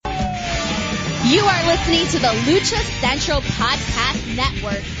You are listening to the Lucha Central Podcast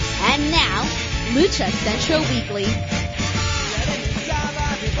Network. And now, Lucha Central Weekly.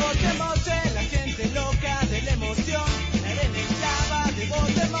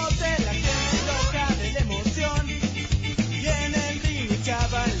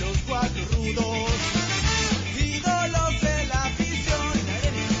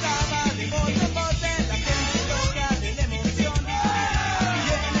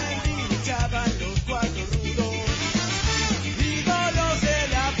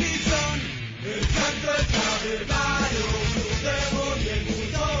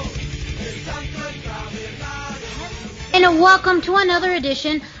 And welcome to another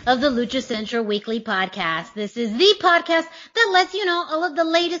edition of the Lucha Central Weekly Podcast. This is the podcast that lets you know all of the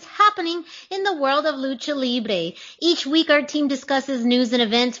latest happening in the world of Lucha Libre. Each week our team discusses news and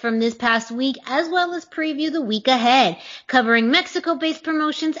events from this past week as well as preview the week ahead, covering Mexico-based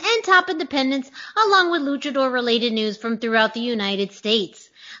promotions and top independents along with luchador-related news from throughout the United States.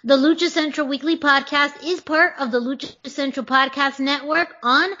 The Lucha Central Weekly Podcast is part of the Lucha Central Podcast Network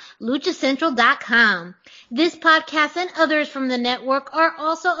on luchacentral.com. This podcast and others from the network are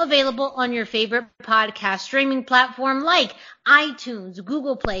also available on your favorite podcast streaming platform like iTunes,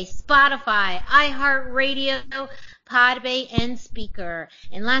 Google Play, Spotify, iHeartRadio, Podbay, and Speaker.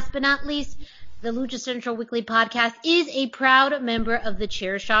 And last but not least, the Lucha Central Weekly Podcast is a proud member of the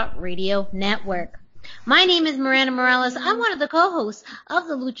Chairshot Radio Network. My name is Miranda Morales. I'm one of the co-hosts of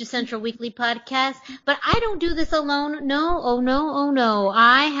the Lucha Central Weekly Podcast, but I don't do this alone. No.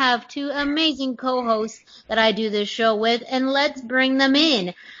 I have two amazing co-hosts that I do this show with, and let's bring them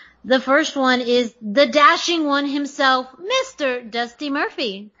in. The first one is the dashing one himself, Mr. Dusty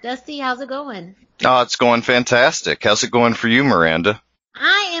Murphy. Dusty, how's it going? Oh, it's going fantastic. How's it going for you, Miranda?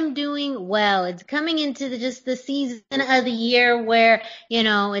 I am doing well. It's coming into the season of the year where, you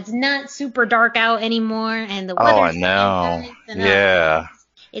know, it's not super dark out anymore and the weather's I know. Yeah.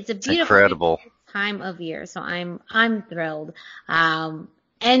 It's a beautiful incredible time of year, so I'm thrilled. And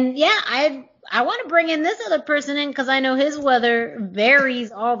yeah, I want to bring in this other person in because I know his weather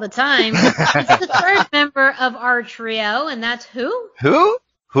varies all the time. It's the third member of our trio, and that's who? Who?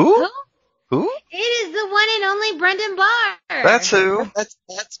 It is the one and only Brendan Barr. That's who.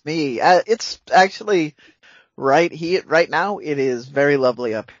 That's me. It's actually right now. It is very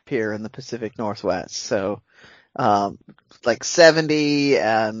lovely up here in the Pacific Northwest. So, like 70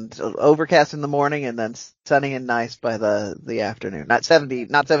 and overcast in the morning, and then sunny and nice by the afternoon. Not 70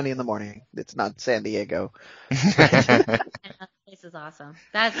 in the morning. It's not San Diego. This is awesome.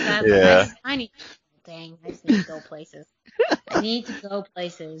 That's yeah. I need. Dang, I just need to go places.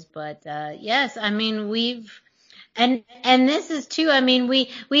 But yes, I mean and this is too. I mean we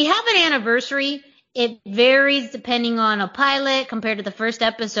have an anniversary. It varies depending on a pilot compared to the first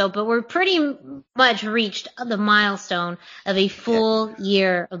episode, but we're pretty much reached the milestone of a full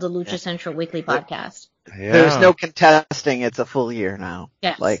year of the Lucha Central Weekly Podcast. Yeah. There's no contesting. It's a full year now.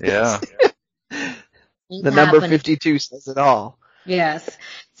 Yes. The number 52 says it all. Yes.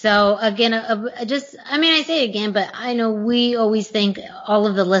 So again, I say it again, but I know we always thank all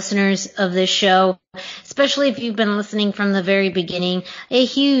of the listeners of this show, especially if you've been listening from the very beginning. A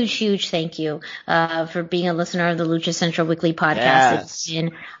huge, huge thank you for being a listener of the Lucha Central Weekly Podcast. Yes. It's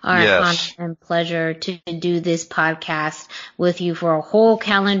been our honor and pleasure to do this podcast with you for a whole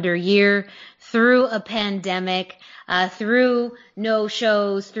calendar year through a pandemic. Through no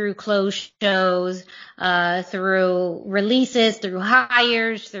shows, through closed shows, through releases, through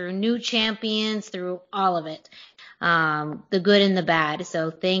hires, through new champions, through all of it, the good and the bad.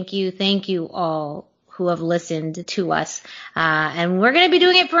 So thank you all who have listened to us, and we're going to be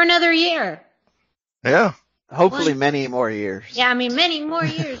doing it for another year. Yeah. Hopefully many more years. Yeah, I mean many more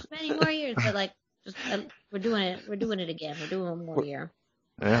years, but we're doing it again. We're doing one more year.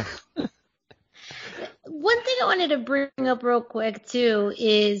 Yeah. One thing I wanted to bring up real quick too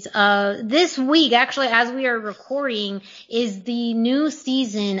is this week, actually, as we are recording, is the new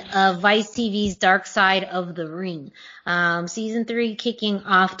season of Vice TV's Dark Side of the Ring. Season 3 kicking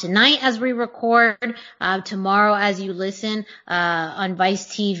off tonight as we record, tomorrow as you listen on Vice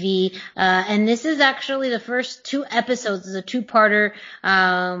TV. And this is actually the first 2 episodes. It's a 2-parter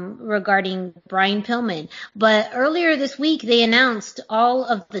regarding Brian Pillman. But earlier this week, they announced all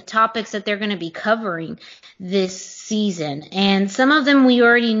of the topics that they're going to be covering this season. And some of them we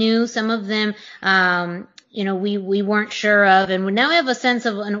already knew, some of them we weren't sure of, and we now have a sense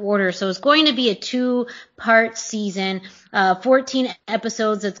of an order. So it's going to be a 2-part season, 14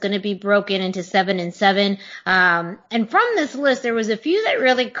 episodes that's going to be broken into 7 and 7. And from this list, there was a few that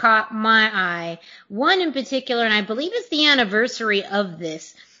really caught my eye. One in particular, and I believe it's the anniversary of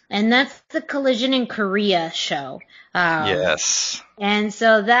this, and that's the Collision in Korea show. Yes. And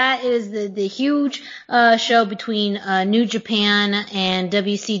so that is the huge show between New Japan and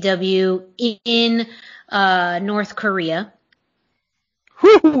WCW in North Korea.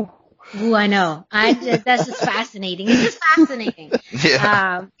 Whew. Ooh, I know. That's just fascinating. It's just fascinating.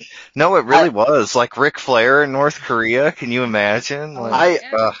 Yeah. No, it really was. Like Ric Flair in North Korea. Can you imagine? I'm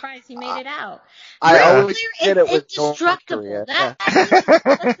surprised he made it out. I Ric always Flair said it was is indestructible. North Korea.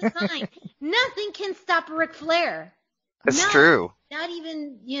 That's the sign. Nothing can stop Ric Flair. It's true. Not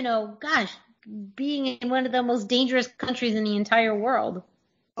even, being in one of the most dangerous countries in the entire world.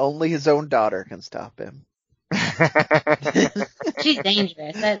 Only his own daughter can stop him. She's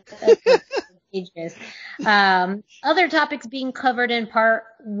dangerous. That's dangerous. Other topics being covered in part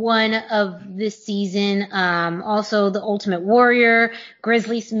 1 of this season. Also the Ultimate Warrior,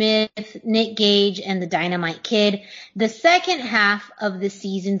 Grizzly Smith, Nick Gage, and the Dynamite Kid. The second half of the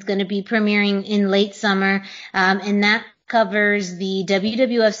season is going to be premiering in late summer, and that covers the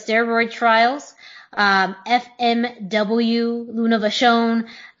WWF steroid trials, FMW, Luna Vachon,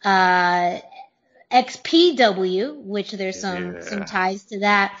 XPW, which there's some ties to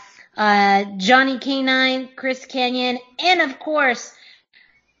that, Johnny K9, Chris Kanyon, and of course,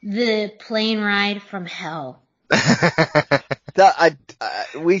 the plane ride from hell. I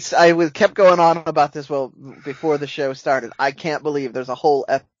kept going on about this before the show started. I can't believe there's a whole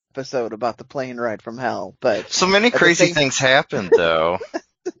episode about the plane ride from hell, but so many crazy things happened though.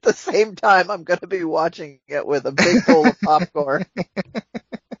 At the same time, I'm going to be watching it with a big bowl of popcorn.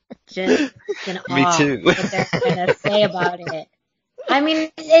 Just in Me awe too. what they're going to say about it. I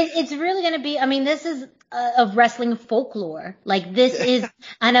mean, it's really going to be, this is of wrestling folklore. Like, this is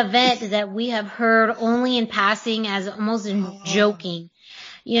an event that we have heard only in passing, as almost in joking.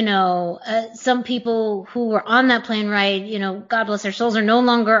 Some people who were on that plane ride, God bless their souls, are no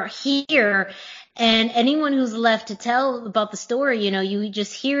longer here. And anyone who's left to tell about the story, you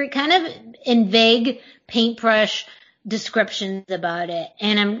just hear it kind of in vague paintbrush descriptions about it.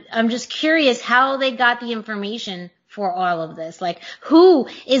 And I'm just curious how they got the information for all of this. Like, who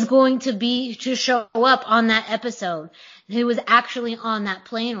is going to show up on that episode who was actually on that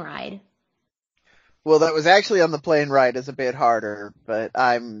plane ride? Well, that was actually on the plane ride is a bit harder, but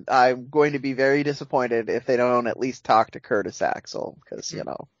I'm going to be very disappointed if they don't at least talk to Curtis Axel, because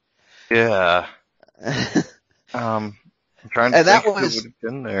Yeah. I'm trying to and think that was, who would have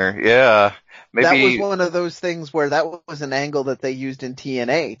been there. Yeah. Maybe that was one of those things where that was an angle that they used in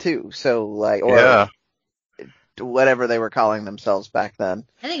TNA too. So whatever they were calling themselves back then.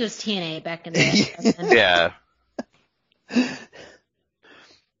 I think it was TNA back in the day. Yeah.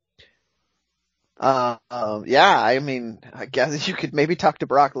 I guess you could maybe talk to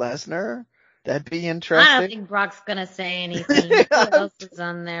Brock Lesnar. That'd be interesting. I don't think Brock's gonna say anything. Who else is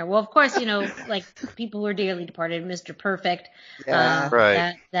on there? Well, of course, like people who are dearly departed, Mr. Perfect. Yeah.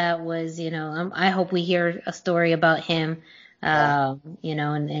 Right. That was, I hope we hear a story about him.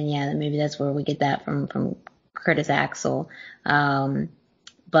 Maybe that's where we get that from Curtis Axel. But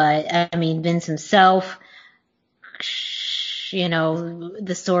Vince himself,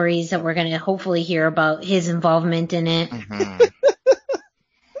 the stories that we're going to hopefully hear about his involvement in it. Mm-hmm.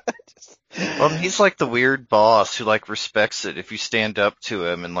 Well, he's like the weird boss who respects it if you stand up to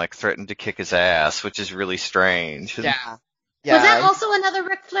him and threaten to kick his ass, which is really strange. Yeah. Was that also another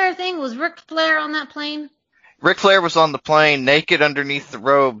Ric Flair thing? Was Ric Flair on that plane? Ric Flair was on the plane, naked underneath the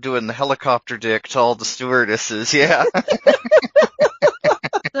robe, doing the helicopter dick to all the stewardesses. Yeah.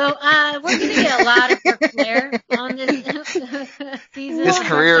 So we're going to get a lot of Ric Flair on this season. His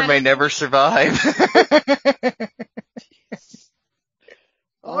career may never survive.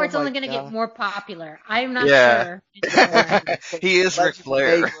 Or it's only going to get more popular. I'm not sure. He is Ric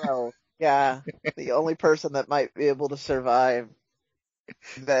Flair. Yeah, the only person that might be able to survive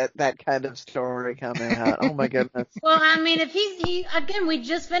that kind of story coming out. Oh my goodness. Well, if he again, we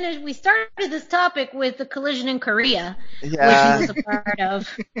started this topic with the Collision in Korea, which he was a part of.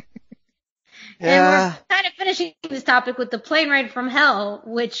 And we're kind of finishing this topic with the plane ride from hell,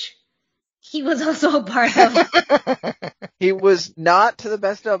 which he was also a part of. He was not, to the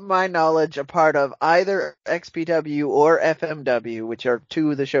best of my knowledge, a part of either XPW or FMW, which are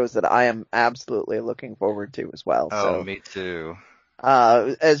two of the shows that I am absolutely looking forward to as well. Oh, so, me too.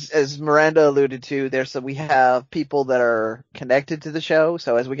 As Miranda alluded to, we have people that are connected to the show.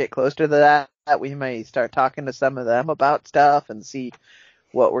 So as we get closer to that, we may start talking to some of them about stuff and see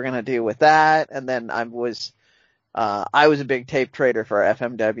what we're gonna do with that. And then I was a big tape trader for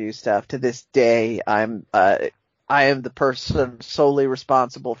FMW stuff. To this day, I am the person solely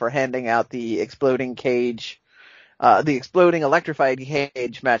responsible for handing out the exploding cage the exploding electrified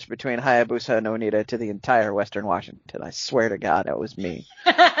cage match between Hayabusa and Onita to the entire Western Washington. I swear to God, it was me.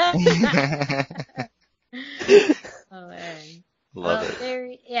 Oh, man. Love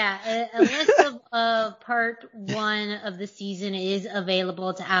it. A list of part 1 of the season is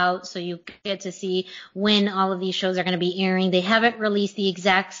available to out, so you get to see when all of these shows are going to be airing. They haven't released the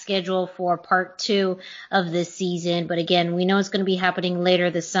exact schedule for part 2 of this season, but again, we know it's going to be happening later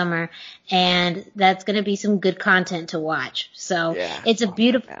this summer, and that's going to be some good content to watch. So it's a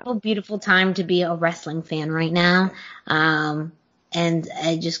beautiful, beautiful time to be a wrestling fan right now, and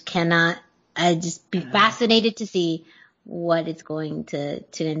I'd just be fascinated to see what it's going to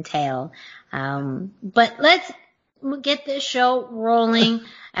entail. But let's get this show rolling,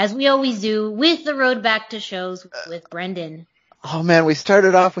 as we always do, with the road back to shows with Brendan. Oh man, we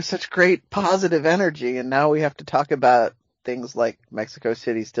started off with such great positive energy, and now we have to talk about things like Mexico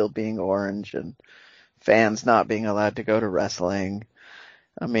City still being orange and fans not being allowed to go to wrestling.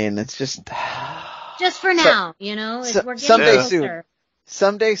 I mean, it's just for now, we're getting someday closer. soon.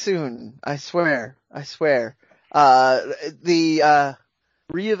 Someday soon, I swear. The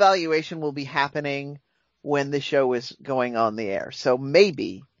reevaluation will be happening when the show is going on the air. So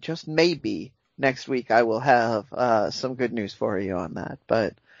maybe, just maybe, next week I will have some good news for you on that.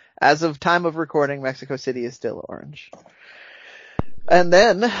 But as of time of recording, Mexico City is still orange. And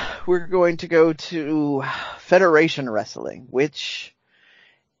then we're going to go to Federation Wrestling, which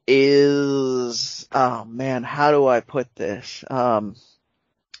is, oh man, how do I put this?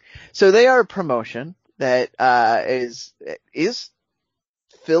 So they are a promotion that is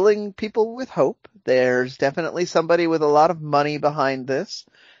filling people with hope. There's definitely somebody with a lot of money behind this.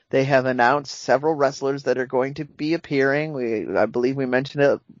 They have announced several wrestlers that are going to be appearing. I believe we mentioned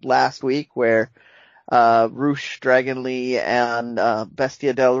it last week, where Rush, Dragon Lee, and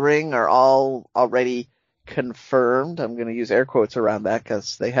Bestia del Ring are all already confirmed. I'm going to use air quotes around that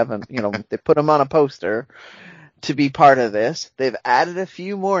because they haven't, they put them on a poster to be part of this. They've added a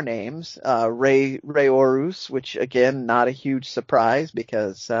few more names. Rey Horus, which again, not a huge surprise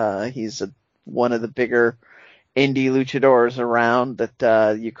because he's one of the bigger indie luchadors around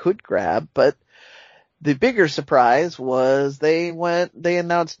that you could grab. But the bigger surprise was they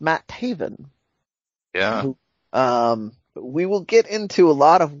announced Matt Taven. Yeah. We will get into a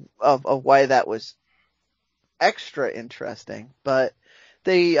lot of why that was extra interesting, but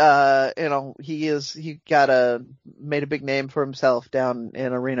they, he made a big name for himself down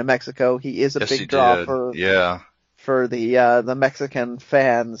in Arena Mexico. He is a big draw for the Mexican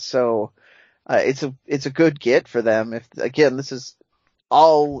fans. So, it's a good get for them. If this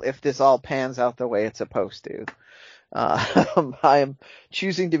all pans out the way it's supposed to. I am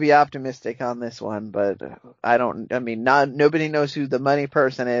choosing to be optimistic on this one, but nobody knows who the money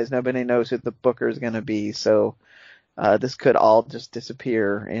person is. Nobody knows who the booker is going to be. So, this could all just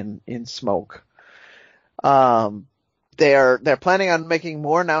disappear in smoke. They're planning on making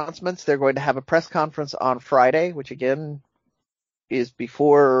more announcements. They're going to have a press conference on Friday, which again is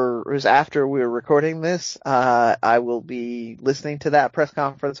after we were recording this. I will be listening to that press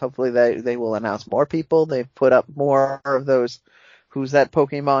conference. Hopefully they will announce more people. They've put up more of those who's that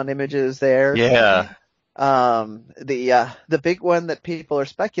Pokemon images there. Yeah. The big one that people are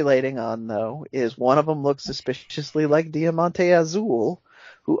speculating on, though, is one of them looks suspiciously like Diamante Azul,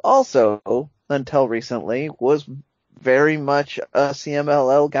 who also, until recently, was very much a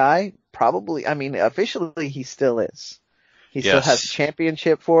CMLL guy. Probably, officially he still is. He still has a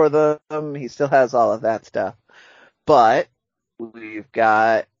championship for them. He still has all of that stuff. But we've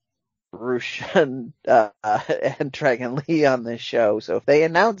got Rush and Dragon Lee on this show, so if they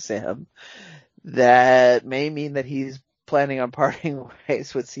announce him, that may mean that he's planning on parting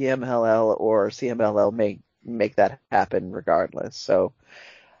ways with CMLL, or CMLL may make that happen regardless. So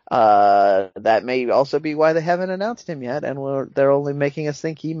that may also be why they haven't announced him yet, and they're only making us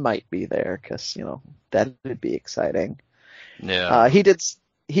think he might be there because that would be exciting. Yeah. He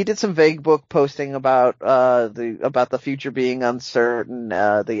did some vague book posting about the future being uncertain,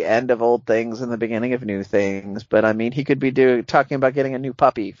 the end of old things and the beginning of new things. But he could be talking about getting a new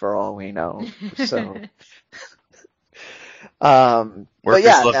puppy for all we know. So,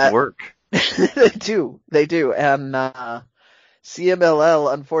 workers love to work. They do, and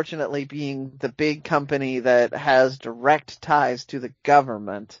CMLL, unfortunately, being the big company that has direct ties to the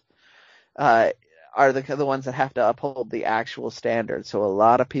government, are the ones that have to uphold the actual standards. So a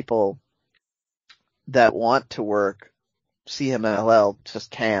lot of people that want to work CMLL just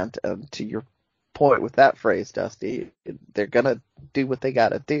can't. And to your point with that phrase, Dusty, they're gonna do what they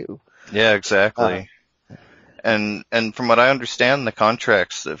gotta do. Yeah, exactly. And from what I understand, the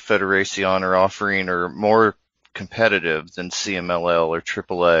contracts that Federacion are offering are more competitive than CMLL or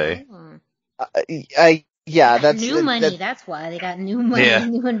AAA. Yeah, that's new money. That's why they got new money, Yeah.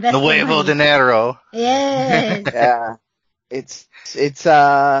 new investment Nuevo money. dinero. Yes. Yeah. It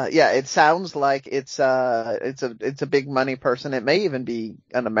sounds like it's a big money person. It may even be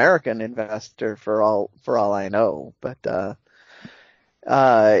an American investor for all I know. But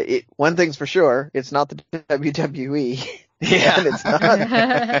one thing's for sure, it's not the WWE. Yeah. And it's not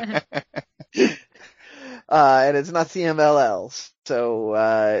and it's not CMLL.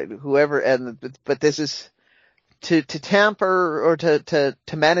 So whoever but this is to tamper or to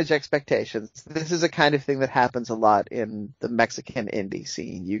manage expectations. This is a kind of thing that happens a lot in the Mexican indie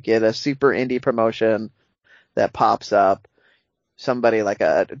scene. You get a super indie promotion that pops up. Somebody like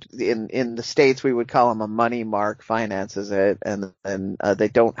in the States we would call them a money mark finances it, and they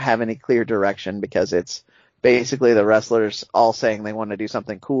don't have any clear direction because it's basically the wrestlers all saying they want to do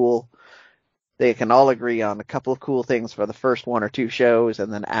something cool. They can all agree on a couple of cool things for the first one or two shows,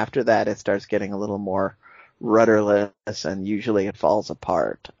 and then after that it starts getting a little more rudderless, and usually it falls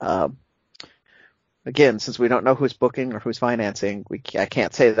apart. Again, since we don't know who's booking or who's financing, I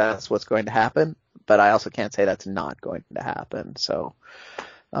can't say that's what's going to happen, but I also can't say that's not going to happen. So,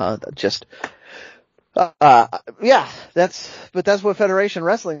 that's what Federation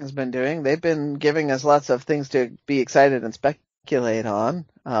Wrestling has been doing. They've been giving us lots of things to be excited and speculate on.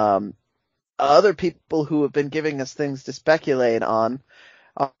 Other people who have been giving us things to speculate on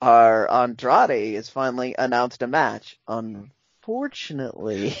are Andrade has finally announced a match.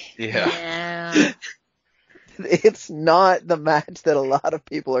 Unfortunately, Yeah. it's not the match that a lot of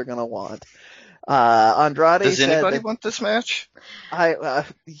people are going to want. Andrade Does anybody said want this match? so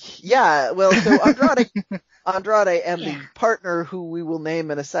Andrade and the partner who we will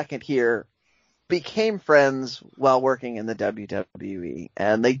name in a second here became friends while working in the WWE,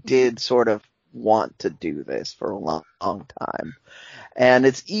 and they did sort of want to do this for a long time. And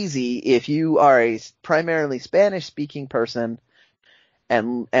it's easy if you are a primarily Spanish-speaking person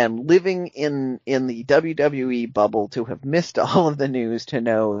and living in the WWE bubble to have missed all of the news to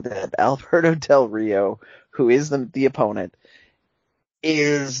know that Alberto Del Rio, who is the opponent,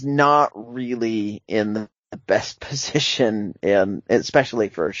 is not really in the best position, especially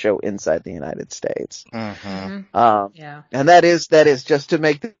for a show inside the United States. Mm-hmm. And that is just to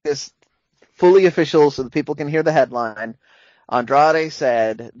make this fully official so that people can hear the headline. Andrade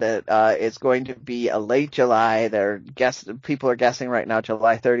said that it's going to be a late July. People are guessing right now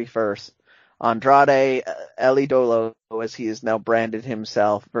July 31st. Andrade El Idolo, as he is now branded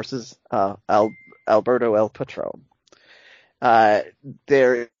himself, versus Alberto El Patron.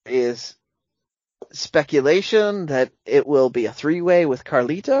 There is speculation that it will be a three-way with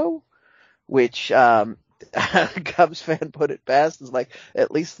Carlito, which Cubs fan put it best. It's like,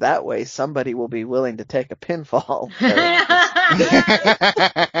 at least that way somebody will be willing to take a pinfall.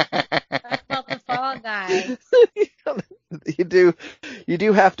 I felt the fall guy. You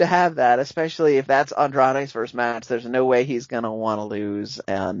do have to have that, especially if that's Andrade's first match. There's no way he's gonna want to lose.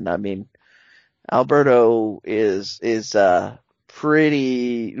 And I mean, Alberto is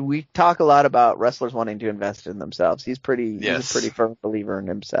pretty. We talk a lot about wrestlers wanting to invest in themselves. He's a pretty firm believer in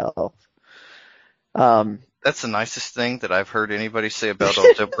himself. That's the nicest thing that I've heard anybody say about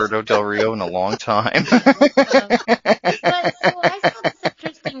Alberto Del Rio in a long time. But so I saw this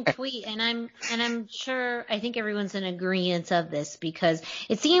interesting tweet, and I'm sure I think everyone's in agreement of this, because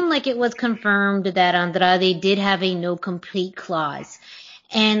it seemed like it was confirmed that Andrade did have a no compete clause.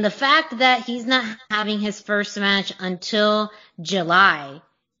 And the fact that he's not having his first match until July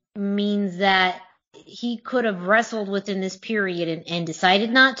means that he could have wrestled within this period and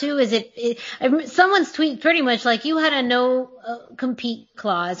decided not to. Someone's tweet pretty much like, you had a no compete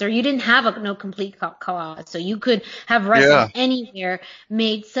clause, or you didn't have a no complete clause, so you could have wrestled anywhere,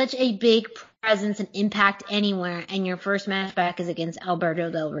 made such a big presence and impact anywhere, and your first match back is against Alberto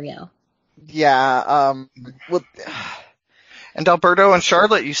Del Rio. Yeah, well, and Alberto and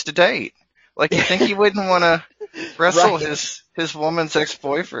Charlotte used to date. Like, you think he wouldn't want to wrestle his woman's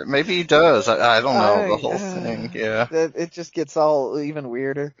ex-boyfriend? Maybe he does. I don't know the whole thing. Yeah, it just gets all even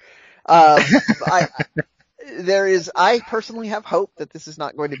weirder. I personally have hope that this is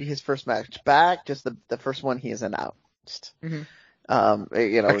not going to be his first match back, just the first one he has announced. Mm-hmm. I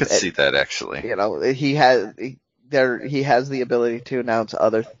could see that, actually. He has the ability to announce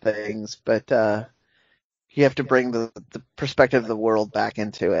other things, but you have to bring the perspective of the world back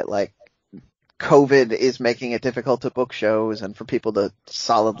into it. Like, COVID is making it difficult to book shows, and for people to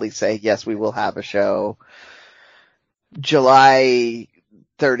solidly say, yes, we will have a show. July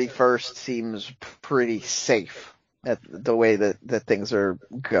 31st seems pretty safe at the way that things are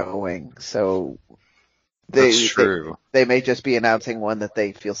going. So That's true. They may just be announcing one that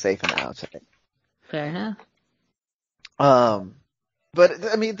they feel safe announcing. Fair enough. But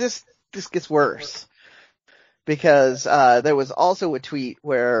I mean, this gets worse because there was also a tweet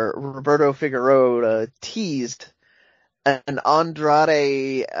where Roberto Figueroa teased an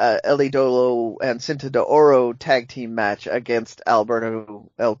Andrade, El Idolo, and Cinta de Oro tag team match against Alberto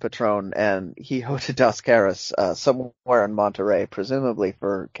El Patron and Hijo Dos Caras somewhere in Monterrey, presumably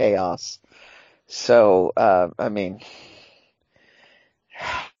for Chaos. So, I mean,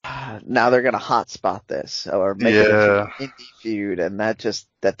 now they're gonna hotspot this or make it an indie feud, and that does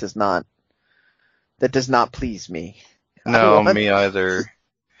not please me. No, me either.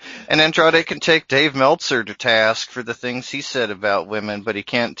 And Andrade can take Dave Meltzer to task for the things he said about women, but he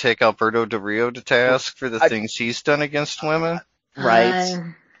can't take Alberto Del Rio to task for the things he's done against women. Right.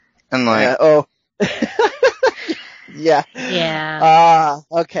 And like, yeah. Yeah.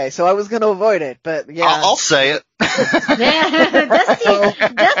 Okay, so I was gonna avoid it, but yeah. I'll say it. Dusty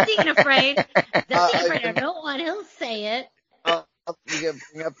ain't afraid. Dusty ain't afraid. I don't want he'll say it. I'll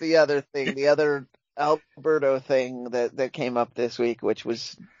bring up the other thing, the other Alberto thing that came up this week, which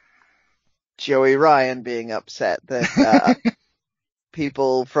was Joey Ryan being upset that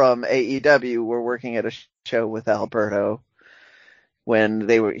people from AEW were working at a show with Alberto when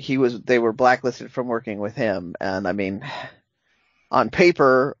they were blacklisted from working with him. And I mean, on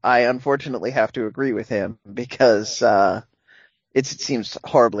paper, I unfortunately have to agree with him because it seems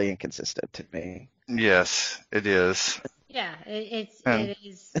horribly inconsistent to me. Yes, it is. Yeah, it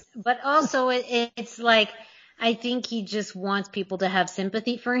is. But also, it's like, I think he just wants people to have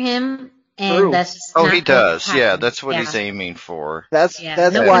sympathy for him. And True. that's just Oh, not he does. happen. Yeah, that's what he's aiming for. That's no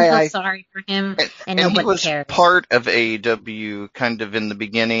why one I feels sorry for him, and he nobody was cares. part of AEW kind of in the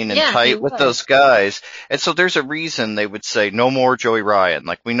beginning and Yeah, he tight with was. those guys. And so there's a reason they would say, no more Joey Ryan.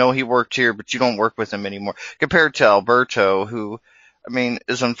 Like, we know he worked here, but you don't work with him anymore. Compared to Alberto, who, I mean,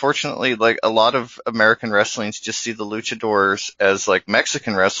 is unfortunately, like, a lot of American wrestlings just see the luchadors as, like,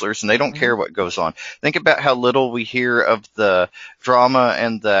 Mexican wrestlers, and they don't care what goes on. Think about how little we hear of the drama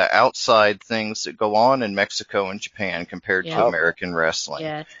and the outside things that go on in Mexico and Japan compared to American wrestling.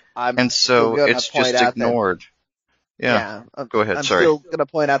 Yeah. And so it's just ignored. Yeah. Go ahead, I'm sorry. still going to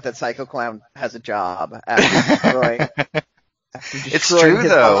point out that Psycho Clown has a job after destroying, It's true,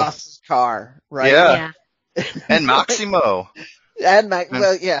 his though. boss's car, right? Yeah. And Maximo. And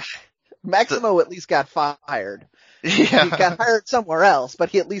Maximo at least got fired. Yeah. He got hired somewhere else, but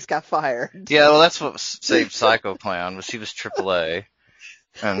he at least got fired. Yeah, well, that's what saved Psycho Clown, was he was AAA.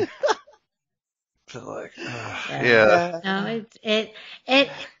 And like, yeah. No,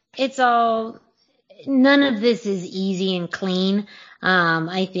 it's all, none of this is easy and clean.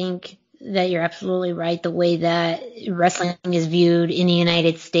 I think that you're absolutely right. The way that wrestling is viewed in the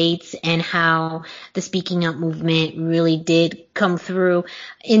United States and how the speaking up movement really did come through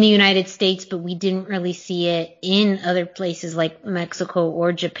in the United States, but we didn't really see it in other places like Mexico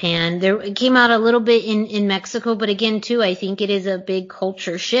or Japan. It came out a little bit in Mexico, but again, too, I think it is a big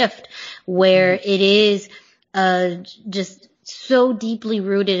culture shift where it is just so deeply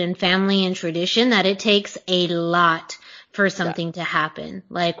rooted in family and tradition that it takes a lot for something to happen.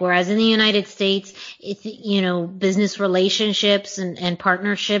 Like, whereas in the United States, it's, business relationships and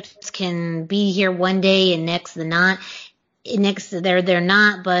partnerships can be here one day and next they're not. They're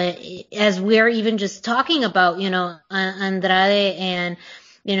not. But as we're even just talking about, Andrade and,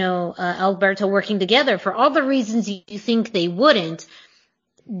 Alberto working together for all the reasons you think they wouldn't,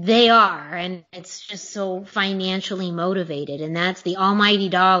 they are, and it's just so financially motivated, and that's the almighty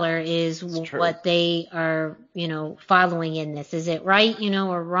dollar is what they are, following in this. Is it right,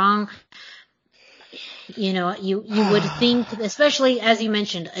 or wrong? You would think, especially as you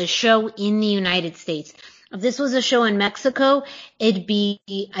mentioned, a show in the United States. If this was a show in Mexico, it'd be,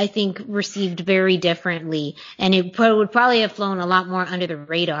 I think, received very differently, and it would probably have flown a lot more under the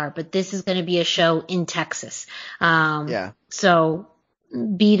radar. But this is going to be a show in Texas, so.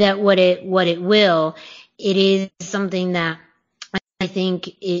 Be that what it will, it is something that I think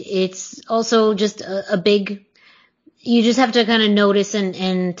it's also just a big, you just have to kind of notice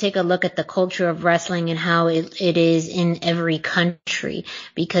and take a look at the culture of wrestling and how it is in every country,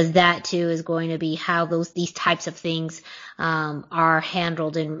 because that too is going to be how these types of things are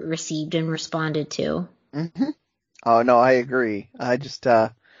handled and received and responded to. Mm-hmm. Oh no, I agree. I just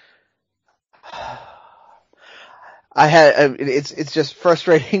it's just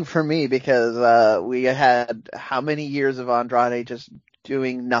frustrating for me because we had how many years of Andrade just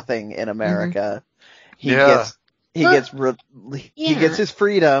doing nothing in America. He gets his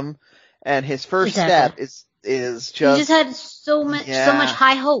freedom, And his first Exactly. step is He just had so much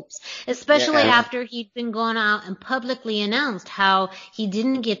high hopes, especially Yeah. after he'd been going out and publicly announced how he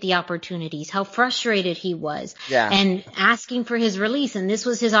didn't get the opportunities, how frustrated he was, and asking for his release. And this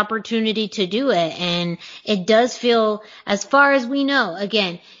was his opportunity to do it. And it does feel, as far as we know,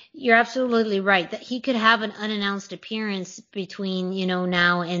 again, you're absolutely right that he could have an unannounced appearance between,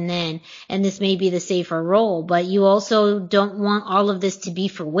 now and then, and this may be the safer role, but you also don't want all of this to be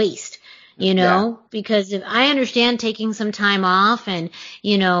for waste. Because if I understand taking some time off and,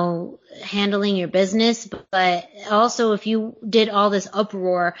 handling your business, but also if you did all this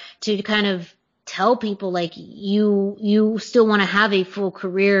uproar to kind of tell people like you still want to have a full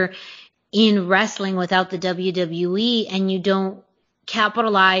career in wrestling without the WWE and you don't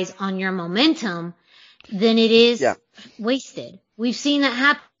capitalize on your momentum, then it is wasted. We've seen that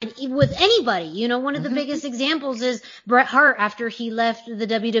happen with anybody. One of the biggest examples is Bret Hart after he left the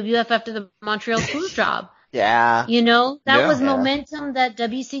WWF after the Montreal Screws job. Yeah. That was momentum that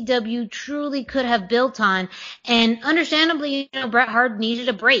WCW truly could have built on. And understandably, Bret Hart needed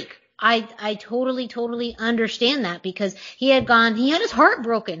a break. I totally understand that because he had his heart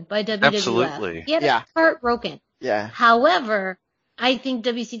broken by WWF. Absolutely. He had his heart broken. Yeah. However, I think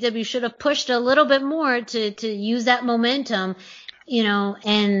WCW should have pushed a little bit more to use that momentum,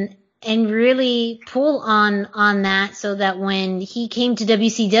 and really pull on that so that when he came to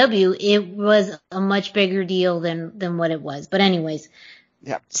WCW, it was a much bigger deal than what it was. But anyways,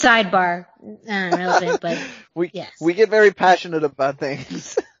 sidebar, but we get very passionate about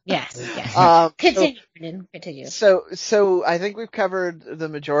things. Yes. Continue. So I think we've covered the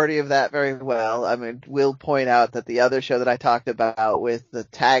majority of that very well. I mean, we'll point out that the other show that I talked about with the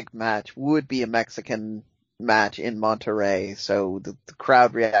tag match would be a Mexican match in Monterrey, so the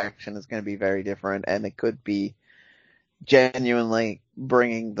crowd reaction is going to be very different, and it could be genuinely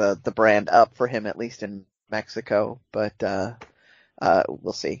bringing the brand up for him, at least in Mexico, but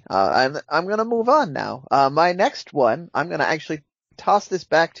we'll see. I'm going to move on now. My next one, I'm going to actually toss this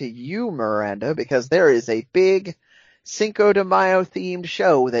back to you, Miranda, because there is a big Cinco de Mayo themed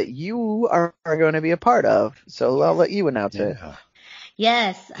show that you are going to be a part of, so I'll let you announce it.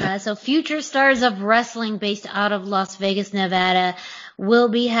 Yes. So Future Stars of Wrestling, based out of Las Vegas, Nevada, will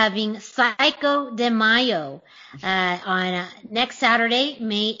be having Psycho de Mayo on next Saturday,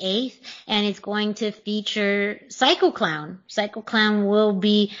 May 8th, and it's going to feature Psycho Clown. Psycho Clown will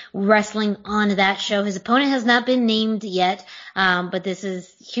be wrestling on that show. His opponent has not been named yet, but this is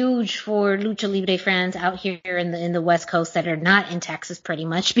huge for Lucha Libre fans out here in the West Coast that are not in Texas, pretty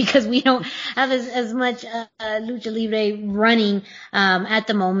much, because we don't have as much Lucha Libre running at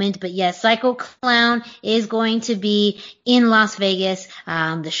the moment. But yes, Psycho Clown is going to be in Las Vegas.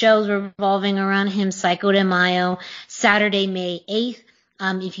 The show's revolving around him, Psycho de Mayo, Saturday, May 8th.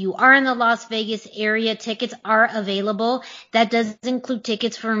 If you are in the Las Vegas area, tickets are available. That does include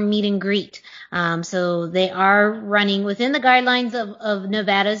tickets for meet and greet. So they are running within the guidelines of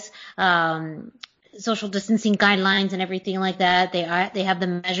Nevada's social distancing guidelines and everything like that. They have the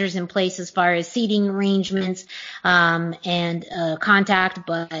measures in place as far as seating arrangements and contact,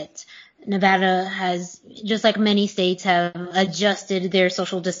 but Nevada has, just like many states, have adjusted their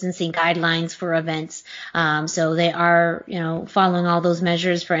social distancing guidelines for events. So they are, following all those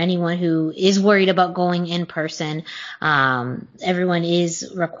measures for anyone who is worried about going in person. Everyone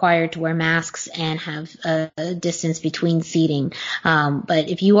is required to wear masks and have a distance between seating. But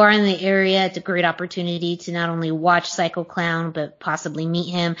if you are in the area, it's a great opportunity to not only watch Psycho Clown, but possibly meet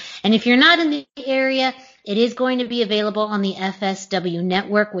him. And if you're not in the area, it is going to be available on the FSW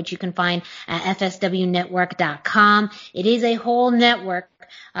network, which you can find at fswnetwork.com. It is a whole network,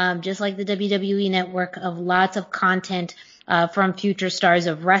 just like the WWE network, of lots of content from Future Stars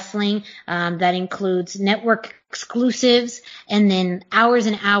of Wrestling. That includes network exclusives and then hours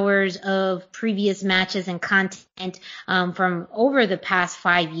and hours of previous matches and content from over the past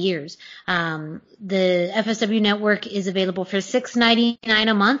 5 years. The FSW network is available for $6.99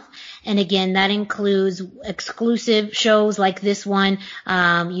 a month. And again, that includes exclusive shows like this one.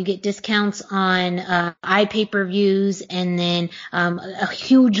 You get discounts on iPay-per-views and then a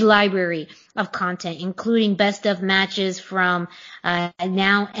huge library of content, including best of matches from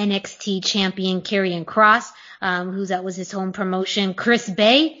now NXT champion Karrion Kross, that was his home promotion, Chris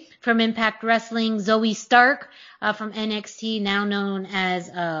Bay from Impact Wrestling, Zoe Stark from NXT, now known as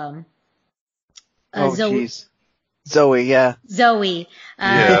Zoe. Zoe, yeah. Zoe.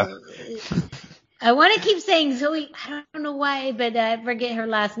 Yeah. I want to keep saying Zoe. I don't know why, but I forget her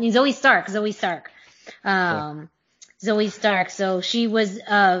last name. Zoe Stark. Zoe Stark. So she was,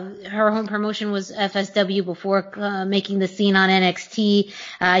 her home promotion was FSW before making the scene on NXT.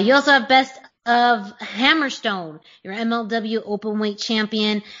 You also have Best of Hammerstone, your MLW openweight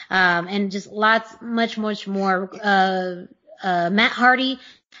champion, and just much more. Matt Hardy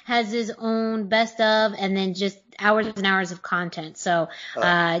has his own best of, and then just hours and hours of content. So,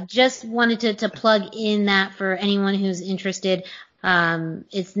 just wanted to plug in that for anyone who's interested.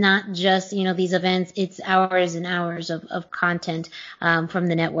 It's not just, these events, it's hours and hours of content, from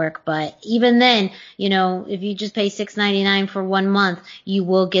the network. But even then, if you just pay $6.99 for 1 month, you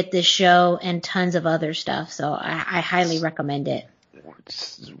will get this show and tons of other stuff. So I highly recommend it.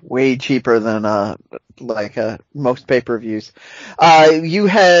 It's way cheaper than, most pay-per-views. You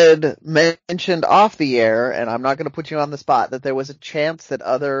had mentioned off the air, and I'm not going to put you on the spot, that there was a chance that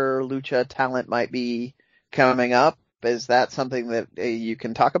other Lucha talent might be coming up. Is that something that you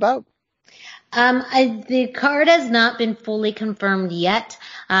can talk about? The card has not been fully confirmed yet,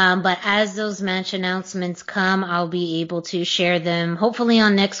 but as those match announcements come, I'll be able to share them hopefully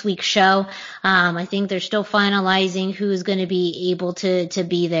on next week's show. I think they're still finalizing who's going to be able to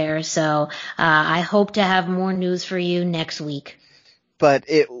be there, so I hope to have more news for you next week. But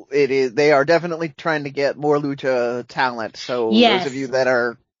they are definitely trying to get more Lucha talent, so yes. Those of you that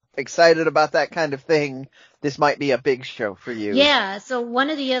are excited about that kind of thing, this might be a big show for you. Yeah, so one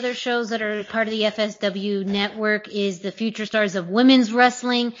of the other shows that are part of the FSW network is the Future Stars of Women's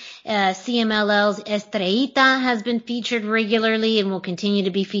Wrestling. CMLL's Estrellita has been featured regularly and will continue to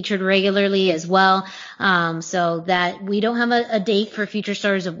be featured regularly as well. So that we don't have a date for Future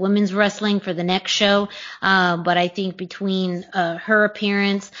Stars of Women's Wrestling for the next show. But I think between her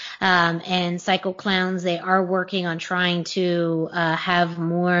appearance and Psycho Clowns, they are working on trying to have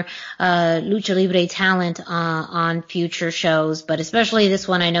more Lucha Libre talent on future shows, but especially this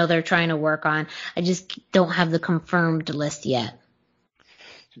one I know they're trying to work on. I just don't have the confirmed list yet.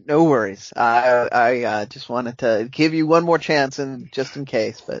 No worries. I just wanted to give you one more chance just in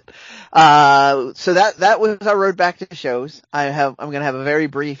case, but, so that was our road back to shows. I'm going to have a very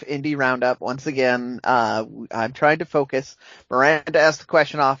brief indie roundup. Once again, I'm trying to focus. Miranda asked the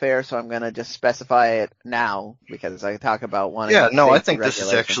question off air, so I'm going to just specify it now because I talk about one. Yeah, no, I think this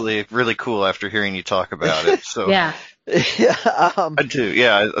is actually really cool after hearing you talk about it. So yeah. I do.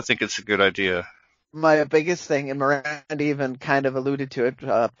 Yeah, I think it's a good idea. My biggest thing, and Miranda even kind of alluded to it,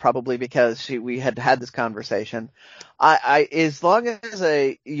 probably because we had this conversation. As long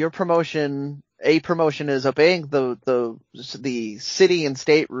as your promotion is obeying the city and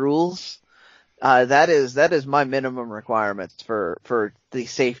state rules, that is my minimum requirements for the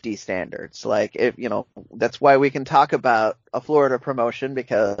safety standards. Like, that's why we can talk about a Florida promotion,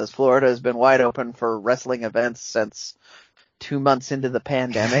 because Florida has been wide open for wrestling events since 2 months into the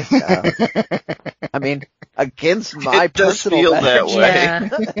pandemic. I mean, against my it does personal feel that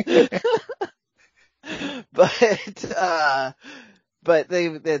way. Yeah. But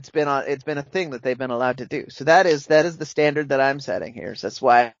it's been a thing that they've been allowed to do. So that is the standard that I'm setting here. So that's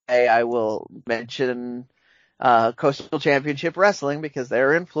why I will mention Coastal Championship Wrestling, because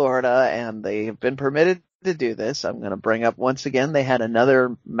they're in Florida and they've been permitted to do this. I'm going to bring up once again, they had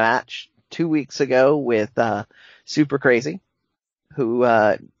another match 2 weeks ago with Super Crazy, who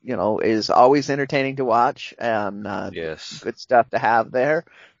is always entertaining to watch, and yes, good stuff to have there.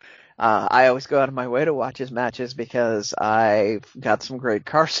 I always go out of my way to watch his matches because I've got some great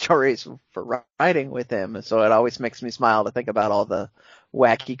car stories for riding with him, so it always makes me smile to think about all the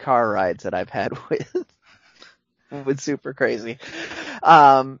wacky car rides that I've had with Super Crazy.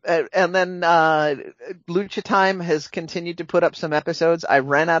 And then Lucha Time has continued to put up some episodes. I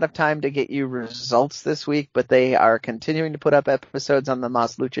ran out of time to get you results this week, but they are continuing to put up episodes on the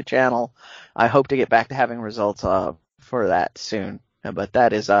Mas Lucha channel. I hope to get back to having results for that soon. But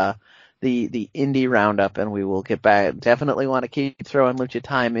that is the indie roundup, and we will get back. Definitely want to keep throwing Lucha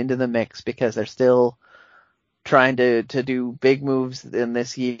Time into the mix because they're still trying to do big moves in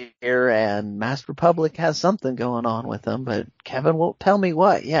this year, and Masked Republic has something going on with them, but Kevin won't tell me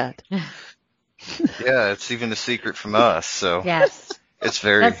what yet. Yeah, it's even a secret from us, so yes, it's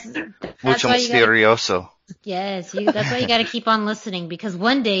very mucho misterioso. Yes, that's why you got to keep on listening, because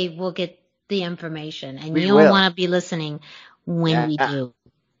one day we'll get the information, and you'll want to be listening when we do.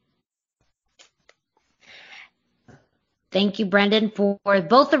 Thank you, Brendan, for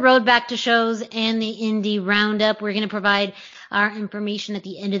both the Road Back to shows and the Indie Roundup. We're going to provide our information at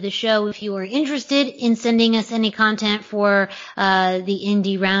the end of the show. If you are interested in sending us any content for the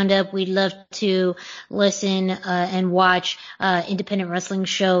Indie Roundup, we'd love to listen and watch independent wrestling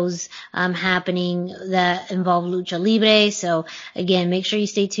shows happening that involve Lucha Libre. So again, make sure you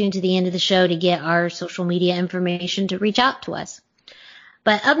stay tuned to the end of the show to get our social media information to reach out to us.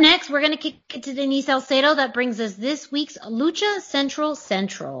 But up next, we're going to kick it to Denise Salcedo. That brings us this week's Lucha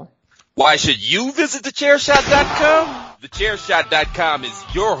Central. Why should you visit thechairshot.com? Thechairshot.com is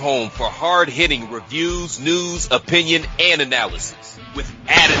your home for hard-hitting reviews, news, opinion, and analysis with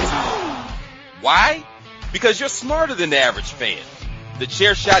attitude. Why? Because you're smarter than the average fan.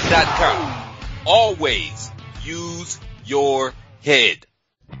 Thechairshot.com. Always use your head.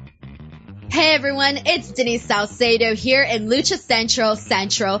 Hey everyone, it's Denise Salcedo here in Lucha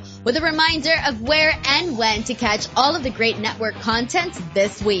Central with a reminder of where and when to catch all of the great network content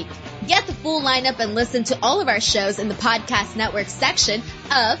this week. Get the full lineup and listen to all of our shows in the podcast network section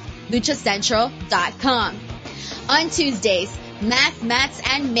of luchacentral.com. On Tuesdays, Math, Mats,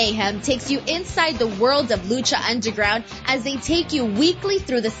 and Mayhem takes you inside the world of Lucha Underground as they take you weekly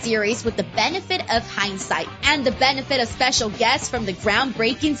through the series with the benefit of hindsight and the benefit of special guests from the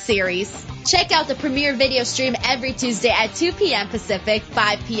groundbreaking series. Check out the premiere video stream every Tuesday at 2 p.m. Pacific,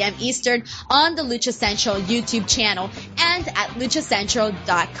 5 p.m. Eastern on the Lucha Central YouTube channel and at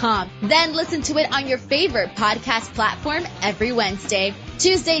luchacentral.com. Then listen to it on your favorite podcast platform every Wednesday.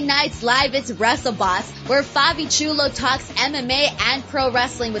 Tuesday nights live is WrestleBoss, where Fabi Chulo talks MMA and pro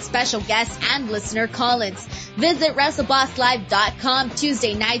wrestling with special guests and listener call-ins. Visit WrestleBossLive.com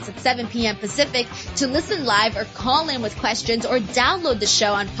Tuesday nights at 7 p.m. Pacific to listen live or call in with questions or download the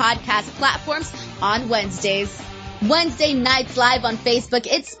show on podcast platforms on Wednesdays. Wednesday nights live on Facebook,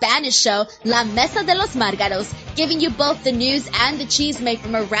 it's Spanish show La Mesa de los Márgaros, giving you both the news and the chisme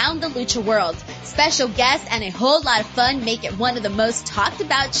from around the lucha world. Special guests and a whole lot of fun make it one of the most talked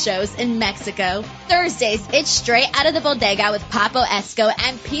about shows in Mexico. Thursdays, it's Straight Out of the Bodega with Papo Esco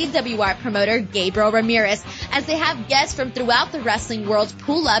and PWR promoter Gabriel Ramirez as they have guests from throughout the wrestling world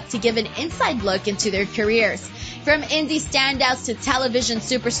pull up to give an inside look into their careers. From indie standouts to television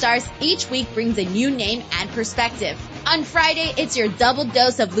superstars, each week brings a new name and perspective. On Friday, it's your double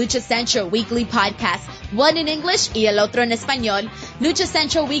dose of Lucha Central Weekly podcast, one in English y el otro en español. Lucha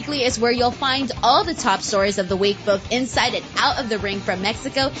Central Weekly is where you'll find all the top stories of the week, both inside and out of the ring from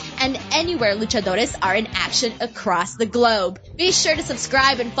Mexico and anywhere luchadores are in action across the globe. Be sure to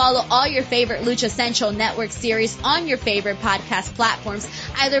subscribe and follow all your favorite Lucha Central Network series on your favorite podcast platforms,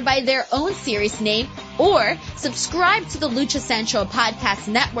 either by their own series name or subscribe to the Lucha Central Podcast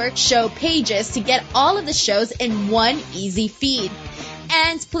Network show pages to get all of the shows in one easy feed.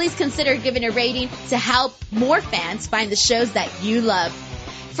 And please consider giving a rating to help more fans find the shows that you love.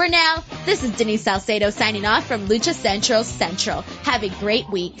 For now, this is Denise Salcedo signing off from Lucha Central. Have a great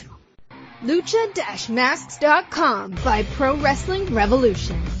week. Lucha-Masks.com by Pro Wrestling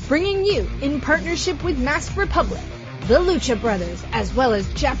Revolution, bringing you, in partnership with Mask Republic, the Lucha Brothers, as well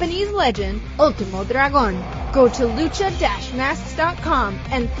as Japanese legend Ultimo Dragon. Go to lucha-masks.com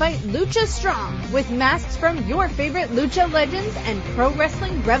and fight Lucha Strong with masks from your favorite Lucha legends and Pro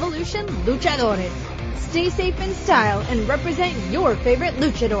Wrestling Revolution luchadores. Stay safe in style and represent your favorite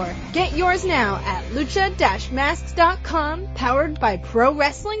luchador. Get yours now at lucha-masks.com, powered by Pro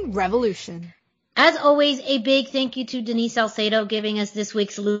Wrestling Revolution. As always, a big thank you to Denise Salcedo giving us this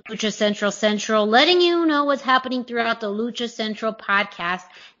week's Lucha Central, letting you know what's happening throughout the Lucha Central Podcast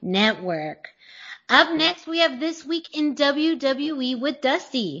Network. Up next, we have This Week in WWE with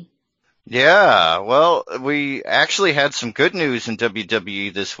Dusty. Yeah, well, we actually had some good news in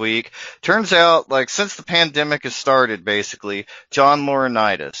WWE this week. Turns out, since the pandemic has started, basically, John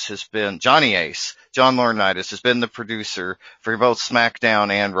Laurinaitis has been the producer for both SmackDown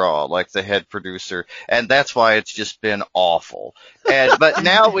and Raw, the head producer, and that's why it's just been awful. But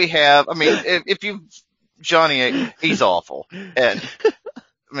now we have, Johnny, he's awful. And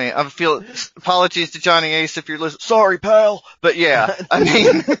I feel apologies to Johnny Ace if you're listening. Sorry, pal. But yeah,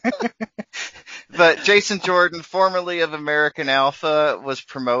 but Jason Jordan, formerly of American Alpha, was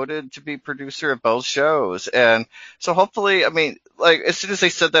promoted to be producer of both shows. And so hopefully, as soon as they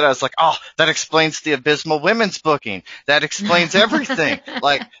said that, I was like, oh, that explains the abysmal women's booking. That explains everything.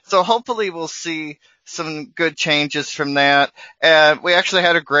 So hopefully we'll see some good changes from that. And we actually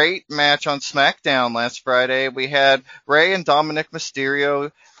had a great match on SmackDown last Friday. We had Rey and Dominic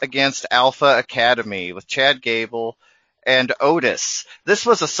Mysterio against Alpha Academy with Chad Gable and Otis. This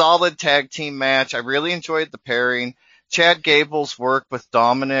was a solid tag team match. I really enjoyed the pairing. Chad Gable's work with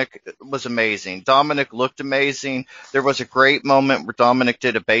Dominic was amazing. Dominic looked amazing. There was a great moment where Dominic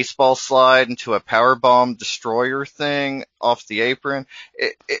did a baseball slide into a powerbomb destroyer thing off the apron.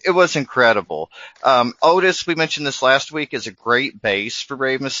 It was incredible. Otis, we mentioned this last week, is a great base for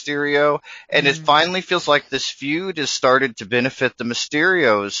Rey Mysterio, and it finally feels like this feud has started to benefit the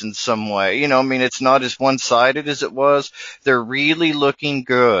Mysterios in some way. You know, I mean, it's not as one-sided as it was. They're really looking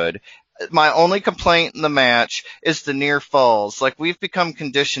good. My only complaint in the match is the near falls. Like, we've become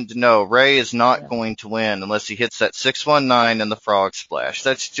conditioned to know Rey is not going to win unless he hits that 619 and the frog splash.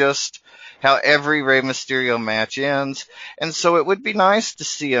 That's just how every Rey Mysterio match ends. And so it would be nice to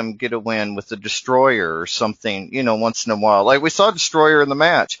see him get a win with the Destroyer or something, you know, once in a while. Like, we saw Destroyer in the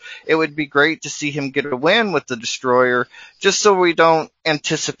match. It would be great to see him get a win with the Destroyer, just so we don't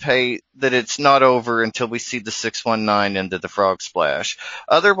anticipate that it's not over until we see the 619 into the frog splash.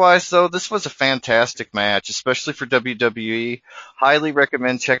 Otherwise, though, this was a fantastic match, especially for WWE. Highly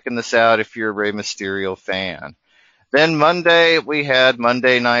recommend checking this out if you're a Rey Mysterio fan. Then Monday, we had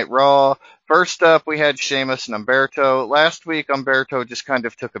Monday Night Raw. First up, we had Sheamus and Humberto. Last week, Humberto just kind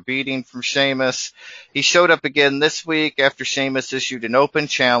of took a beating from Sheamus. He showed up again this week after Sheamus issued an open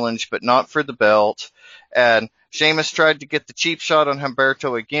challenge, but not for the belt. And Sheamus tried to get the cheap shot on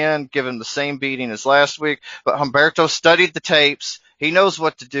Humberto again, give him the same beating as last week, but Humberto studied the tapes. He knows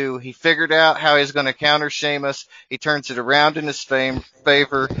what to do. He figured out how he's going to counter Sheamus. He turns it around in his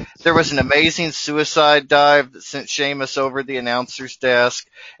favor. There was an amazing suicide dive that sent Sheamus over the announcer's desk,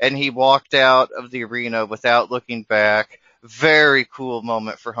 and he walked out of the arena without looking back. Very cool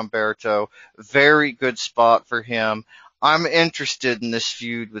moment for Humberto. Very good spot for him. I'm interested in this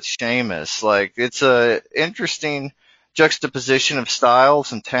feud with Sheamus. Like, it's a interesting juxtaposition of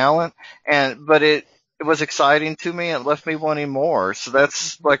styles and talent, but it was exciting to me. It left me wanting more. So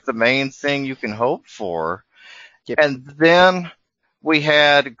that's like the main thing you can hope for. Yep. And then we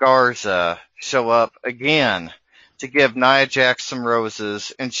had Garza show up again to give Nia Jax some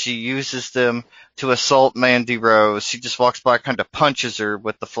roses, and she uses them to assault Mandy Rose. She just walks by, kind of punches her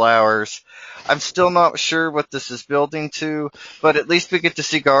with the flowers. I'm still not sure what this is building to, but at least we get to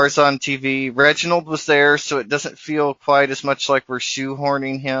see Garza on TV. Reginald was there, so it doesn't feel quite as much like we're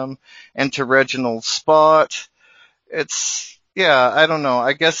shoehorning him into Reginald's spot. I don't know.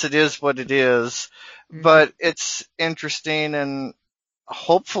 I guess it is what it is, but it's interesting, and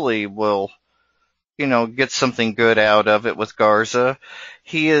hopefully we'll, get something good out of it with Garza.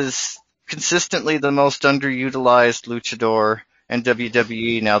 He is consistently the most underutilized luchador in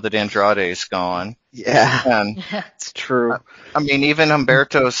WWE now that Andrade's gone. Yeah, and it's true. I mean, even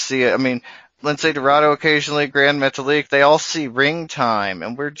Humberto see it. I mean, Lince Dorado occasionally, Gran Metalik, they all see ring time,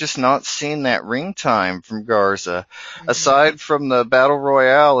 and we're just not seeing that ring time from Garza. Aside from the Battle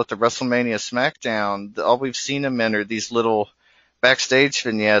Royale at the WrestleMania SmackDown, all we've seen him in are these little backstage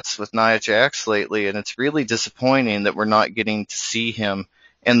vignettes with Nia Jax lately, and it's really disappointing that we're not getting to see him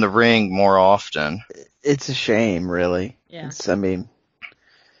in the ring more often. It's a shame, really. Yeah.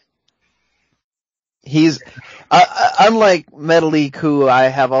 He's unlike Metalik, who I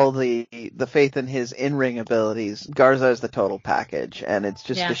have all the faith in his in-ring abilities. Garza is the total package, and it's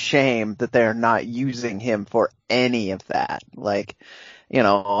just a shame that they're not using him for any of that. Like,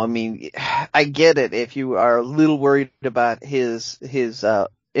 I mean, I get it. If you are a little worried about his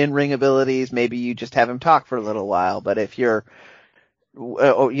in-ring abilities, maybe you just have him talk for a little while. But if you're,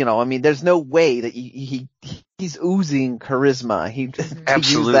 I mean, there's no way that he's oozing charisma. He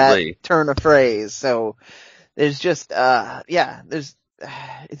absolutely, use that turn of phrase. So there's just, it's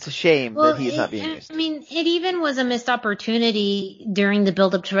a shame that he's not being used. I mean, it even was a missed opportunity during the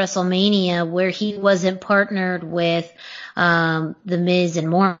build-up to WrestleMania where he wasn't partnered with The Miz and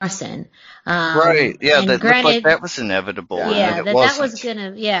Morrison. Right. Yeah, that looked like that was inevitable. Yeah, that was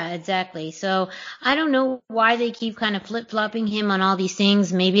gonna. Yeah, exactly. So I don't know why they keep kind of flip-flopping him on all these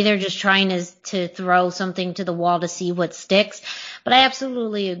things. Maybe they're just trying to throw something to the wall to see what sticks. But I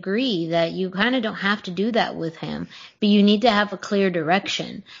absolutely agree that you kind of don't have to do that with him, but you need to have a clear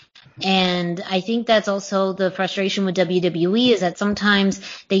direction. And I think that's also the frustration with WWE is that sometimes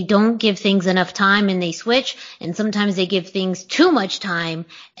they don't give things enough time and they switch, and sometimes they give things too much time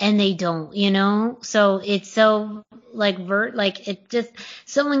and they don't, So it's so it's just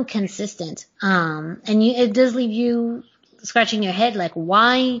so inconsistent. It does leave you scratching your head like,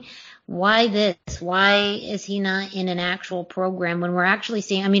 why this? Why is he not in an actual program when we're actually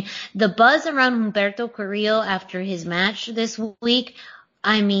seeing, I mean, the buzz around Humberto Carrillo after his match this week,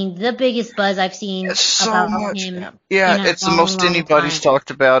 I mean, the biggest buzz I've seen about him. Yeah, it's the most anybody's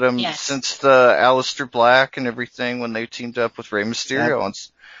talked about him since the Aleister Black and everything when they teamed up with Rey Mysterio on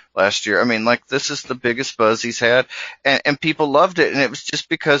last year. I mean, like, this is the biggest buzz he's had, and people loved it, and it was just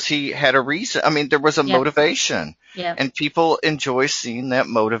because he had a reason. I mean, there was a motivation, and people enjoy seeing that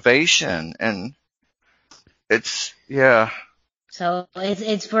motivation, and it's, So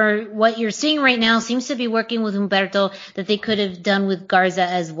it's for what you're seeing right now seems to be working with Humberto that they could have done with Garza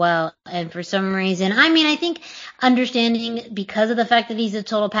as well. And for some reason, I mean, I think understanding because of the fact that he's a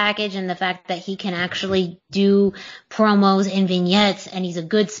total package and the fact that he can actually do promos and vignettes and he's a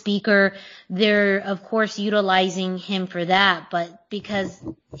good speaker, they're of course utilizing him for that. But because,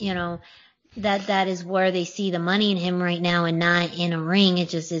 you know, that is where they see the money in him right now and not in a ring,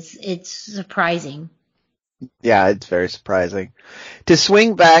 it's surprising. Yeah, it's very surprising. To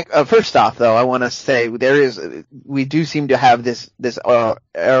swing back, first off though, I want to say we do seem to have this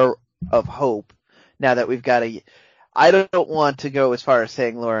air of hope now that we've got I don't want to go as far as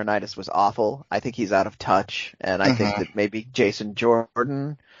saying Laurinaitis was awful. I think he's out of touch, and I think that maybe Jason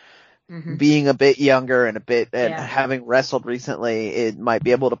Jordan, being a bit younger and having wrestled recently, it might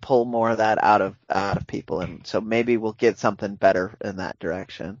be able to pull more of that out of people, and so maybe we'll get something better in that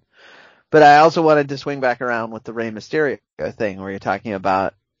direction. But I also wanted to swing back around with the Rey Mysterio thing where you're talking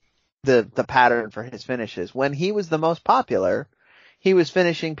about the pattern for his finishes. When he was the most popular, he was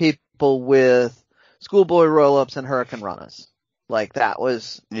finishing people with schoolboy roll-ups and hurricane runners. Like that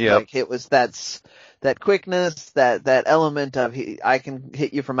was, like it was that quickness, that element of I can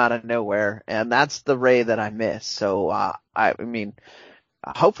hit you from out of nowhere, and that's the Rey that I miss. So, I mean,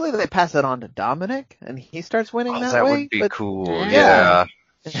 hopefully they pass it on to Dominic and he starts winning that way. That would be cool. Yeah.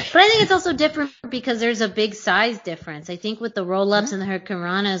 But I think it's also different because there's a big size difference. I think with the roll-ups and the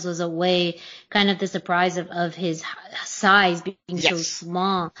hurricanranas was a way, kind of the surprise of his size being so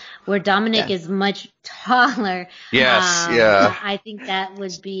small, where Dominic is much taller. I think that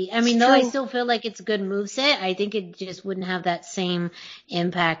would be, I mean, though I still feel like it's a good moveset, I think it just wouldn't have that same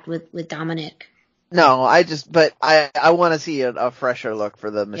impact with Dominic. No, but I want to see a fresher look for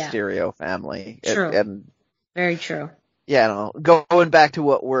the Mysterio family. True. Very true. Yeah, no, going back to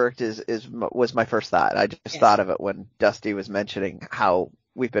what worked was my first thought. I just thought of it when Dusty was mentioning how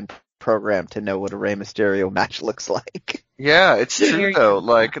we've been programmed to know what a Rey Mysterio match looks like. Yeah, it's true though.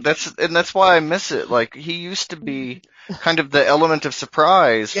 Like that's why I miss it. Like he used to be kind of the element of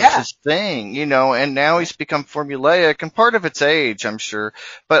surprise was his thing, you know, and now he's become formulaic, and part of it's age, I'm sure.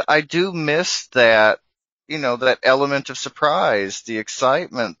 But I do miss that, you know, that element of surprise, the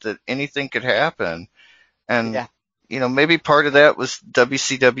excitement that anything could happen. And you know, maybe part of that was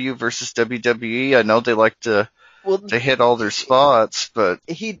WCW versus WWE. I know they like to hit all their spots, but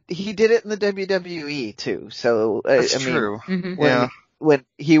he did it in the WWE too. So that's true. When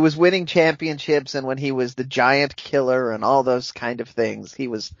he was winning championships and when he was the giant killer and all those kind of things, he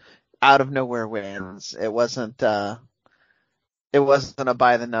was out of nowhere wins. It wasn't a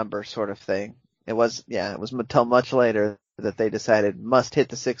by the number sort of thing. It was until much later that they decided must hit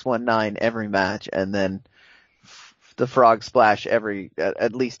the 619 every match, and then the frog splash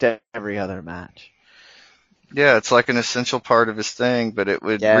at least every other match. Yeah, it's like an essential part of his thing, but it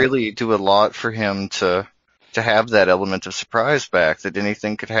would really do a lot for him to have that element of surprise back, that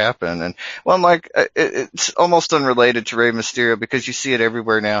anything could happen. And well, like it's almost unrelated to Rey Mysterio because you see it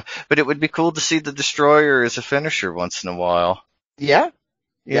everywhere now, but it would be cool to see the Destroyer as a finisher once in a while. Yeah.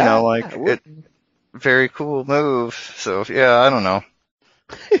 You know, like very cool move. So yeah, I don't know.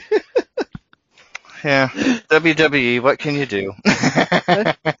 Yeah, WWE, what can you do?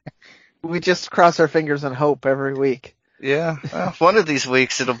 We just cross our fingers and hope every week. Yeah, well, one of these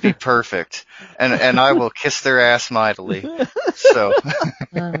weeks it'll be perfect, and I will kiss their ass mightily. So.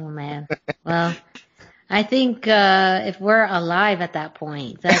 Oh man. Well, I think if we're alive at that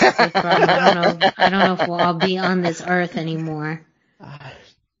point, that's the problem. I don't know if we'll all be on this earth anymore.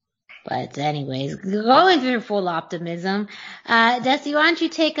 But anyways, going through full optimism, Dusty, why don't you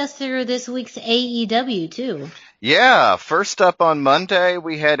take us through this week's AEW too? Yeah, first up on Monday,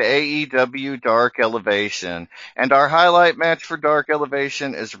 we had AEW Dark Elevation. And our highlight match for Dark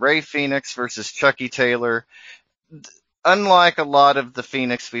Elevation is Rey Fenix versus Chucky Taylor. Unlike a lot of the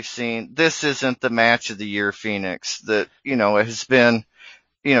Phoenix we've seen, this isn't the match of the year Phoenix that, you know, has been,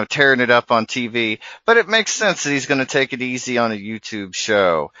 you know, tearing it up on TV. But it makes sense that he's going to take it easy on a YouTube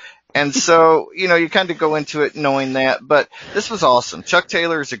show. And so, you kind of go into it knowing that, but this was awesome. Chuck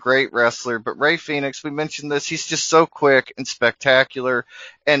Taylor is a great wrestler, but Rey Fenix, we mentioned this, he's just so quick and spectacular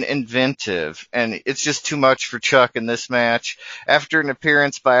and inventive, and it's just too much for Chuck in this match. After an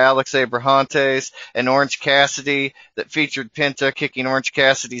appearance by Alex Abrahantes and Orange Cassidy that featured Penta kicking Orange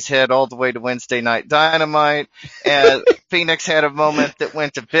Cassidy's head all the way to Wednesday Night Dynamite, and Fenix had a moment that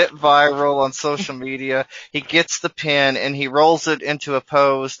went a bit viral on social media. He gets the pin and he rolls it into a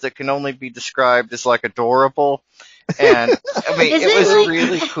pose that can only be described as like adorable. And I mean, it was like,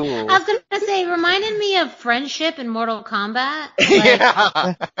 really cool. I was going to say, it reminded me of Friendship in Mortal Kombat.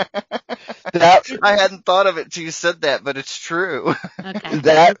 Yeah. I hadn't thought of it till you said that, but it's true. Okay.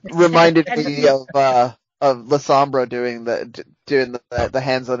 That reminded me of La Sombra doing the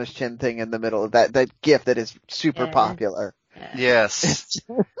hands on his chin thing in the middle of that gif that is super popular. Yes.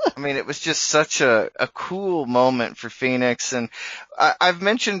 I mean, it was just such a cool moment for Fenix. And I've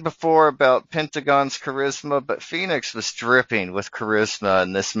mentioned before about Pentagon's charisma, but Fenix was dripping with charisma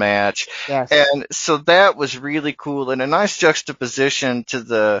in this match. Yes. And so that was really cool and a nice juxtaposition to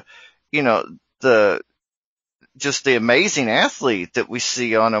the amazing athlete that we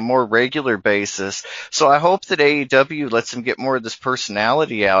see on a more regular basis. So I hope that AEW lets him get more of this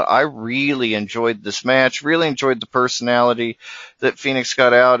personality out. I really enjoyed this match, really enjoyed the personality that Fenix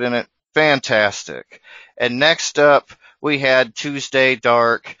got out in it. Fantastic. And next up, we had Tuesday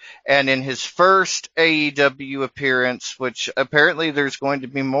Dark, and in his first AEW appearance, which apparently there's going to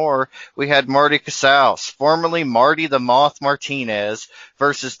be more, we had Marty Casaus, formerly Marty the Moth Martinez,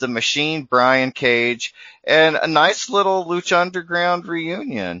 versus the Machine Brian Cage, and a nice little Lucha Underground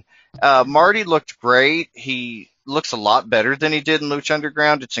reunion. Marty looked great. He looks a lot better than he did in Lucha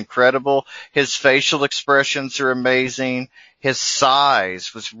Underground. It's incredible. His facial expressions are amazing. His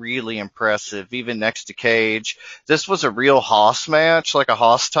size was really impressive, even next to Cage. This was a real Hoss match, like a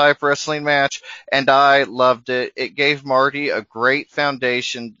Hoss-type wrestling match, and I loved it. It gave Marty a great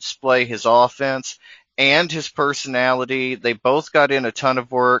foundation to display his offense and his personality. They both got in a ton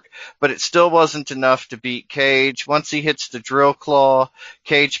of work, but it still wasn't enough to beat Cage. Once he hits the drill claw,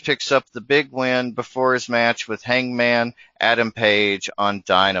 Cage picks up the big win before his match with Hangman Adam Page on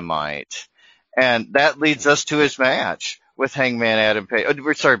Dynamite. And that leads us to his match with Hangman Adam Page.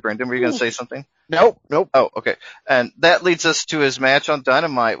 Oh, sorry, Brendan, were you going to say something? Nope. Oh, okay. And that leads us to his match on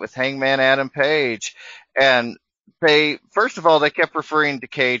Dynamite with Hangman Adam Page. And first of all, they kept referring to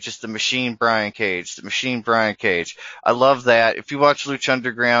Cage as the Machine Brian Cage, the Machine Brian Cage. I love that. If you watch Lucha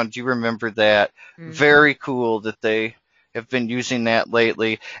Underground, you remember that. Mm-hmm. Very cool that they have been using that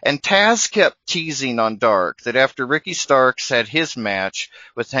lately. And Taz kept teasing on Dark that after Ricky Starks had his match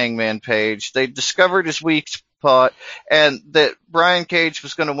with Hangman Page, they discovered his weak spot and that Brian Cage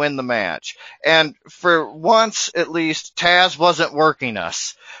was going to win the match. And for once, at least, Taz wasn't working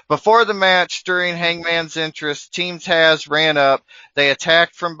us. Before the match, during Hangman's entrance, Team Taz ran up. They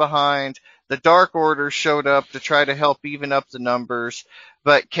attacked from behind. The Dark Order showed up to try to help even up the numbers,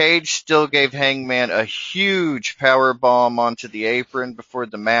 but Cage still gave Hangman a huge power bomb onto the apron before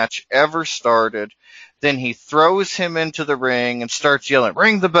the match ever started. Then he throws him into the ring and starts yelling,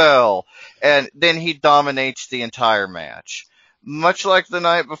 "Ring the bell!" And then he dominates the entire match. Much like the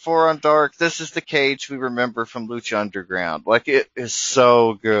night before on Dark, this is the Cage we remember from Lucha Underground. Like, it is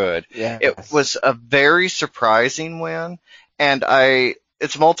so good. Yes. It was a very surprising win, and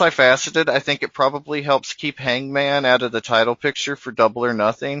it's multifaceted. I think it probably helps keep Hangman out of the title picture for Double or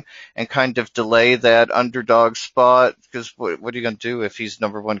Nothing and kind of delay that underdog spot, because what are you going to do if he's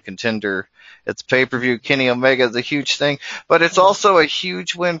number one contender at the pay-per-view? Kenny Omega is a huge thing, but it's also a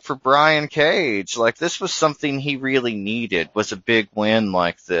huge win for Brian Cage. Like, this was something he really needed, was a big win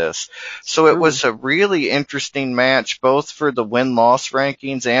like this. So it was a really interesting match, both for the win-loss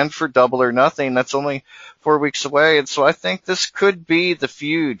rankings and for Double or Nothing. That's only 4 weeks away, and so I think this could be the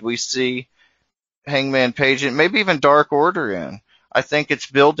feud we see Hangman Page and maybe even Dark Order in. I think it's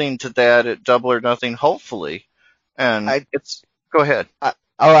building to that at Double or Nothing, hopefully. And go ahead.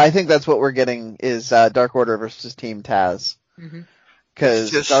 I think that's what we're getting is Dark Order versus Team Taz.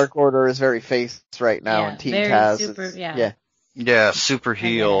 Because Dark Order is very face right now, and Team Taz is super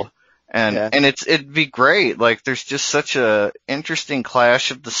heel. And it'd be great. Like, there's just such a interesting clash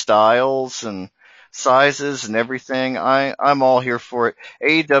of the styles and sizes and everything. I'm all here for it.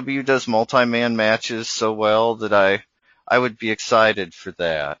 AEW does multi-man matches so well that I would be excited for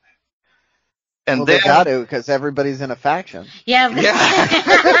that. And they got to, because everybody's in a faction. Yeah.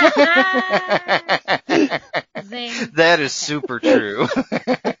 That is super true.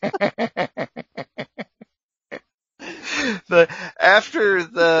 But after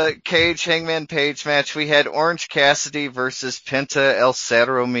the Hangman Page match, we had Orange Cassidy versus Penta El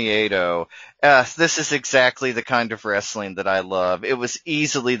Zero Miedo. This is exactly the kind of wrestling that I love. It was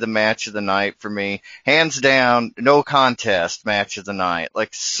easily the match of the night for me. Hands down, no contest match of the night.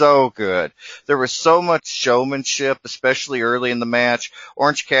 Like, so good. There was so much showmanship, especially early in the match.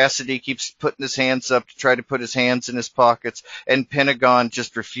 Orange Cassidy keeps putting his hands up to try to put his hands in his pockets, and Pentagon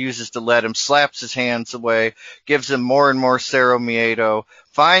just refuses to let him, slaps his hands away, gives him more and more Zero Miedo.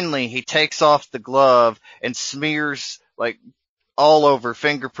 Finally, he takes off the glove and smears, like, all over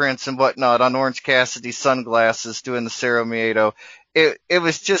fingerprints and whatnot on Orange Cassidy's sunglasses doing the Zero Miedo. It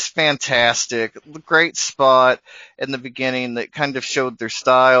was just fantastic. Great spot in the beginning that kind of showed their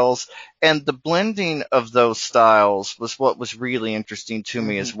styles, and the blending of those styles was what was really interesting to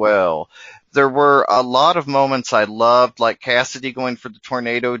me as well. There were a lot of moments I loved, like Cassidy going for the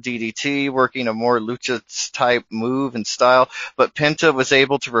Tornado DDT, working a more lucha type move and style, but Penta was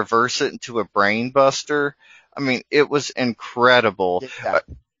able to reverse it into a brain buster. I mean, it was incredible. Yeah.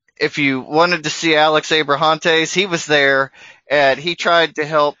 If you wanted to see Alex Abrahantes, he was there, and he tried to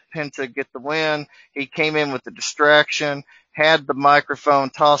help Penta get the win. He came in with the distraction, had the microphone,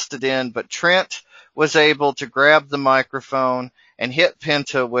 tossed it in, but Trent was able to grab the microphone and hit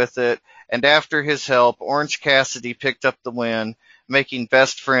Penta with it, and after his help, Orange Cassidy picked up the win, making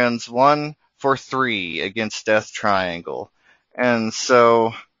Best Friends 1-for-3 against Death Triangle. And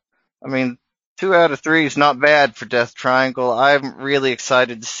so, I mean, 2 out of 3 is not bad for Death Triangle. I'm really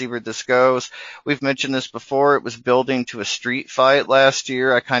excited to see where this goes. We've mentioned this before. It was building to a street fight last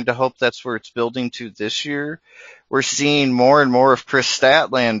year. I kind of hope that's where it's building to this year. We're seeing more and more of Chris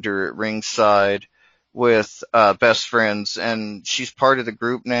Statlander at ringside with Best Friends, and she's part of the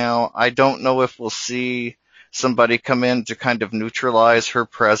group now. I don't know if we'll see somebody come in to kind of neutralize her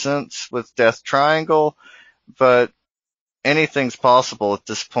presence with Death Triangle, but anything's possible at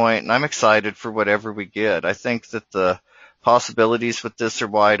this point, and I'm excited for whatever we get. I think that the possibilities with this are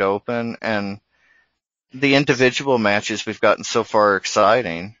wide open, and the individual matches we've gotten so far are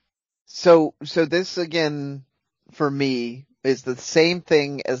exciting. So this, again, for me, is the same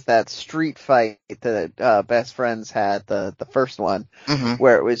thing as that street fight that Best Friends had, the first one,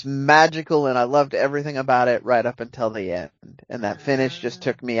 where it was magical, and I loved everything about it right up until the end, and that finish just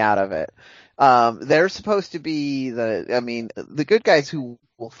took me out of it. They're supposed to be the good guys who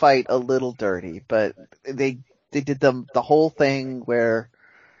will fight a little dirty, but they did the whole thing where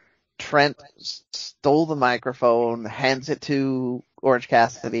Trent stole the microphone, hands it to Orange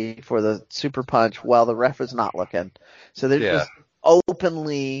Cassidy for the super punch while the ref is not looking. So they're just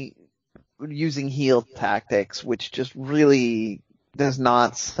openly using heel tactics, which just really does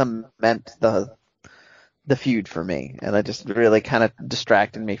not cement the feud for me, and it just really kind of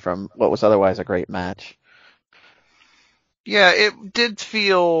distracted me from what was otherwise a great match. Yeah, it did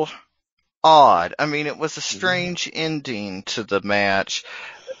feel odd. I mean, it was a strange ending to the match,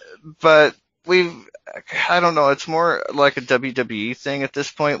 but I don't know, it's more like a WWE thing at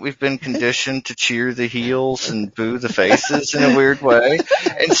this point. We've been conditioned to cheer the heels and boo the faces in a weird way.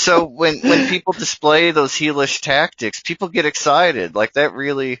 And so when people display those heelish tactics, people get excited. Like, that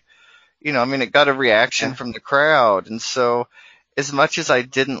really, it got a reaction from the crowd. And so as much as I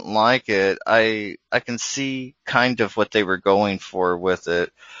didn't like it, I can see kind of what they were going for with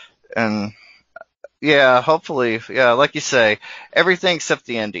it. And yeah, hopefully, like you say, everything except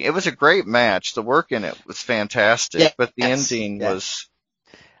the ending. It was a great match. The work in it was fantastic, but the ending was...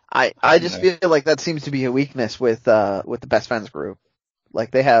 I just feel like that seems to be a weakness with the Best Friends group.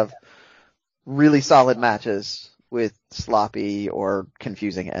 Like, they have really solid matches with sloppy or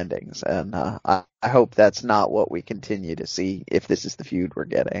confusing endings, and I hope that's not what we continue to see if this is the feud we're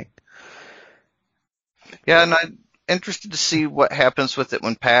getting. Yeah, and I'm interested to see what happens with it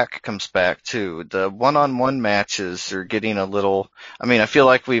when Pac comes back too. The one-on-one matches are getting a little... I feel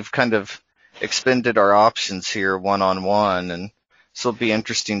like we've kind of expended our options here one-on-one, and so it'll be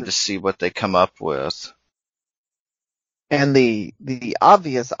interesting to see what they come up with. And the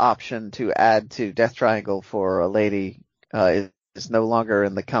obvious option to add to Death Triangle for a lady is no longer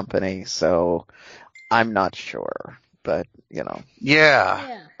in the company, so I'm not sure. But,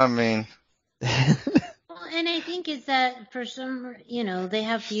 Yeah. And I think it's that for some, they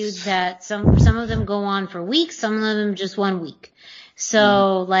have feuds that some of them go on for weeks, some of them just 1 week.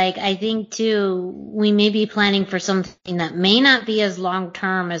 So, I think too, we may be planning for something that may not be as long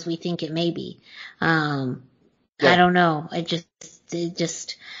term as we think it may be. I don't know. It just,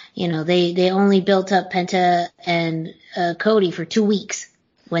 they only built up Penta and Cody for 2 weeks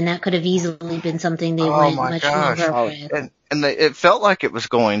when that could have easily been something they went much longer with. And it felt like it was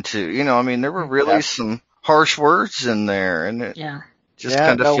going to, there were really some harsh words in there, and it just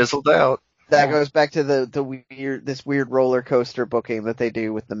kind of fizzled out. That goes back to this weird roller coaster booking that they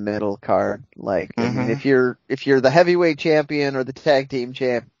do with the middle card. Like, I mean, if you're the heavyweight champion or the tag team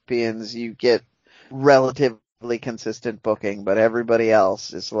champions, you get relatively consistent booking, but everybody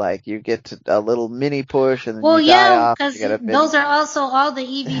else is like, you get a little mini push and then you die off. Well, yeah, because those are also all the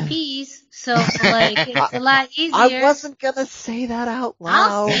EVPs, so like it's a lot easier. I wasn't gonna say that out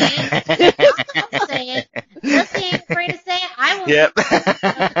loud. I'll say it. I'll say it. Just ain't afraid to say it. I won't. Yep.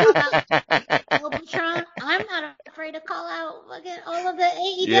 Robotron, I'm not afraid to call out fucking all of the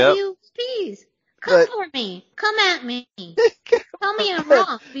AEW Ps. Come for me. Come at me. Tell me I'm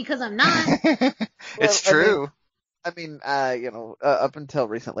wrong, because I'm not. It's true. I mean, up until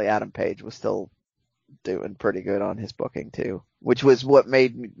recently, Adam Page was still doing pretty good on his booking too, which was what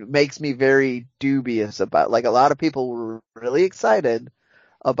makes me very dubious about. Like, a lot of people were really excited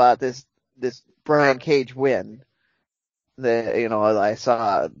about this Brian Cage win. I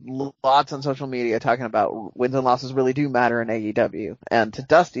saw lots on social media talking about wins and losses really do matter in AEW, and to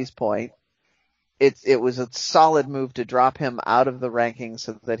Dusty's point, it was a solid move to drop him out of the rankings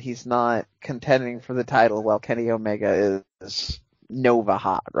so that he's not contending for the title while Kenny Omega is Nova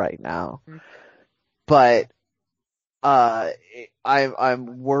hot right now. Mm-hmm. But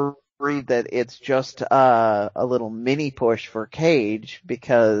I'm worried that it's just a little mini push for Cage,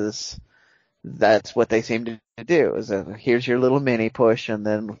 because that's what they seem to do. Is that here's your little mini push, and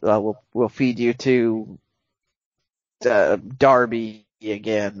then we'll feed you to Darby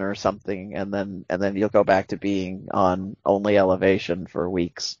again or something, and then you'll go back to being on only Elevation for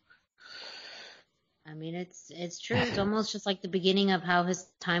weeks. I mean, it's true. It's almost just like the beginning of how his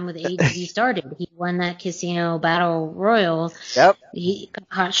time with AEW started. He won that Casino Battle Royal. Yep. He got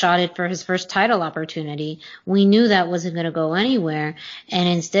hot-shotted for his first title opportunity. We knew that wasn't going to go anywhere. And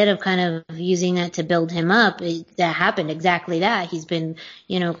instead of kind of using that to build him up, that happened exactly that. He's been,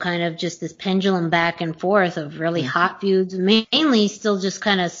 kind of just this pendulum back and forth of really hot feuds, mainly still just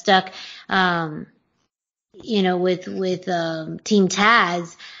kind of stuck, with Team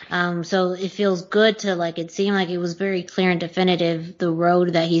Taz. So it feels good to, like, it seemed like it was very clear and definitive, the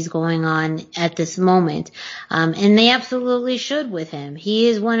road that he's going on at this moment. And they absolutely should with him. He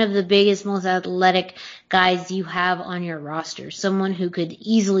is one of the biggest, most athletic guys you have on your roster. Someone who could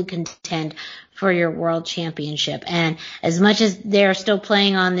easily contend for your world championship. And as much as they're still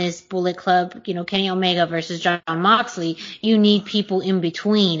playing on this Bullet Club, Kenny Omega versus Jon Moxley, you need people in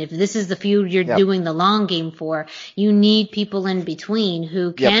between. If this is the feud you're doing the long game for, you need people in between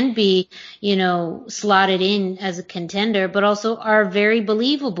who can be, slotted in as a contender, but also are very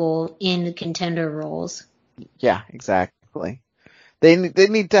believable in the contender roles. Yeah, exactly. They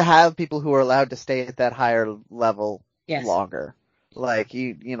need to have people who are allowed to stay at that higher level longer. Like,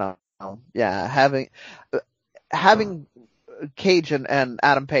 having Cage and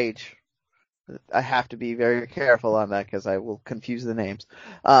Adam Page, I have to be very careful on that because I will confuse the names.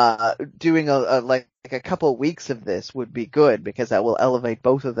 Doing a couple weeks of this would be good, because that will elevate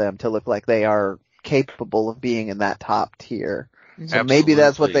both of them to look like they are capable of being in that top tier. So maybe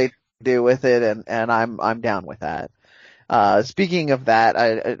that's what they do with it, and I'm down with that. Speaking of that,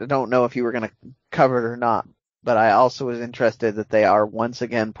 I don't know if you were going to cover it or not, but I also was interested that they are once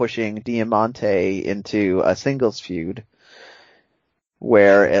again pushing Diamante into a singles feud,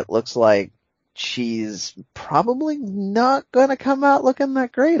 where it looks like she's probably not going to come out looking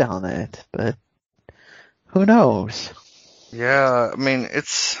that great on it, but who knows? Yeah, I mean,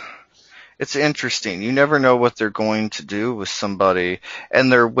 it's interesting. You never know what they're going to do with somebody,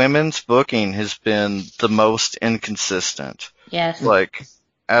 and their women's booking has been the most inconsistent. Yes. Like,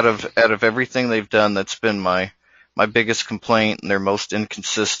 out of everything they've done, that's been my biggest complaint, and their most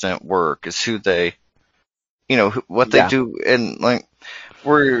inconsistent work is who they, what they do, and like,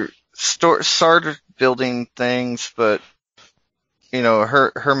 we're started building things, but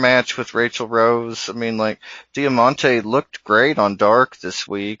her match with Rachel Rose, I mean, like, Diamante looked great on Dark this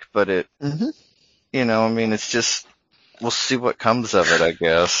week, but it, I mean, it's just, we'll see what comes of it, I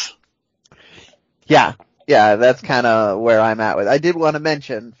guess. Yeah, that's kind of where I'm at with it. I did want to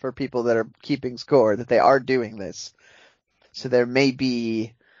mention, for people that are keeping score, that they are doing this. So there may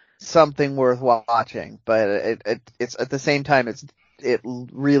be something worth watching, but it's at the same time, it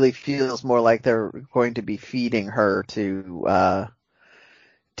really feels more like they're going to be feeding her to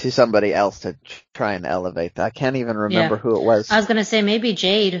somebody else to try and elevate that. I can't even remember who it was. I was going to say maybe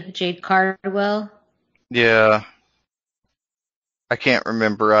Jade Cardwell. Yeah. I can't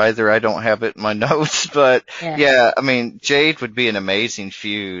remember either. I don't have it in my notes, but yeah, I mean, Jade would be an amazing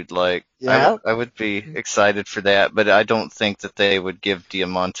feud. Like, Yeah. I would be excited for that, but I don't think that they would give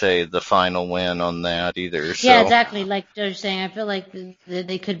Diamante the final win on that either. So. Yeah, exactly. Like you're saying, I feel like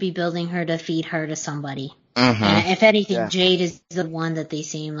they could be building her to feed her to somebody. Mm-hmm. And if anything, Jade is the one that they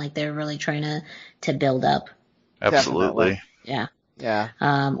seem like they're really trying to build up. Absolutely. Definitely. Yeah.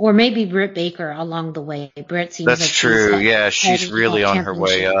 Yeah. Or maybe Britt Baker along the way. Britt seems That's like true. She's she's really on her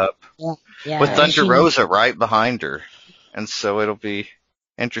way up. Yeah. With Thunder Rosa right behind her. And so it'll be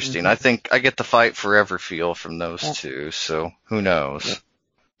interesting. I think I get the fight forever feel from those two, so who knows? Yeah.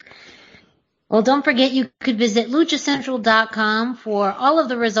 Well, don't forget you could visit LuchaCentral.com for all of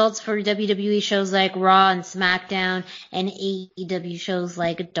the results for WWE shows like Raw and SmackDown and AEW shows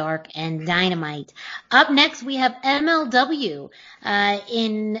like Dark and Dynamite. Up next, we have MLW.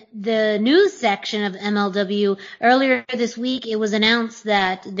 In the news section of MLW, earlier this week, it was announced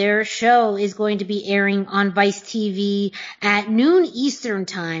that their show is going to be airing on Vice TV at noon Eastern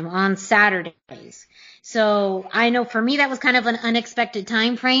time on Saturdays. So I know for me that was kind of an unexpected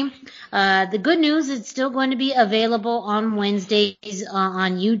time frame. The good news is it's still going to be available on Wednesdays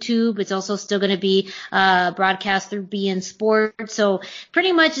on YouTube. It's also still going to be broadcast through BN Sports. So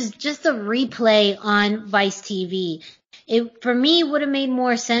pretty much it's just a replay on Vice TV. It for me would have made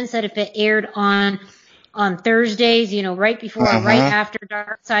more sense that if it aired on Thursdays, right before or right after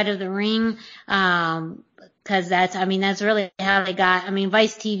Dark Side of the Ring. Cause that's really how they got,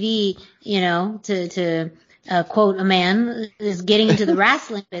 Vice TV, to quote a man, is getting into the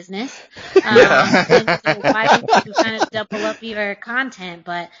wrestling business. And so why don't you kind of double up your content?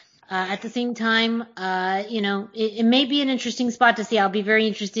 But, at the same time, it may be an interesting spot to see. I'll be very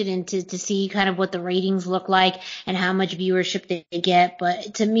interested to see kind of what the ratings look like and how much viewership they get.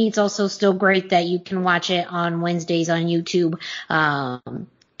 But to me, it's also still great that you can watch it on Wednesdays on YouTube.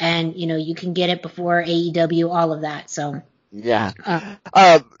 And, you can get it before AEW, all of that. So. Yeah.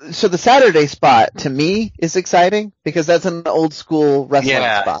 So the Saturday spot to me is exciting because that's an old school wrestling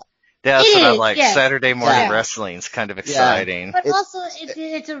spot. That's what I like. Yeah. Saturday morning wrestling is kind of exciting. But also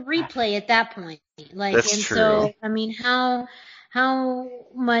it's a replay at that point. That's true. So, how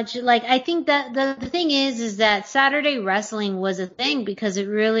much, I think that the thing is that Saturday wrestling was a thing because it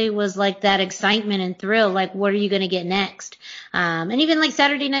really was like that excitement and thrill, like what are you going to get next? And even like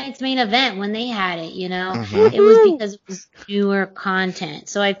Saturday night's main event when they had it, it was because it was newer content.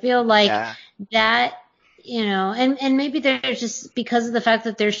 So I feel like that, and maybe they're just because of the fact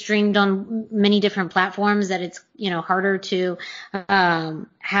that they're streamed on many different platforms that it's, harder to,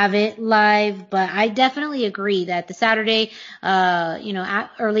 have it live. But I definitely agree that the Saturday,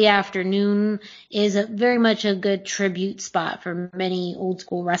 early afternoon is very much a good tribute spot for many old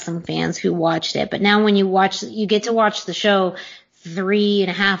school wrestling fans who watched it. But now when you get to watch the show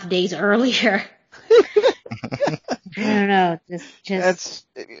 3.5 days earlier. I don't know.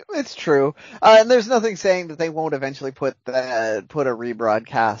 It's true. And there's nothing saying that they won't eventually put a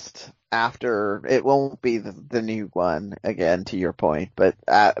rebroadcast after. It won't be the new one again, to your point, but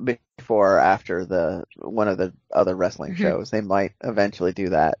before or after one of the other wrestling shows, they might eventually do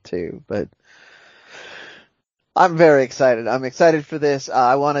that too. But I'm very excited. I'm excited for this.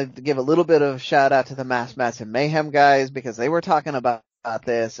 I wanted to give a little bit of shout out to the Mass Mats and Mayhem guys because they were talking about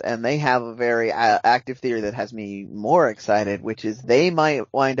this, and they have a very active theory that has me more excited, which is they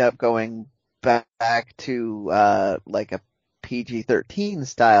might wind up going back to like a PG-13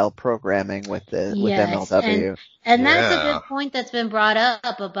 style programming with MLW. And that's a good point that's been brought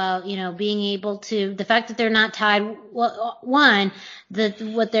up about, being able to, the fact that they're not tied, what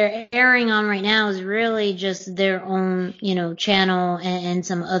they're airing on right now is really just their own, channel and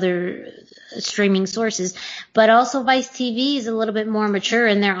some other streaming sources, but also Vice TV is a little bit more mature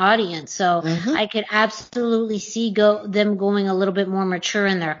in their audience. So I could absolutely see them going a little bit more mature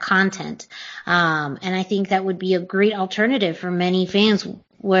in their content. And I think that would be a great alternative for many fans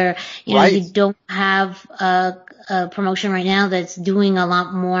where, you don't have a promotion right now that's doing a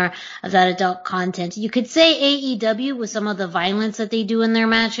lot more of that adult content. You could say AEW with some of the violence that they do in their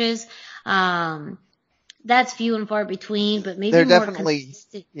matches. That's few and far between, but maybe they're more definitely,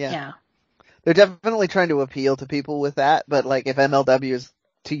 consistent. Yeah. They're definitely trying to appeal to people with that, but like if MLW is,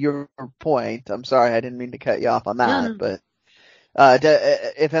 to your point, I'm sorry, I didn't mean to cut you off on that, but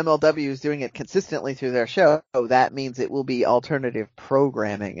if MLW is doing it consistently through their show, that means it will be alternative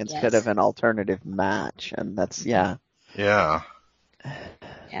programming instead of an alternative match, and that's Yeah.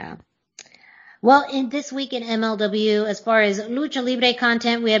 Well, this week in MLW, as far as Lucha Libre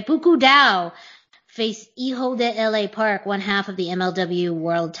content, we had Buku Dao face Hijo de LA Park, one half of the MLW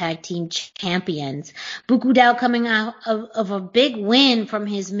World Tag Team Champions. Buku Dao coming out of a big win from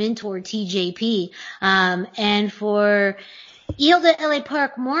his mentor TJP. And for Hijo de LA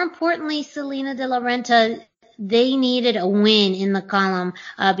Park, more importantly, Salina de la Renta, they needed a win in the column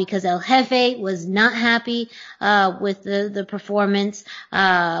because El Jefe was not happy with the performance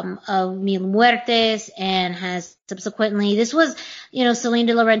of Mil Muertes, and has subsequently, this was,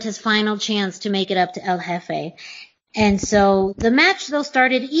 Salina de la Renta's final chance to make it up to El Jefe. And so the match, though,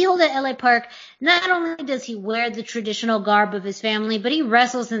 started. Hijo de LA Park, not only does he wear the traditional garb of his family, but he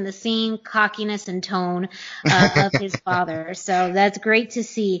wrestles in the same cockiness and tone of his father. So that's great to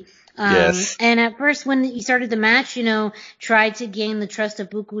see. Yes. And at first when he started the match, tried to gain the trust of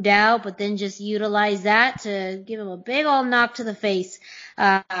Buku Dao, but then just utilized that to give him a big old knock to the face.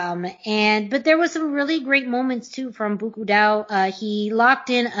 But there was some really great moments too from Buku Dao. He locked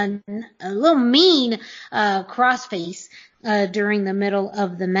in a little mean, crossface, during the middle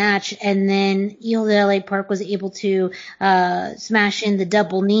of the match. And then Hijo de LA Park was able to, smash in the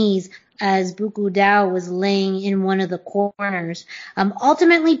double knees as Buku Dao was laying in one of the corners.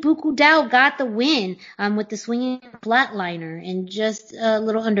 Ultimately, Buku Dao got the win with the swinging flatliner in just a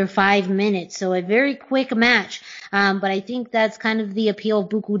little under 5 minutes. So a very quick match. But I think that's kind of the appeal of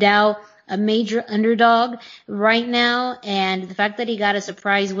Buku Dao, a major underdog right now. And the fact that he got a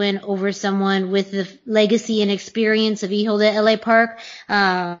surprise win over someone with the legacy and experience of Hijo de LA Park,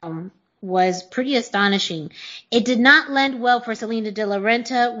 was pretty astonishing. It did not lend well for Salina de la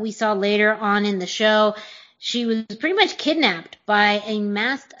Renta. We saw later on in the show, she was pretty much kidnapped by a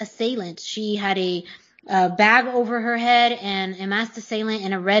masked assailant. She had a bag over her head, and a masked assailant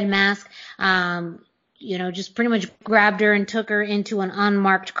in a red mask, just pretty much grabbed her and took her into an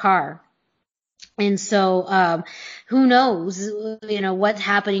unmarked car. And so, who knows, what's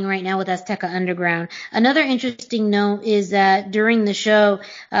happening right now with Azteca Underground. Another interesting note is that during the show,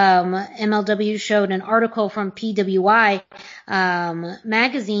 MLW showed an article from PWI,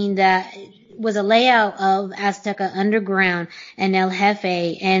 magazine that was a layout of Azteca Underground and El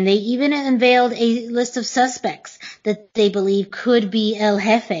Jefe, and they even unveiled a list of suspects that they believe could be El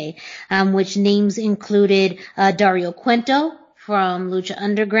Jefe, which names included, Dario Cuento from Lucha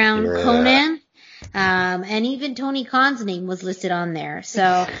Underground, yeah. Conan. And even Tony Khan's name was listed on there.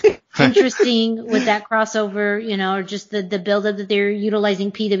 So interesting with that crossover, or just the build-up that they're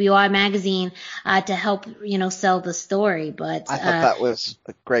utilizing PWI magazine to help, sell the story. But I thought that was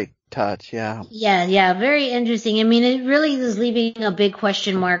a great touch, yeah. Yeah, very interesting. I mean, it really is leaving a big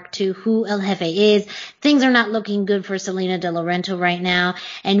question mark to who El Jefe is. Things are not looking good for Salina de la Renta right now,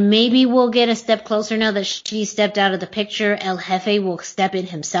 and maybe we'll get a step closer now that she stepped out of the picture. El Jefe will step in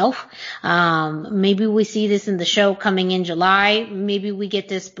himself. Maybe we see this in the show coming in July. Maybe we get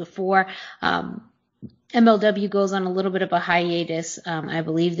this before MLW goes on a little bit of a hiatus. I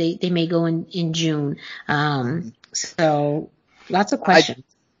believe they may go in June. So lots of questions.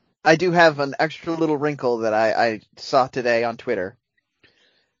 I do have an extra little wrinkle that I saw today on Twitter.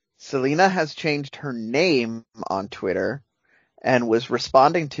 Salina has changed her name on Twitter and was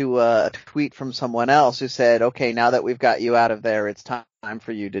responding to a tweet from someone else who said, okay, now that we've got you out of there, it's time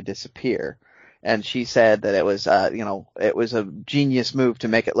for you to disappear. And she said that it was, it was a genius move to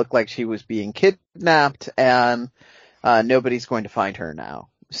make it look like she was being kidnapped, and nobody's going to find her now.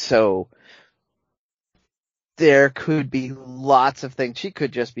 So there could be lots of things. She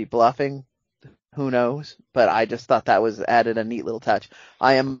could just be bluffing. Who knows? But I just thought that was added a neat little touch.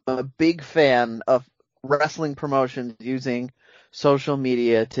 I am a big fan of wrestling promotions using social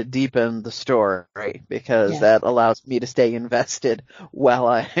media to deepen the story, because that allows me to stay invested while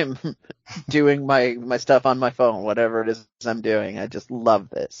I'm doing my stuff on my phone, whatever it is I'm doing. I just love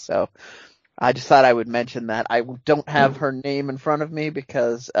this. So I just thought I would mention that. I don't have her name in front of me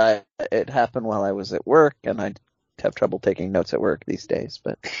because it happened while I was at work, and I have trouble taking notes at work these days.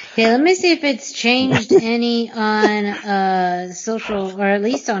 But yeah, let me see if it's changed any on social, or at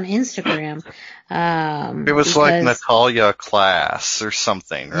least on Instagram. It was like Natalia Class or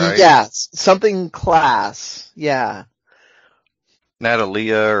something, right? Yeah, something Class. Yeah.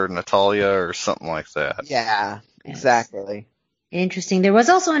 Natalia or Natalia or something like that. Yeah, exactly. Interesting. There was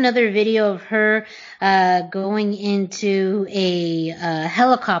also another video of her going into a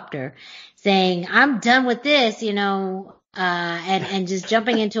helicopter saying, I'm done with this, and just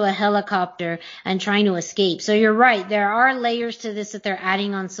jumping into a helicopter and trying to escape. So you're right. There are layers to this that they're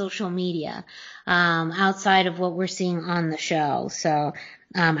adding on social media, outside of what we're seeing on the show. So,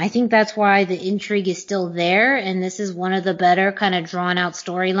 I think that's why the intrigue is still there. And this is one of the better kind of drawn out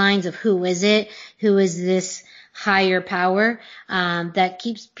storylines of who is it? Who is this, higher power that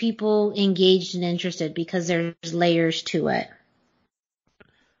keeps people engaged and interested because there's layers to it.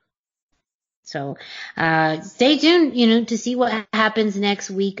 So stay tuned, to see what happens next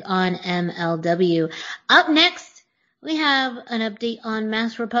week on MLW. Up next, we have an update on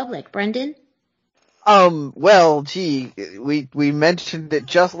Masked Republic. Brendan? Well, gee, we mentioned it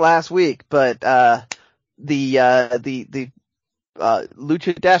just last week, but the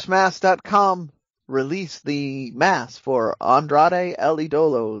lucha-mask.com released the mask for Andrade El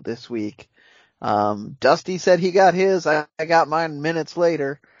Idolo this week. Dusty said he got his. I got mine minutes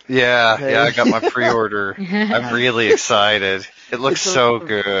later. Yeah, I got my pre-order. I'm really excited. It looks so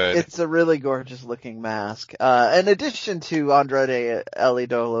good. It's a really gorgeous looking mask. In addition to Andrade El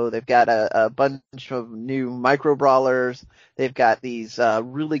Idolo, they've got a bunch of new micro brawlers. They've got these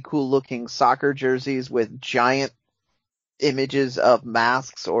really cool looking soccer jerseys with giant images of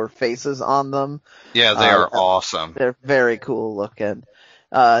masks or faces on them. Yeah, they are awesome. They're very cool looking.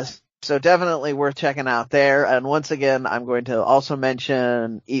 So definitely worth checking out there. And once again, I'm going to also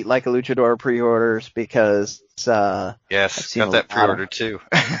mention Eat Like a Luchador pre-orders because yes, got that pre-order too.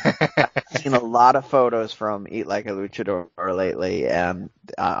 I've seen a lot of photos from Eat Like a Luchador lately, and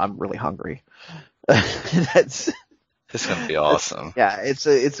I'm really hungry. It's gonna be awesome. Yeah, it's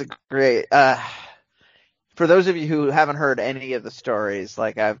a great. For those of you who haven't heard any of the stories,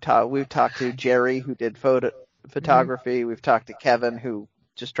 like we've talked to Jerry who did photography. We've talked to Kevin who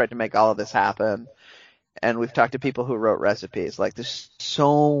just tried to make all of this happen. And we've talked to people who wrote recipes. Like, there's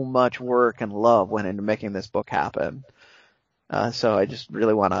so much work and love went into making this book happen. So I just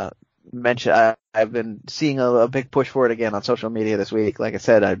really want to mention, I've been seeing a big push for it again on social media this week. Like I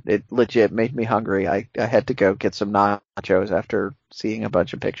said, it legit made me hungry. I had to go get some nachos after seeing a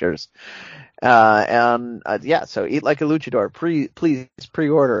bunch of pictures. So Eat Like a Luchador. Please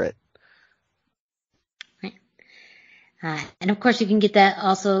pre-order it. And of course, you can get that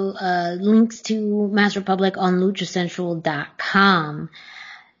also links to Masked Republic on luchacentral.com.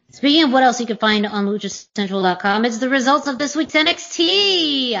 Speaking of what else you can find on luchacentral.com, it's the results of this week's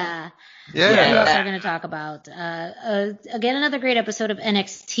NXT. Yeah. We also are going to talk about again another great episode of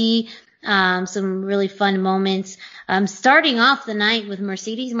NXT. Some really fun moments. Starting off the night with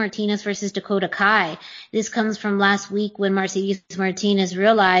Mercedes Martinez versus Dakota Kai. This comes from last week when Mercedes Martinez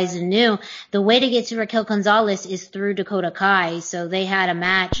realized and knew the way to get to Raquel Gonzalez is through Dakota Kai. So they had a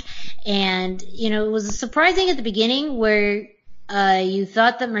match, and it was surprising at the beginning where you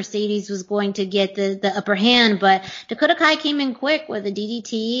thought that Mercedes was going to get the upper hand, but Dakota Kai came in quick with a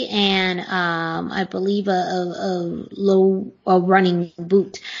DDT and I believe a low running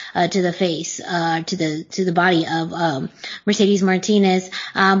boot to the face, to the body of Mercedes Martinez.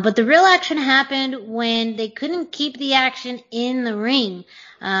 But the real action happened when they couldn't keep the action in the ring.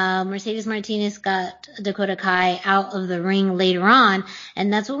 Mercedes Martinez got Dakota Kai out of the ring later on,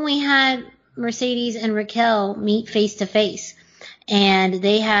 and that's when we had Mercedes and Raquel meet face to face. And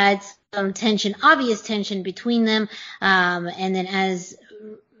they had some tension, obvious tension between them. And then as,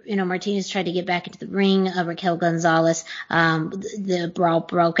 Martinez tried to get back into the ring of Raquel Gonzalez, the brawl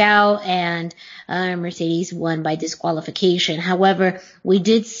broke out and Mercedes won by disqualification. However, we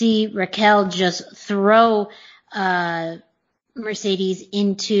did see Raquel just throw Mercedes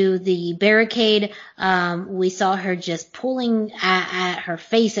into the barricade. We saw her just pulling at her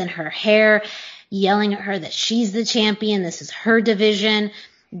face and her hair, yelling at her that she's the champion, this is her division,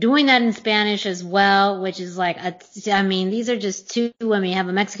 doing that in Spanish as well, which is like, these are just two women. You have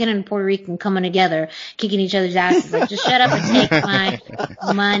a Mexican and Puerto Rican coming together, kicking each other's asses. Like, just shut up and take my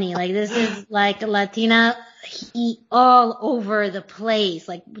money. Like, this is like Latina heat all over the place.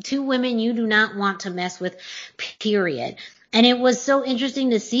 Like, two women you do not want to mess with, period. And it was so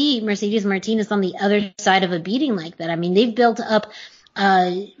interesting to see Mercedes Martinez on the other side of a beating like that. I mean, they've built up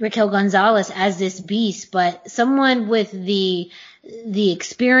Raquel Gonzalez as this beast, but someone with the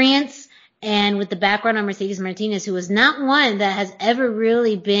experience and with the background on Mercedes Martinez, who is not one that has ever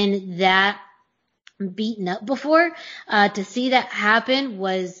really been that beaten up before, to see that happen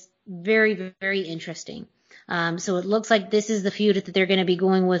was very, very interesting. So it looks like this is the feud that they're going to be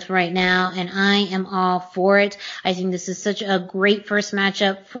going with right now, and I am all for it. I think this is such a great first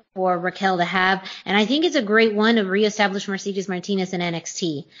matchup for Raquel to have, and I think it's a great one to reestablish Mercedes Martinez in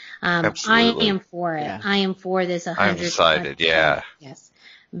NXT. Absolutely. I am for it. Yeah. I am for this 100%. I'm excited, yeah. Yes.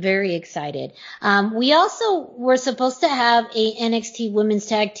 Very excited. We also were supposed to have a NXT Women's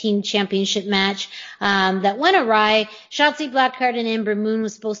Tag Team Championship match that went awry. Shotzi Blackheart and Ember Moon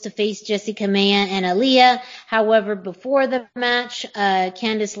was supposed to face Jessica Maya and Aaliyah. However, before the match,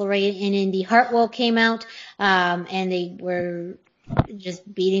 Candice LeRae and Indy Hartwell came out, and they were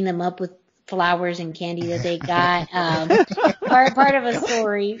just beating them up with flowers and candy that they got. Part of a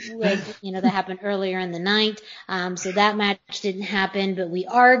story that happened earlier in the night. So that match didn't happen, but we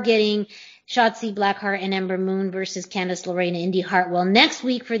are getting Shotzi Blackheart and Ember Moon versus Candice LeRae and Indy Hartwell next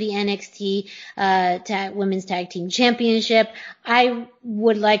week for the NXT Women's Tag Team Championship. I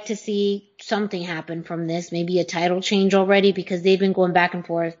would like to see something happen from this, maybe a title change already, because they've been going back and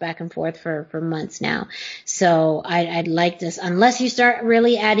forth for months now. So I'd like this, unless you start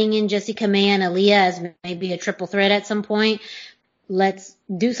really adding in Jessica May and Aaliyah as maybe a triple threat at some point. Let's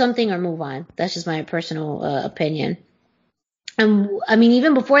do something or move on. That's just my personal opinion. I mean,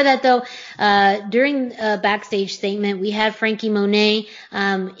 even before that, though, during a backstage statement, we had Frankie Monet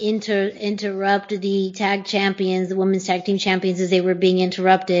interrupt the tag champions, the women's tag team champions, as they were being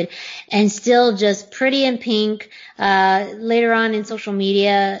interrupted, and still just pretty in pink. Later on in social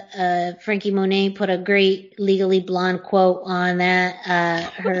media, Frankie Monet put a great Legally Blonde quote on that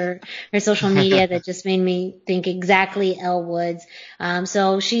her social media that just made me think exactly Elle Woods.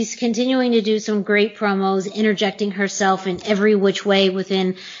 So she's continuing to do some great promos, interjecting herself in every which way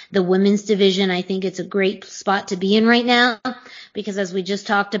within the women's division. I think it's a great spot to be in right now, because as we just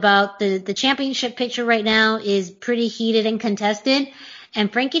talked about, the championship picture right now is pretty heated and contested.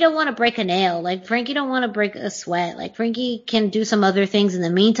 And Frankie don't want to break a nail. Like, Frankie don't want to break a sweat. Like, Frankie can do some other things in the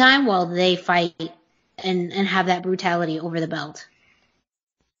meantime while they fight and have that brutality over the belt.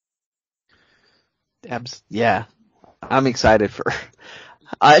 Yeah. I'm excited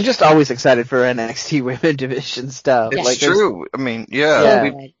I'm just always excited for NXT women division stuff. It's like, true. I mean,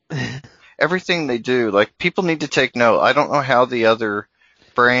 everything they do, like, people need to take note. I don't know how the other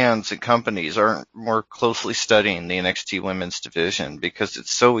brands and companies aren't more closely studying the NXT women's division, because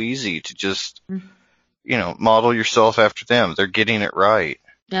it's so easy to just, model yourself after them. They're getting it right.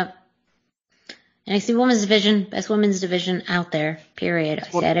 Yep. NXT women's division, best women's division out there, period. I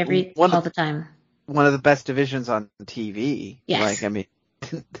say it all the time. One of the best divisions on TV. Yes. Like, I mean.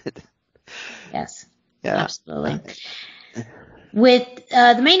 Yes. Yeah. Absolutely. With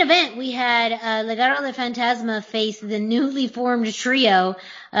the main event, we had Legado del Fantasma face the newly formed trio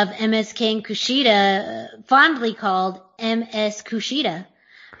of MSK and Kushida, fondly called MS Kushida.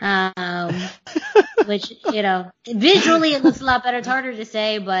 Which, visually it looks a lot better. It's harder to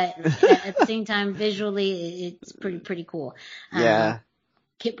say, but at the same time, visually it's pretty cool. Yeah.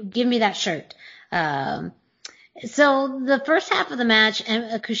 Give me that shirt. So the first half of the match,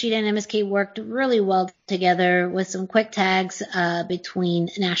 Kushida and MSK worked really well together with some quick tags between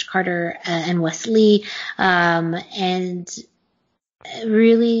Nash Carter and Wes Lee, and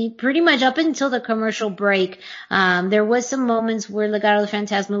really pretty much up until the commercial break, there was some moments where Legado del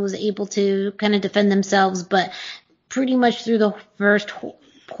Fantasma was able to kind of defend themselves, but pretty much through the first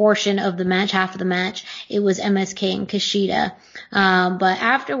portion of the match, half of the match, it was MSK and Kushida. But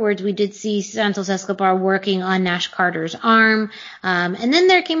afterwards, we did see Santos Escobar working on Nash Carter's arm. And then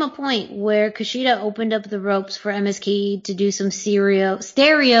there came a point where Kushida opened up the ropes for MSK to do some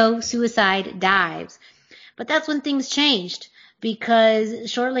stereo suicide dives. But that's when things changed, because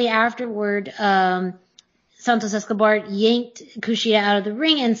shortly afterward, Santos Escobar yanked Kushida out of the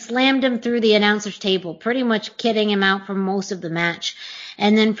ring and slammed him through the announcer's table, pretty much kidding him out for most of the match.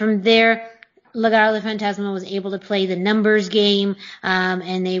 And then from there, Legado del Fantasma was able to play the numbers game,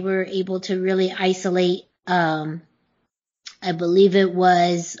 and they were able to really isolate, I believe it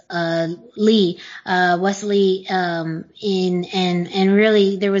was Wesley, and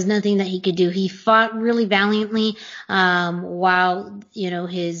really there was nothing that he could do. He fought really valiantly, while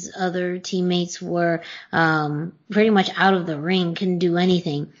his other teammates were pretty much out of the ring, couldn't do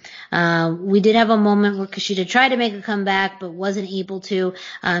anything. We did have a moment where Kushida tried to make a comeback but wasn't able to.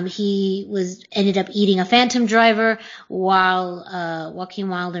 He ended up eating a phantom driver, while Joaquin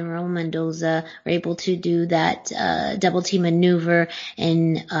Wilde and Raul Mendoza were able to do that double team maneuver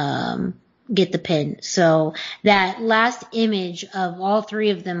and get the pin. So that last image of all three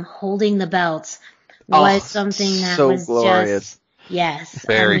of them holding the belts was something that was glorious. Yes.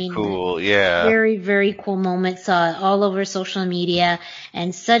 Very cool, yeah. Very, very cool moment. Saw it all over social media,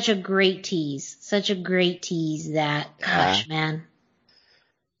 and such a great tease. Such a great tease that, gosh, man.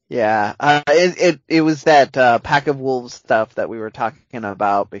 Yeah, it was that Pack of Wolves stuff that we were talking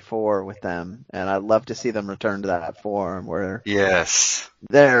about before with them, and I'd love to see them return to that form where yes,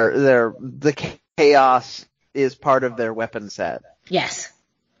 the chaos is part of their weapon set. Yes,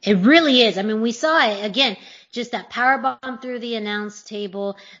 it really is. I mean, we saw it again. Just that powerbomb through the announce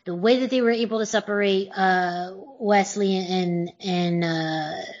table, the way that they were able to separate Wesley and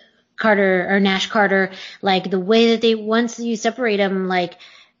Carter, or Nash Carter, like the way that once you separate them, like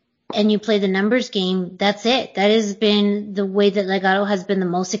and you play the numbers game, that's it. That has been the way that Legado has been the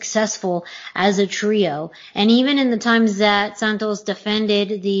most successful as a trio. And even in the times that Santos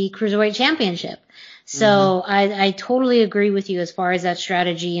defended the Cruiserweight Championship. So I totally agree with you as far as that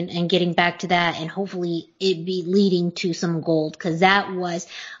strategy and getting back to that, and hopefully it be leading to some gold, because that was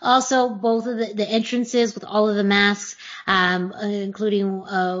also both of the entrances with all of the masks, including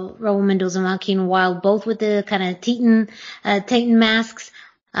Raul Mendoza and Joaquin Wild, both with the kind of Titan masks.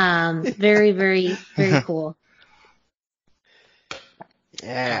 Very, very, very cool.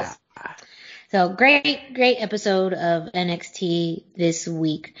 Yeah. So great episode of NXT this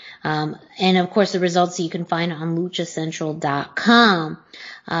week. And of course the results you can find on luchacentral.com.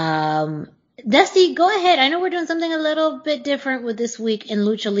 Dusty, go ahead. I know we're doing something a little bit different with this week in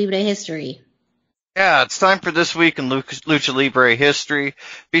Lucha Libre history. Yeah, it's time for This Week in Lucha Libre History.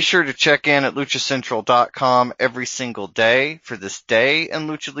 Be sure to check in at luchacentral.com every single day for This Day in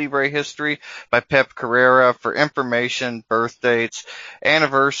Lucha Libre History by Pep Carrera for information, birth dates,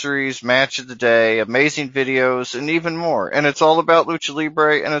 anniversaries, match of the day, amazing videos, and even more. And it's all about Lucha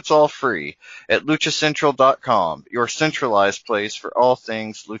Libre, and it's all free at luchacentral.com, your centralized place for all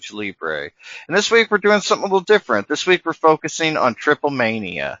things Lucha Libre. And this week we're doing something a little different. This week we're focusing on Triple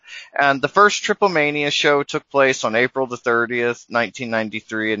Mania. And the first Triple Mania show took place on April the 30th,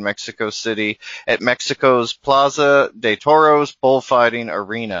 1993 in Mexico City at Mexico's Plaza de Toros Bullfighting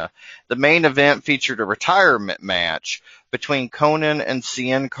Arena. The main event featured a retirement match between Conan and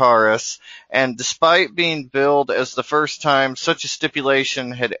Cien Caras, and despite being billed as the first time such a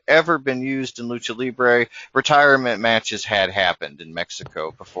stipulation had ever been used in Lucha Libre, retirement matches had happened in Mexico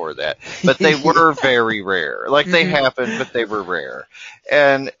before that. But they were very rare. Like, they happened, but they were rare.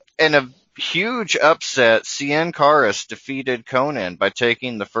 And in a huge upset, Cien Caras defeated Conan by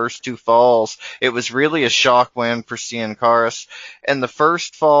taking the first two falls. It was really a shock win for Cien Caras. And the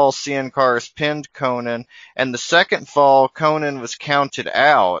first fall, Cien Caras pinned Conan, and the second fall, Conan was counted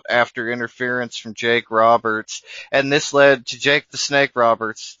out after interference from Jake Roberts, and this led to Jake the Snake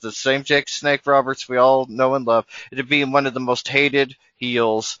Roberts, the same Jake Snake Roberts we all know and love, to being one of the most hated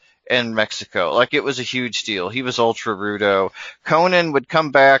heels in Mexico. Like, it was a huge deal. He was ultra rudo. Conan would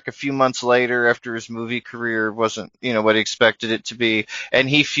come back a few months later after his movie career wasn't, what he expected it to be, and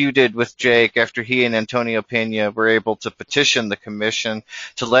he feuded with Jake after he and Antonio Pena were able to petition the commission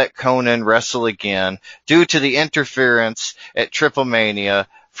to let Conan wrestle again due to the interference at Triple Mania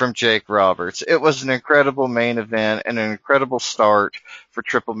from Jake Roberts. It was an incredible main event and an incredible start for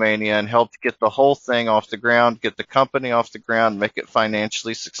Triple Mania, and helped get the whole thing off the ground, get the company off the ground, make it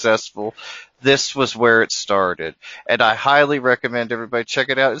financially successful. This was where it started, and I highly recommend everybody check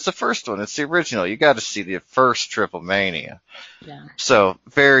it out. It's the first one. It's the original. You got to see the first Triple Mania. Yeah. So,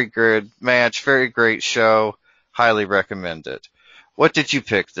 very good match, very great show. Highly recommend it. What did you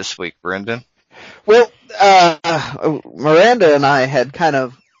pick this week, Brendan? Well, Miranda and I had kind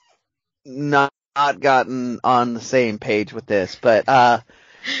of not gotten on the same page with this, but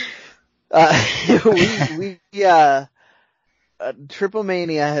Triple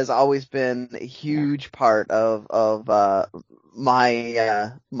Mania has always been a huge part of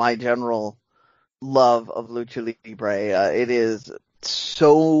my general love of Lucha Libre. It is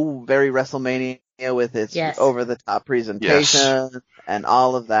so very WrestleMania with its over the top presentation and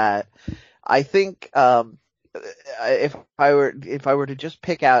all of that. I think if I were to just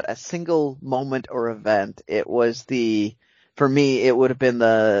pick out a single moment or event, it was for me it would have been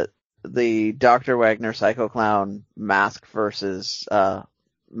the Dr. Wagner Psycho Clown mask versus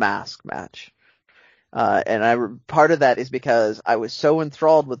mask match. And part of that is because I was so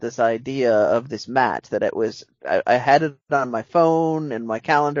enthralled with this idea of this match that I had it on my phone and my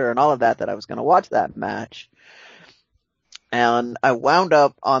calendar and all of that I was going to watch that match. And I wound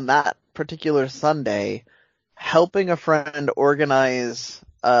up on that particular Sunday helping a friend organize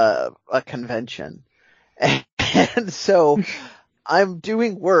a convention. And so I'm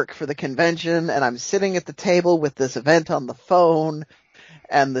doing work for the convention, and I'm sitting at the table with this event on the phone,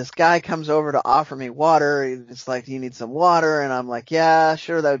 and this guy comes over to offer me water. He's like, "Do you need some water?" And I'm like, "Yeah,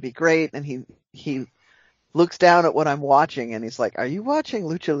 sure, that would be great." And he looks down at what I'm watching, and he's like, "Are you watching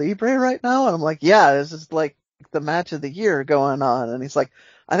Lucha Libre right now?" And I'm like, "Yeah, this is like the match of the year going on." And he's like,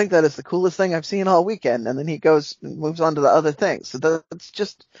 "I think that is the coolest thing I've seen all weekend." And then he goes and moves on to the other things. So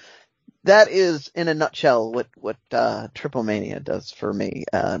that is in a nutshell what Triple Mania does for me.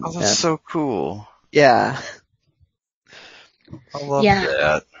 That's so cool. Yeah. I love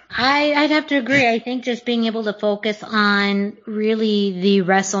that. I'd have to agree. I think just being able to focus on really the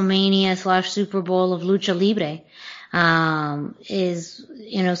WrestleMania / Super Bowl of Lucha Libre. is,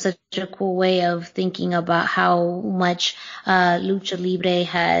 such a cool way of thinking about how much Lucha Libre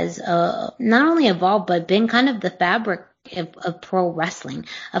has not only evolved, but been kind of the fabric of pro wrestling.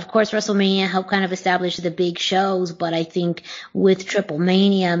 Of course, WrestleMania helped kind of establish the big shows, but I think with Triple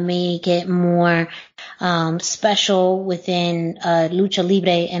Mania make it more special within Lucha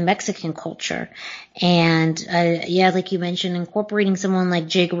Libre and Mexican culture. And like you mentioned, incorporating someone like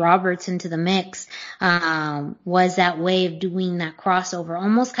Jake Roberts into the mix was that way of doing that crossover,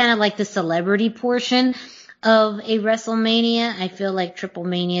 almost kind of like the celebrity portion of a WrestleMania. I feel like Triple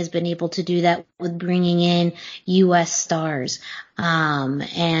Mania has been able to do that with bringing in U.S. stars.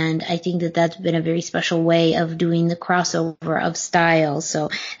 And I think that that's been a very special way of doing the crossover of styles. So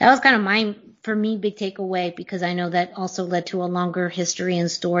that was kind of for me, big takeaway, because I know that also led to a longer history and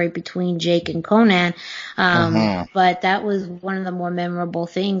story between Jake and Conan. But that was one of the more memorable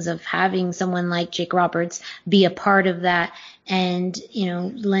things of having someone like Jake Roberts be a part of that and,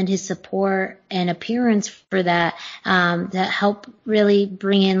 lend his support and appearance for that, that helped really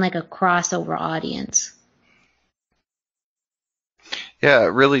bring in like a crossover audience. Yeah,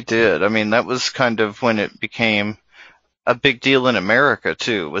 it really did. I mean, that was kind of when it became a big deal in America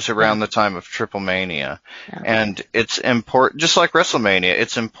too. It was around the time of Triple Mania. And it's important, just like WrestleMania,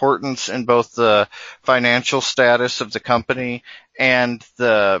 its importance in both the financial status of the company and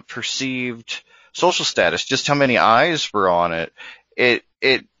the perceived social status, just how many eyes were on it. It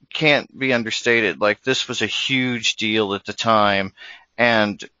can't be understated. Like, this was a huge deal at the time,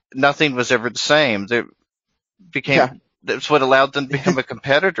 and nothing was ever the same. That's what allowed them to become a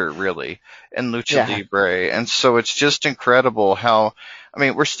competitor, really, in Lucha Libre. And so it's just incredible how,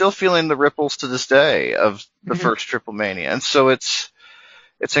 we're still feeling the ripples to this day of the first Triple Mania. And so it's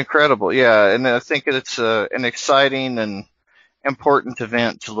incredible. Yeah. And I think it's an exciting and important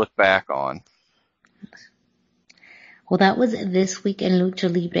event to look back on. Well, that was This Week in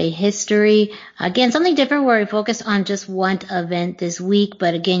Lucha Libre History. Again, something different where we focus on just one event this week.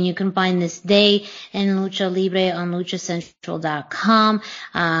 But again, you can find this day in Lucha Libre on luchacentral.com.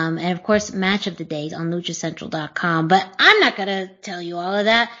 And of course, Match of the Days on luchacentral.com. But I'm not going to tell you all of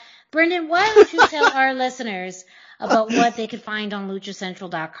that. Brendan, why don't you tell our listeners about what they could find on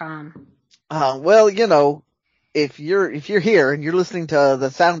luchacentral.com? If you're here and you're listening to the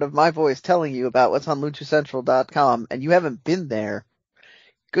sound of my voice telling you about what's on luchacentral.com and you haven't been there,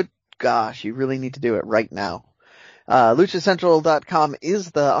 good gosh, you really need to do it right now. Luchacentral.com is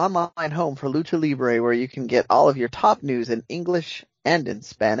the online home for Lucha Libre, where you can get all of your top news in English and in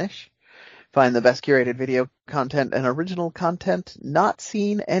Spanish. Find the best curated video content and original content not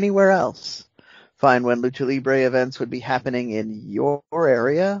seen anywhere else. Find when Lucha Libre events would be happening in your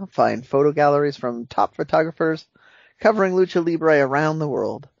area. Find photo galleries from top photographers covering Lucha Libre around the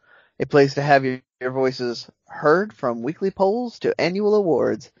world. A place to have your voices heard, from weekly polls to annual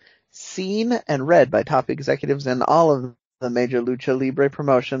awards, seen and read by top executives in all of the major Lucha Libre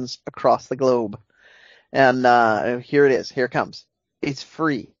promotions across the globe. And here it is. Here it comes. It's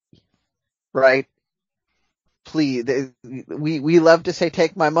free, right? Please, we love to say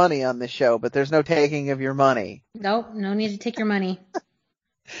take my money on this show, but there's no taking of your money. Nope, no need to take your money.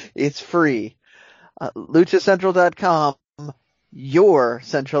 It's free. LuchaCentral.com, your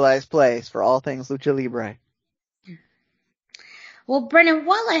centralized place for all things Lucha Libre. Well, Brennan,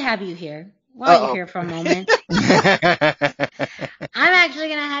 while I have you here, you're here for a moment, I'm actually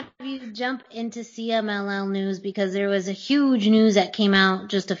going to have you jump into CMLL news, because there was a huge news that came out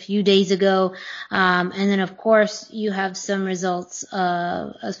just a few days ago. And then, of course, you have some results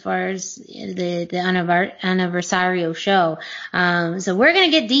as far as the Anniversario show. So we're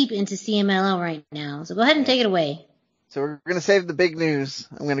going to get deep into CMLL right now. So go ahead and take it away. So we're going to save the big news.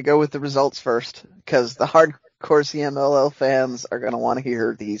 I'm going to go with the results first, because the hardcore CMLL fans are going to want to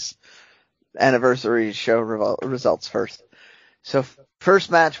hear these anniversary show results first. So first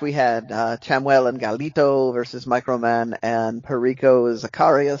match we had Chamuel and Galito versus Microman and Perico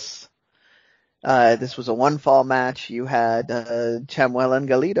Zacarias. This was a one fall match. You had Chamuel and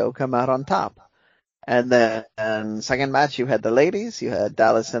Galito come out on top. And then second match you had the ladies. You had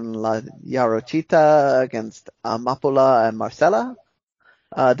Dallas and La Yarochita against Amapola and Marcela.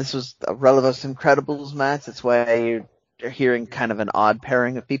 This was a Relevos Incredibles match. That's why you're hearing kind of an odd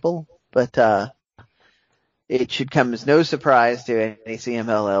pairing of people. But it should come as no surprise to any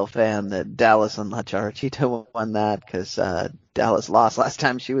CMLL fan that Dallas and La Charachita won that, because Dallas lost last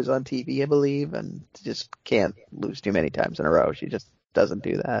time she was on TV, I believe, and just can't lose too many times in a row. She just doesn't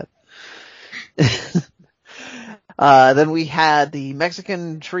do that. Then we had the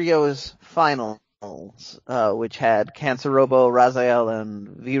Mexican Trios final which had Cancerobo, Raziel, and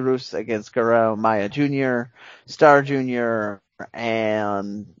Virus against Guerrero Maya Jr., Star Jr.,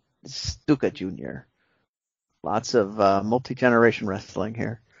 and Stuka Jr. Lots of multi-generation wrestling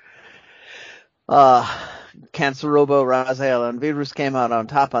here. Cancerobo, Raziel, and Virus came out on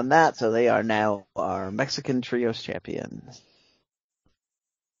top on that, so they are now our Mexican Trios champions.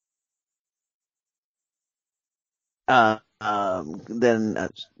 Then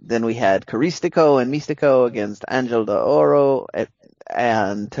we had Caristico and Mystico against Angel de Oro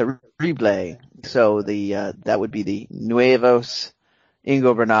and Terrible. So that would be the Nuevos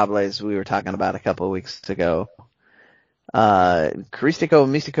Ingobernables we were talking about a couple of weeks ago. Caristico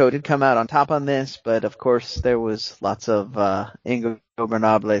and Mystico did come out on top on this, but of course there was lots of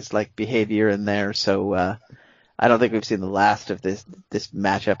Ingobernables like behavior in there, so I don't think we've seen the last of this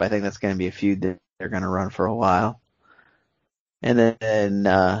matchup. I think that's going to be a feud that they're going to run for a while. And then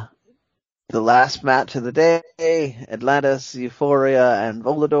the last match of the day, Atlantis, Euphoria, and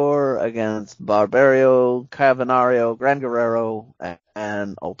Volador against Barbario, Cavanario, Gran Guerrero,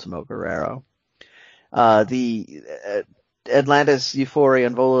 and Ultimo Guerrero. The Atlantis, Euphoria,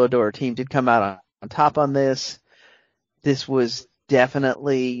 and Volador team did come out on top on this. This was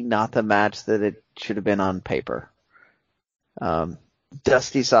definitely not the match that it should have been on paper.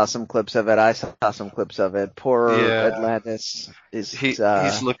 Dusty saw some clips of it. I saw some clips of it. Poor Atlantis is he's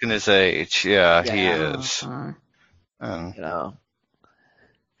looking his age. Yeah, he is. You know,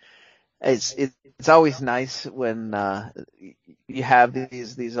 it's always nice when you have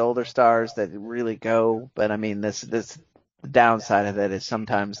these older stars that really go. But I mean, the downside of it is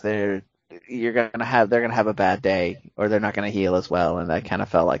sometimes they're gonna have a bad day, or they're not gonna heal as well. And I kind of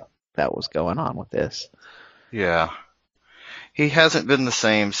felt like that was going on with this. Yeah. He hasn't been the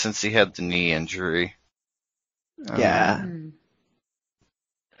same since he had the knee injury. Yeah.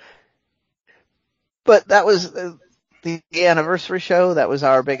 But that was the anniversary show. That was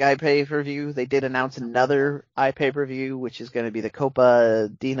our big iPay-per-view. They did announce another iPay-per-view, which is going to be the Copa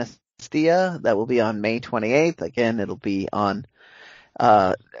Dinastia. That will be on May 28th. Again, it'll be on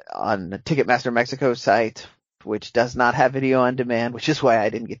the Ticketmaster Mexico site, which does not have video on demand, which is why I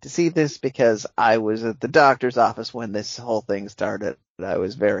didn't get to see this, because I was at the doctor's office when this whole thing started. I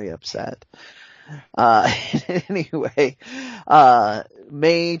was very upset. Anyway,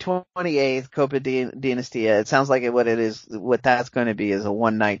 May 28th, Copa Dinastia. It sounds like what that's going to be is a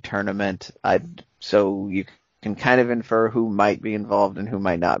one-night tournament. So you can kind of infer who might be involved and who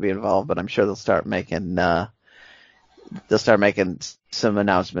might not be involved, but I'm sure they'll start making some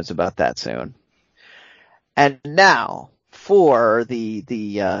announcements about that soon. And now for the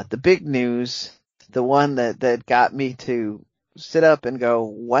big news, the one that got me to sit up and go,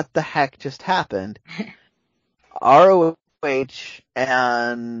 what the heck just happened? ROH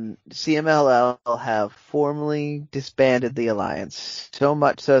and CMLL have formally disbanded the alliance, so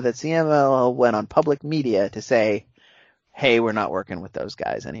much so that CMLL went on public media to say, hey, we're not working with those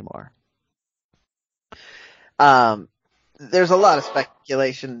guys anymore. There's a lot of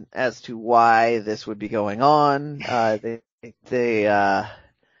speculation as to why this would be going on.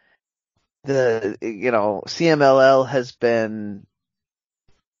 CMLL has been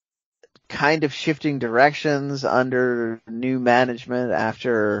kind of shifting directions under new management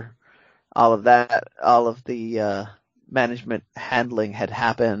after all of the management handling had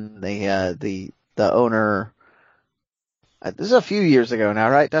happened. The owner. This is a few years ago now,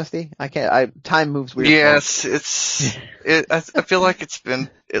 right, Dusty? Time moves weird. Yes, I feel like it's been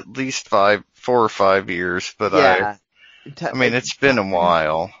at least 4 or 5 years, but yeah. I mean, it's been a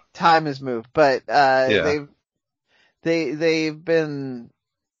while. Time has moved, but they've been.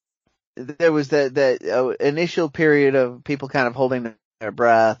 There was that initial period of people kind of holding their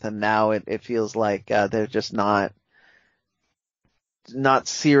breath, and now it feels like they're just not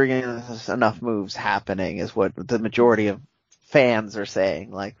serious enough moves happening, is what the majority of fans are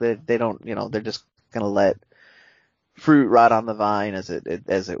saying. Like they don't, they're just gonna let fruit rot on the vine, as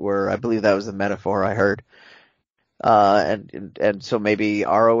it were. I believe that was the metaphor I heard. And so maybe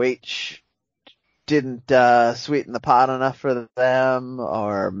ROH didn't sweeten the pot enough for them,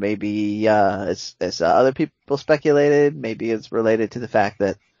 or maybe as other people speculated, maybe it's related to the fact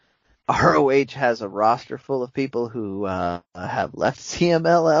that ROH has a roster full of people who have left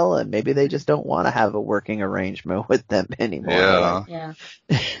CMLL, and maybe they just don't want to have a working arrangement with them anymore. Yeah.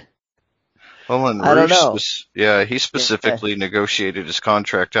 Well, and I don't know. He specifically negotiated his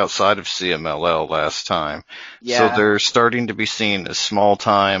contract outside of CMLL last time. Yeah. So they're starting to be seen as small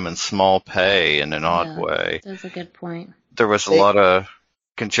time and small pay in an odd way. That's a good point. There was a lot of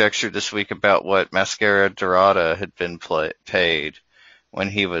conjecture this week about what Mascara Dorada had been paid. when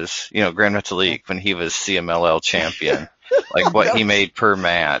he was, Grand Metalik, when he was CMLL champion, like what he made per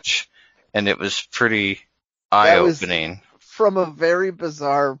match. And it was pretty eye-opening. From a very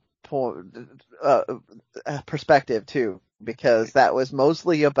bizarre perspective, too, because that was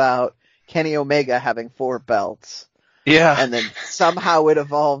mostly about Kenny Omega having 4 belts. Yeah. And then somehow it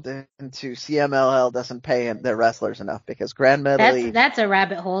evolved into CMLL doesn't pay their wrestlers enough because Grand Metalik... That's a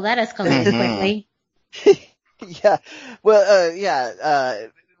rabbit hole. That escalated quickly. Yeah. Well,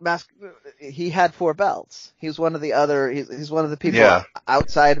 he had 4 belts. He was one of the he's one of the people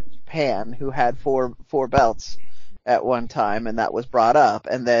outside of Japan who had four belts at one time, and that was brought up.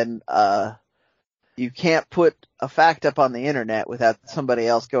 And then, you can't put a fact up on the internet without somebody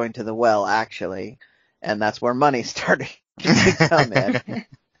else going to the well, actually. And that's where money started to come in.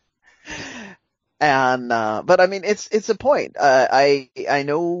 And, but I mean, it's a point. I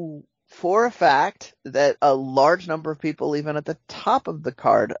know for a fact that a large number of people, even at the top of the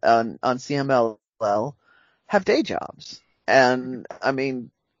card on CMLL, have day jobs. And I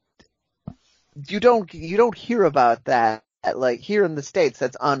mean, you don't hear about that. Like here in the States,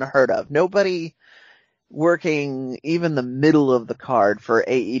 that's unheard of. Nobody working even the middle of the card for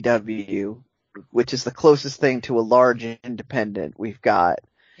AEW, which is the closest thing to a large independent we've got,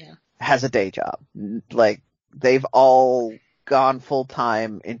 has a day job. Like, they've all gone full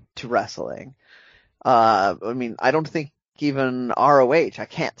time into wrestling. I mean, I don't think even ROH, I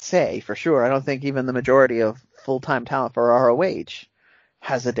can't say for sure, I don't think even the majority of full-time talent for ROH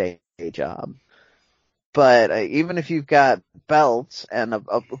has a day job. But even if you've got belts, and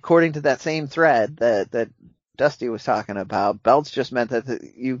according to that same thread that Dusty was talking about, belts just meant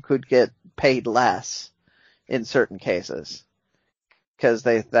that you could get paid less in certain cases because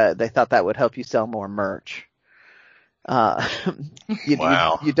they thought that would help you sell more merch.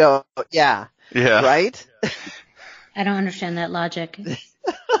 Wow. You don't, yeah, right? I don't understand that logic.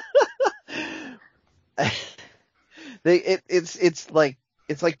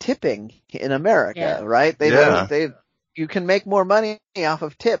 It's like tipping in America, right? You can make more money off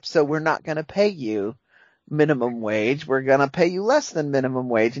of tips, so we're not going to pay you minimum wage. We're going to pay you less than minimum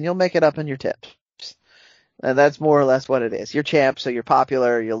wage, and you'll make it up in your tips. And that's more or less what it is. You're champ, so you're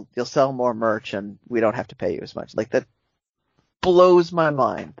popular. You'll sell more merch, and we don't have to pay you as much. Like, that blows my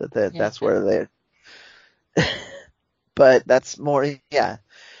mind that's where they. But that's more,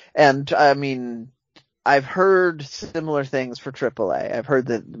 And I mean, I've heard similar things for AAA. I've heard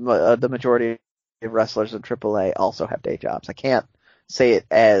that the majority of wrestlers in AAA also have day jobs. I can't say it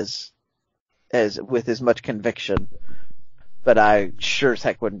as with as much conviction, but I sure as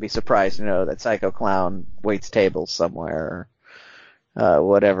heck wouldn't be surprised to know that Psycho Clown waits tables somewhere, or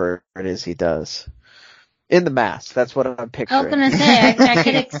whatever it is he does. In the mask, that's what I'm picturing. I was gonna say,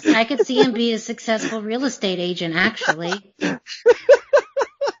 I could see him be a successful real estate agent, actually.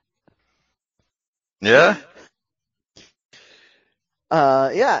 Yeah.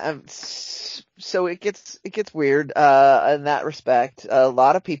 So it gets weird, in that respect. A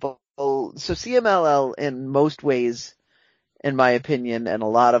lot of people, so CMLL in most ways, in my opinion, and a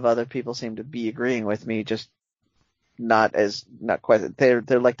lot of other people seem to be agreeing with me, just not quite, they're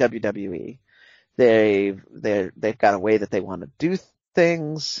like WWE. They've got a way that they want to do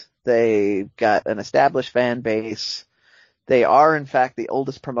things. They've got an established fan base. They are, in fact, the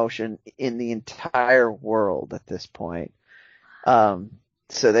oldest promotion in the entire world at this point. So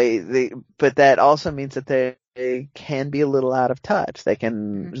but that also means that they can be a little out of touch. They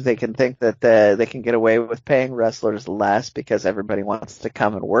can think that they can get away with paying wrestlers less because everybody wants to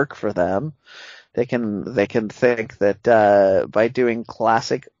come and work for them. They can think that by doing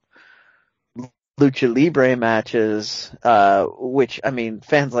classic Lucha Libre matches, which, I mean,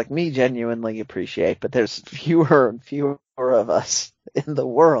 fans like me genuinely appreciate, but there's fewer and fewer of us in the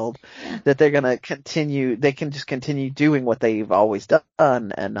world, that they can just continue doing what they've always done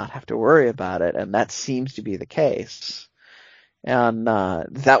and not have to worry about it, and that seems to be the case. And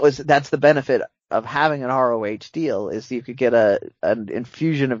that's the benefit of having an ROH deal, is you could get an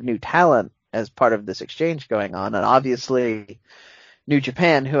infusion of new talent as part of this exchange going on, and obviously New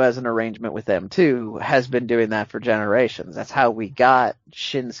Japan, who has an arrangement with them too, has been doing that for generations. That's how we got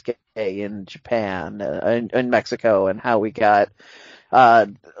Shinsuke in Japan, in Mexico, and how we got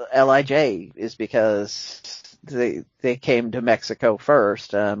LIJ is because they came to Mexico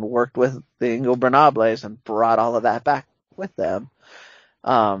first and worked with the Ingobernables and brought all of that back with them.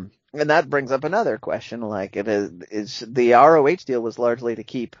 And that brings up another question, like, is the ROH deal was largely to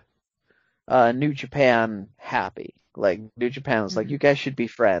keep New Japan happy. Like, New Japan was like, you guys should be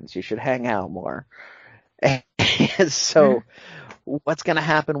friends. You should hang out more. And so what's going to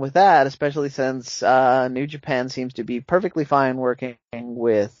happen with that, especially since New Japan seems to be perfectly fine working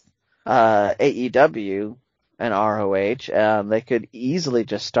with AEW and ROH. They could easily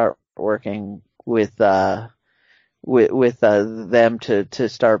just start working with them to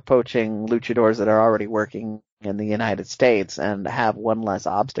start poaching luchadors that are already working in the United States and have one less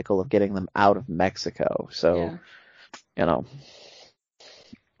obstacle of getting them out of Mexico. So,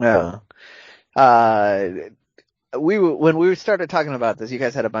 when we started talking about this, you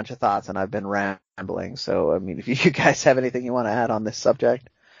guys had a bunch of thoughts, and I've been rambling. So, I mean, if you guys have anything you want to add on this subject.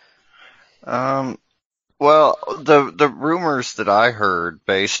 Well, the rumors that I heard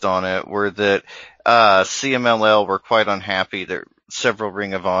based on it were that CMLL were quite unhappy that several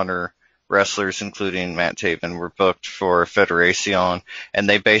Ring of Honor wrestlers, including Matt Taven, were booked for Federación, and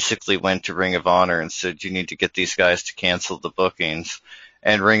they basically went to Ring of Honor and said, you need to get these guys to cancel the bookings.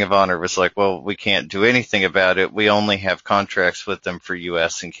 And Ring of Honor was like, well, we can't do anything about it. We only have contracts with them for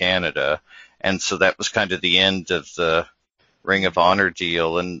US and Canada. And so that was kind of the end of the Ring of Honor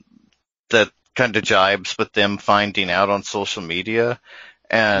deal. And that kind of jibes with them finding out on social media.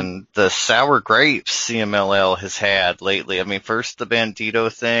 And the sour grapes CMLL has had lately. I mean, first the Bandito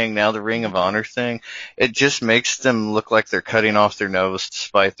thing, now the Ring of Honor thing. It just makes them look like they're cutting off their nose to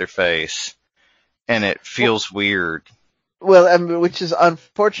spite their face. And it feels weird. Well, I mean, which has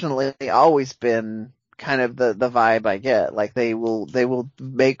unfortunately always been kind of the vibe I get. Like they will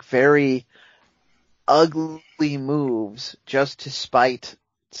make very ugly moves just to spite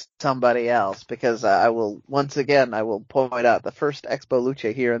somebody else, because I will point out the first Expo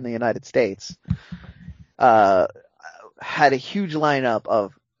Lucha here in the United States had a huge lineup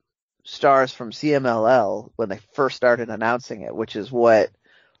of stars from CMLL when they first started announcing it, which is what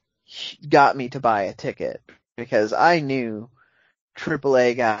got me to buy a ticket, because I knew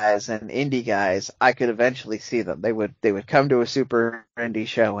AAA guys and indie guys, I could eventually see them. They would come to a super indie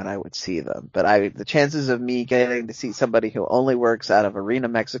show and I would see them. But the chances of me getting to see somebody who only works out of Arena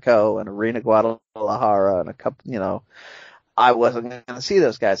Mexico and Arena Guadalajara and a couple, I wasn't going to see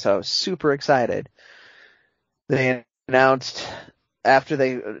those guys. So I was super excited. They announced, after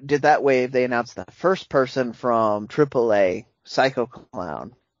they did that wave, they announced the first person from AAA, Psycho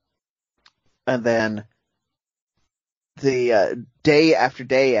Clown. And then the day after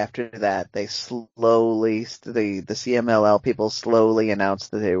that, they slowly, the CMLL people slowly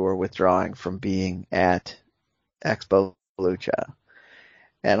announced that they were withdrawing from being at Expo Lucha.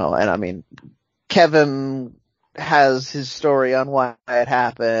 And I mean, Kevin has his story on why it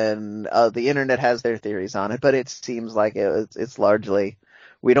happened. The internet has their theories on it, but it seems like it's largely,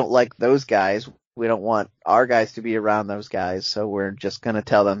 we don't like those guys. We don't want our guys to be around those guys, so we're just going to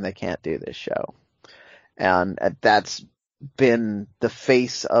tell them they can't do this show. And that's been the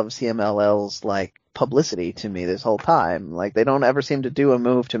face of CMLL's like publicity to me this whole time. Like they don't ever seem to do a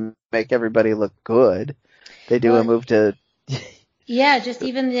move to make everybody look good. They do a move to yeah, just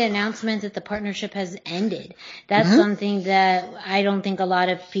even the announcement that the partnership has ended. That's something that I don't think a lot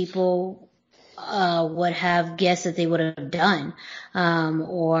of people would have guessed that they would have done,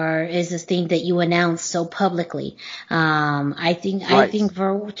 or is this thing that you announced so publicly. I think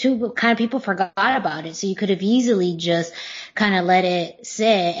for two kind of people forgot about it, so you could have easily just kind of let it sit,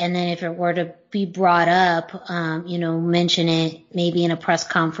 and then if it were to be brought up, mention it maybe in a press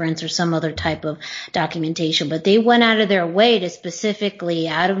conference or some other type of documentation. But they went out of their way to specifically,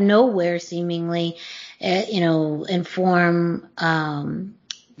 out of nowhere, seemingly, inform,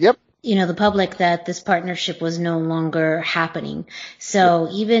 the public that this partnership was no longer happening. So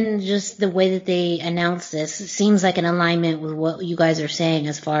even just the way that they announced this seems like an alignment with what you guys are saying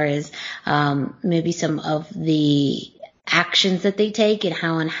as far as maybe some of the actions that they take and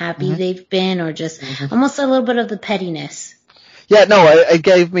how unhappy they've been, or just almost a little bit of the pettiness. Yeah, no, it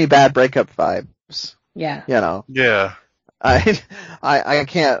gave me bad breakup vibes. Yeah. Yeah. I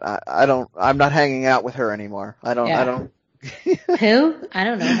can't, I'm not hanging out with her anymore. I don't. Who? I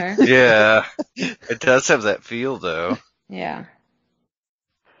don't know her. Yeah. It does have that feel, though. Yeah.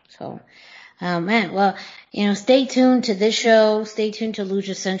 So, well, stay tuned to this show. Stay tuned to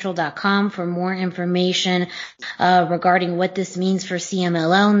LuchaCentral.com for more information regarding what this means for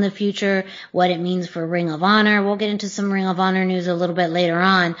CMLL in the future, what it means for Ring of Honor. We'll get into some Ring of Honor news a little bit later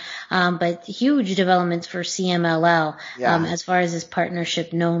on, but huge developments for CMLL as far as this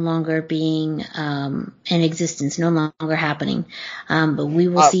partnership no longer being in existence, no longer happening. But we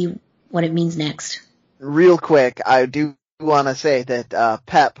will see what it means next. Real quick, I do want to say that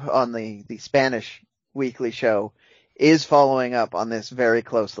Pep on the Spanish weekly show is following up on this very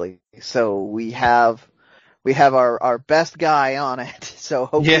closely. So we have we have our best guy on it. So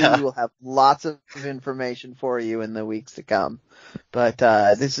hopefully we will have lots of information for you in the weeks to come. But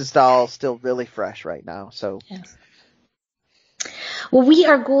this is all still really fresh right now. So. Yes. Well, we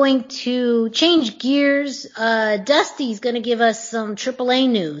are going to change gears. Dusty's going to give us some AAA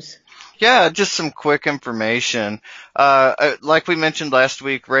news. Yeah, just some quick information. Like we mentioned last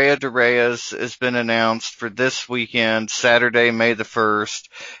week, Raya de Reyes has been announced for this weekend, Saturday, May the 1st.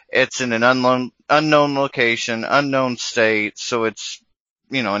 It's in an unknown location, unknown state, so it's,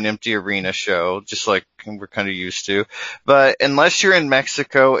 an empty arena show, just like we're kind of used to. But unless you're in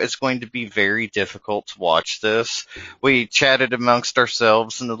Mexico, it's going to be very difficult to watch this. We chatted amongst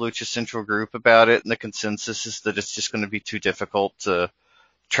ourselves in the Lucha Central group about it, and the consensus is that it's just going to be too difficult to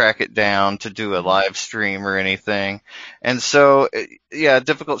track it down to do a live stream or anything. And so,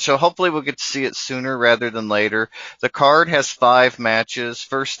 difficult show. Hopefully we'll get to see it sooner rather than later. The card has 5 matches.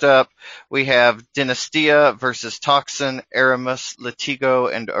 First up, we have Dinastia versus Toxin, Aramis,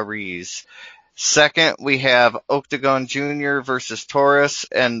 Latigo, and Ariz. Second, we have Octagon Jr. versus Taurus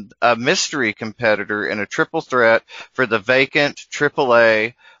and a mystery competitor in a triple threat for the vacant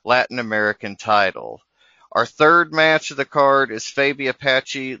AAA Latin American title. Our third match of the card is Fabi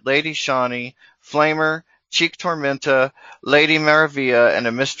Apache, Lady Shani, Flamer, Cheek Tormenta, Lady Maravilla, and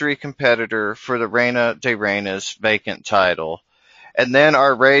a mystery competitor for the Reina de Reinas vacant title. And then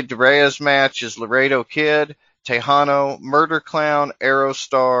our Rey de Reyes match is Laredo Kid, Tejano, Murder Clown,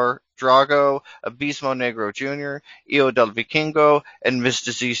 Aerostar, Drago, Abismo Negro Jr., Io del Vikingo, and Miss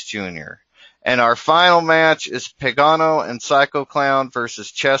Disease Jr. And our final match is Pagano and Psycho Clown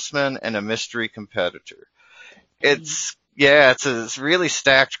versus Chessman and a mystery competitor. It's a really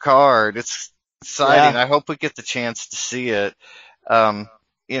stacked card. It's exciting. I hope we get the chance to see it.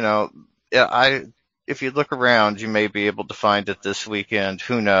 If you look around, you may be able to find it this weekend.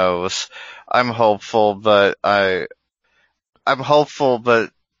 Who knows? I'm hopeful, but I'm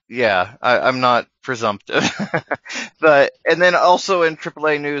not presumptive. And then also in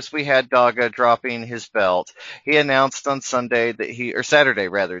AAA news, we had Daga dropping his belt. He announced on Saturday that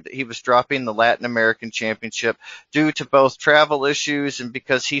he was dropping the Latin American Championship due to both travel issues and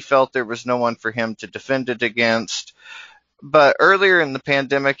because he felt there was no one for him to defend it against. But earlier in the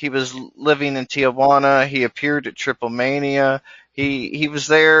pandemic, he was living in Tijuana. He appeared at Triple Mania. He was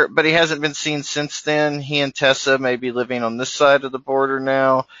there, but he hasn't been seen since then. He and Tessa may be living on this side of the border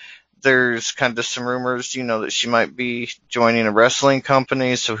now. There's kind of some rumors, that she might be joining a wrestling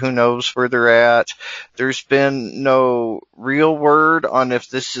company, so who knows where they're at. There's been no real word on if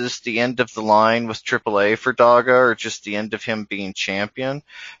this is the end of the line with AAA for Daga or just the end of him being champion.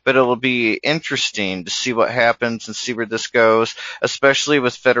 But it'll be interesting to see what happens and see where this goes, especially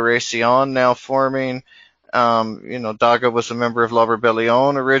with Federacion now forming. Daga was a member of La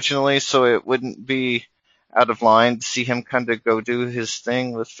Rebellion originally, so it wouldn't be out of line to see him kind of go do his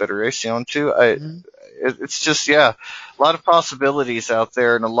thing with Federacion too. It's just, a lot of possibilities out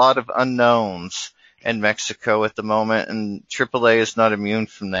there and a lot of unknowns in Mexico at the moment, and AAA is not immune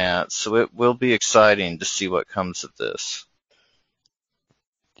from that, so it will be exciting to see what comes of this.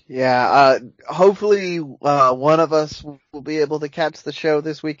 Yeah, hopefully one of us will be able to catch the show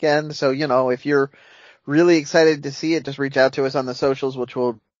this weekend, so, if you're really excited to see it, just reach out to us on the socials, which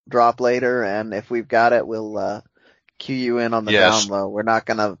will drop later, and if we've got it, we'll cue you in on the down low. We're not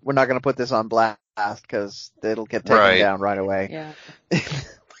gonna put this on blast because it'll get taken down right away. Yeah.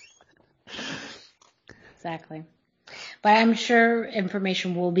 Exactly. But I'm sure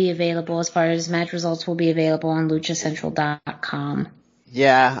information will be available as far as match results will be available on luchacentral.com.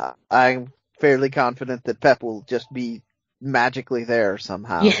 Yeah, I'm fairly confident that Pep will just be magically there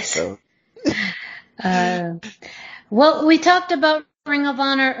somehow. Yes. So. Well, we talked about Ring of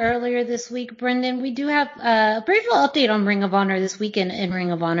Honor earlier this week, Brendan. We do have a brief update on Ring of Honor this weekend and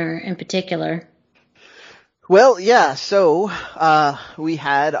Ring of Honor in particular. Well, yeah, so we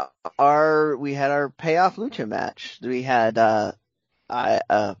had our payoff lucha match. We had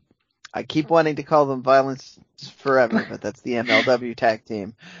I keep wanting to call them Violence Forever, but that's the MLW tag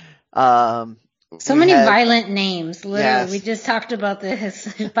team. So many violent names. Literally, yes. We just talked about this.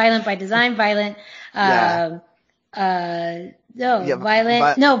 Violent by Design, Violent. Violence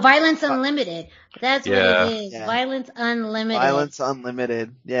Unlimited. That's what it is. Yeah. Violence Unlimited. Violence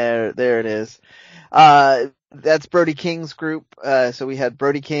Unlimited. Yeah, there it is. That's Brody King's group. So we had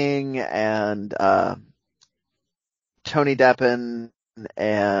Brody King and Tony Deppen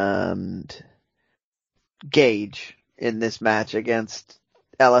and Gage in this match against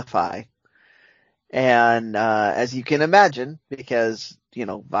LFI. And as you can imagine, because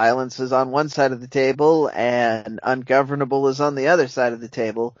violence is on one side of the table and ungovernable is on the other side of the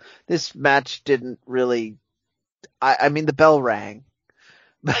table, this match didn't really I mean, the bell rang.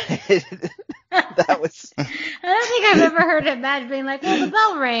 But that was. I don't think I've ever heard a match being like, well, the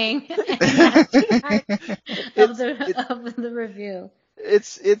bell rang. And that's part of the review.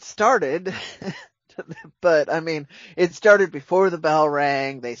 It started, but I mean, it started before the bell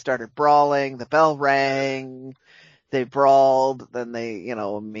rang. They started brawling. The bell rang. They brawled. Then they,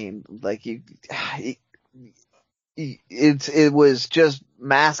 I mean, like it was just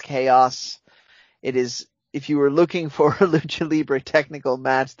mass chaos. It is. If you were looking for a Lucha Libre technical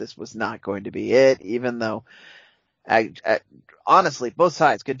match, this was not going to be it, even though honestly, both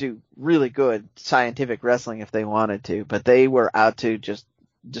sides could do really good scientific wrestling if they wanted to, but they were out to just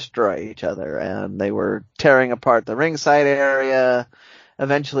destroy each other, and they were tearing apart the ringside area.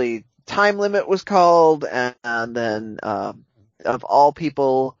 Eventually, time limit was called, and then, of all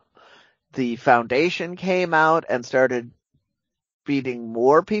people, the Foundation came out and started beating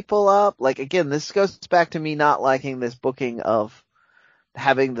more people up. Like, again, this goes back to me not liking this booking of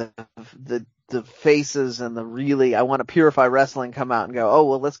having the faces and the really, I want to purify wrestling come out and go, oh,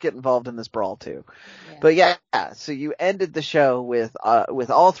 well, let's get involved in this brawl too. Yeah. But yeah, so you ended the show with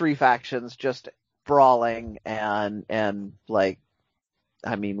all three factions just brawling and like,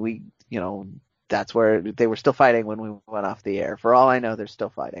 I mean, that's where they were still fighting when we went off the air. For all I know, they're still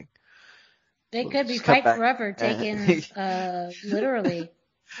fighting. They could be fight forever, taken literally.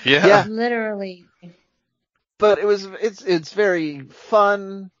 Yeah. Literally. But it's very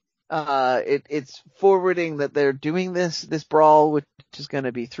fun. It's forwarding that they're doing this brawl, which is going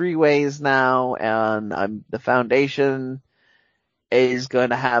to be 3 ways now, and the Foundation is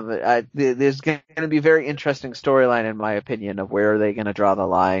going to have there's going to be a very interesting storyline, in my opinion, of where are they going to draw the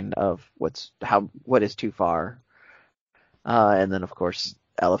line of what is too far, and then of course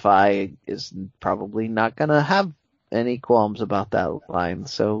LFI is probably not going to have any qualms about that line,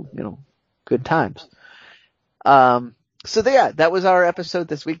 so good times. So yeah, that was our episode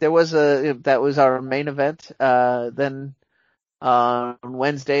this week. That was our main event. Then on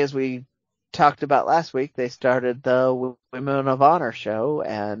Wednesday, as we talked about last week, they started the Women of Honor show,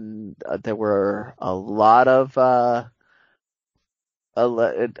 and there were a lot of I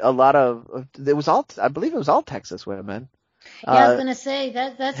believe it was all Texas women. Yeah, I was going to say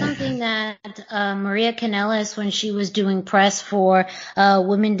that's something that Maria Kanellis, when she was doing press for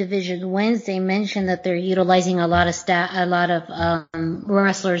Women Division Wednesday, mentioned that they're utilizing a lot of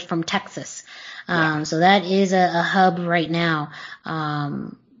wrestlers from Texas. So that is a hub right now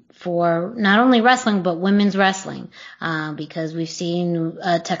for not only wrestling but women's wrestling, because we've seen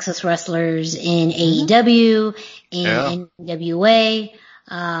Texas wrestlers in AEW, in NWA.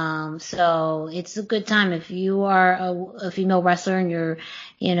 So it's a good time if you are a female wrestler and you're,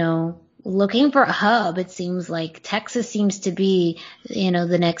 looking for a hub. It seems like Texas seems to be,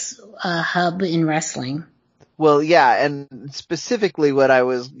 the next hub in wrestling. Well, yeah, and specifically what I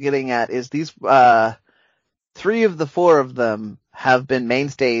was getting at is these 3 of the 4 of them have been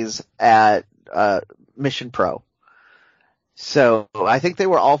mainstays at Mission Pro. So I think they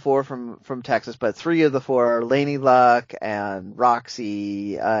were all 4 from Texas, but 3 of the 4, Laney Luck and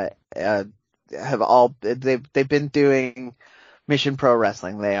Roxy, have all they've been doing Mission Pro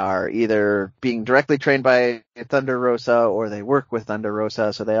Wrestling. They are either being directly trained by Thunder Rosa or they work with Thunder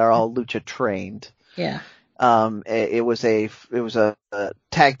Rosa, so they are all lucha trained. Yeah. It was a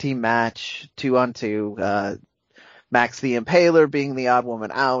tag team match, 2-on-2. Max the Impaler being the odd woman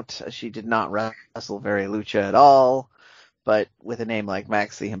out. She did not wrestle very lucha at all. But with a name like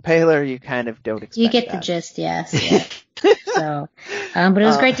Max the Impaler, you kind of don't expect that. You get the gist, yes. Yeah. So, but it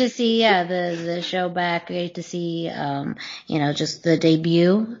was great to see, the show back. Great to see, just the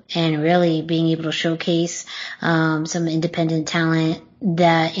debut and really being able to showcase, some independent talent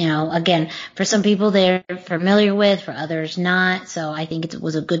that, again, for some people they're familiar with, for others not. So I think it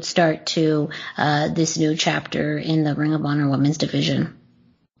was a good start to, this new chapter in the Ring of Honor Women's Division.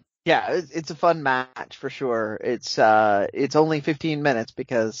 Yeah, it's a fun match for sure. It's only 15 minutes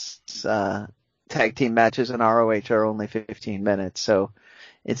because tag team matches in ROH are only 15 minutes, so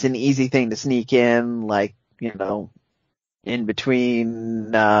it's an easy thing to sneak in, like, in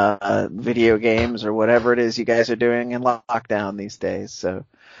between video games or whatever it is you guys are doing in lockdown these days. So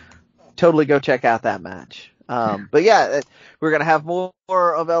totally go check out that match. But yeah, we're going to have more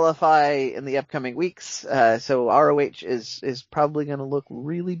of LFI in the upcoming weeks. So ROH is probably going to look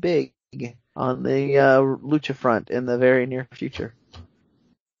really big on the lucha front in the very near future.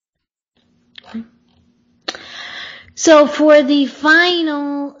 So for the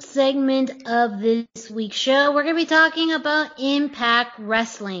final segment of this week's show, we're going to be talking about Impact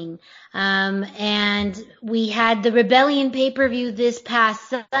Wrestling. And we had the Rebellion pay-per-view this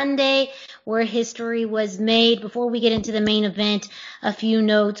past Sunday where history was made. Before we get into the main event, a few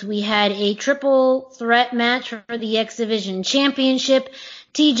notes. We had a triple threat match for the X Division Championship.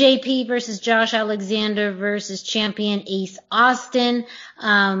 TJP versus Josh Alexander versus champion Ace Austin.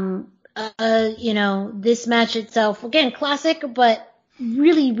 This match itself, again, classic, but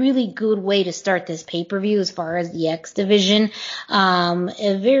really, really good way to start this pay-per-view as far as the X Division.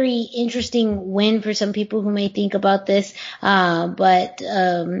 A very interesting win for some people who may think about this. But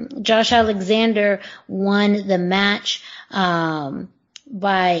Josh Alexander won the match,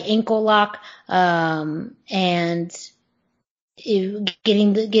 by ankle lock, and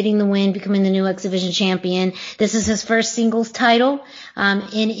getting the win, becoming the new X Division champion. This is his first singles title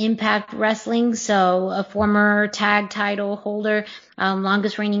in Impact Wrestling, so a former tag title holder,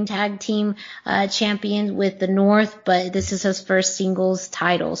 longest reigning tag team champion with the North, but this is his first singles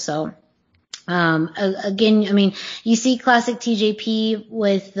title. So again, I mean, you see classic TJP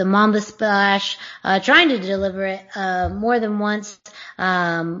with the Mamba Splash, trying to deliver it, more than once,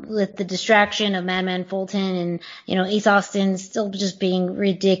 with the distraction of Madman Fulton and, Ace Austin still just being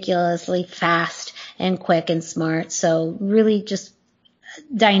ridiculously fast and quick and smart. So really just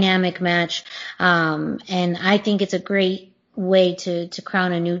dynamic match. And I think it's a great way to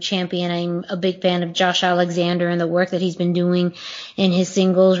crown a new champion. I'm a big fan of Josh Alexander and the work that he's been doing in his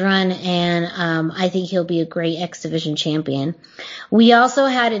singles run, and I think he'll be a great X Division champion. We also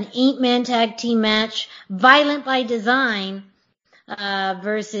had an 8-man tag team match, Violent by Design,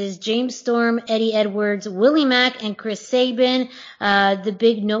 versus James Storm, Eddie Edwards, Willie Mack, and Chris Sabin. The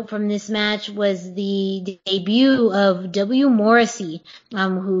big note from this match was the debut of W. Morrissey,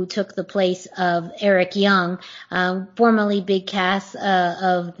 who took the place of Eric Young, formerly Big Cass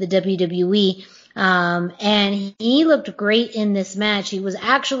of the WWE. And he looked great in this match. He was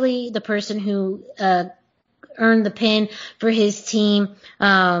actually the person who earned the pin for his team.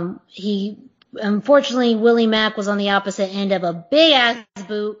 Unfortunately, Willie Mack was on the opposite end of a big-ass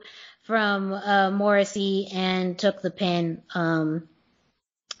boot from Morrissey and took the pin.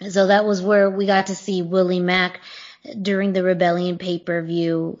 So that was where we got to see Willie Mack during the Rebellion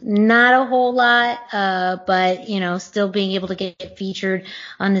pay-per-view. Not a whole lot, but, still being able to get featured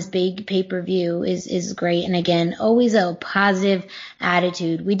on this big pay-per-view is great. And again, always a positive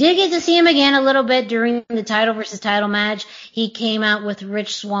attitude. We did get to see him again a little bit during the title versus title match. He came out with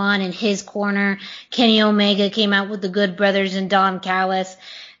Rich Swann in his corner. Kenny Omega came out with the Good Brothers and Don Callis.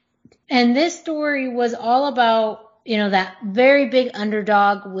 And this story was all about, that very big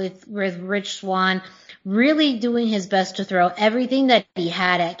underdog with Rich Swann really doing his best to throw everything that he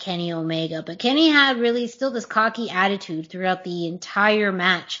had at Kenny Omega. But Kenny had really still this cocky attitude throughout the entire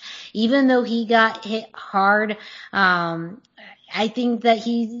match. Even though he got hit hard, I think that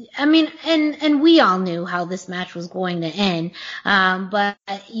and we all knew how this match was going to end. But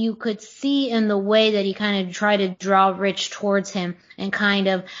you could see in the way that he kind of tried to draw Rich towards him and kind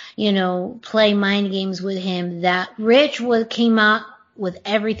of, play mind games with him, that Rich came out with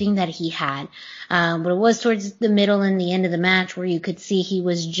everything that he had. But it was towards the middle and the end of the match where you could see he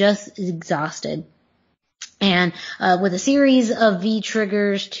was just exhausted. And with a series of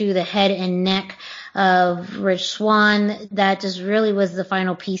V-triggers to the head and neck of Rich Swann, that just really was the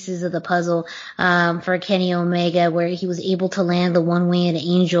final pieces of the puzzle for Kenny Omega, where he was able to land the one-winged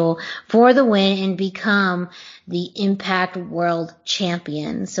angel for the win and become the Impact World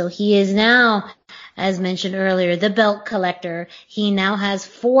Champion. So he is now, as mentioned earlier, the belt collector. He now has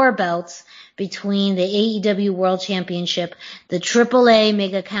 4 belts between the AEW World Championship, the AAA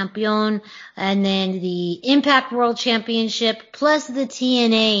Mega Campeon, and then the Impact World Championship, plus the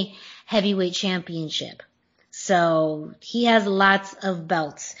TNA Heavyweight Championship. So he has lots of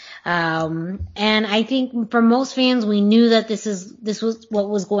belts. And I think for most fans, we knew that this was what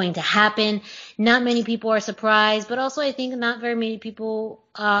was going to happen. Not many people are surprised, but also I think not very many people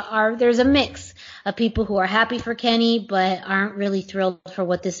there's a mix of people who are happy for Kenny, but aren't really thrilled for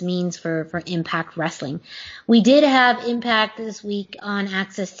what this means for Impact Wrestling. We did have Impact this week on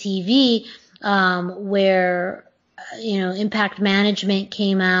Access TV, where, Impact Management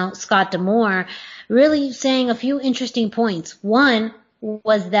came out, Scott D'Amore, really saying a few interesting points. One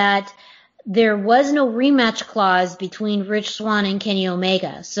was that there was no rematch clause between Rich Swann and Kenny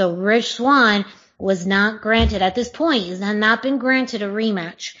Omega. So Rich Swann was not granted, at this point, has not been granted a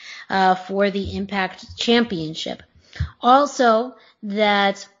rematch for the Impact Championship. Also,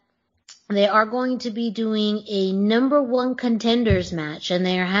 that they are going to be doing a number one contenders match, and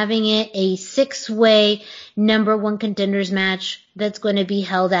they are having it a 6-way number one contenders match that's going to be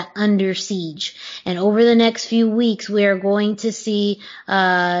held at Under Siege. And over the next few weeks, we are going to see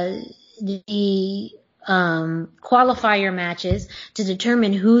the qualifier matches to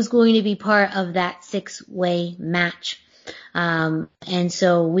determine who's going to be part of that 6-way match. And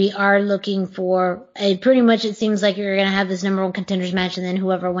so we are looking for pretty much, it seems like you're going to have this number one contenders match, and then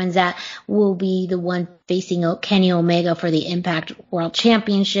whoever wins that will be the one facing Kenny Omega for the Impact World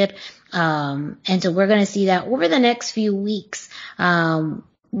Championship. And so we're going to see that over the next few weeks.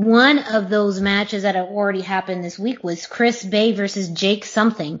 One of those matches that have already happened this week was Chris Bay versus Jake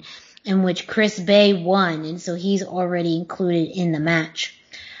something, in which Chris Bay won, and so he's already included in the match.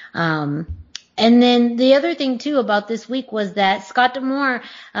 And then the other thing too about this week was that Scott D'Amore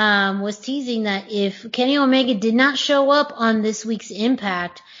was teasing that if Kenny Omega did not show up on this week's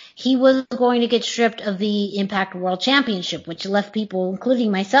Impact, he was going to get stripped of the Impact World Championship, which left people,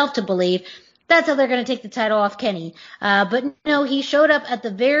 including myself, to believe that's how they're going to take the title off Kenny. But no, he showed up at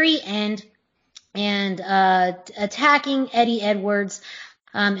the very end and attacking Eddie Edwards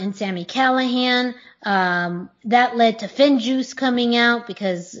and Sami Callihan. That led to Finjuice coming out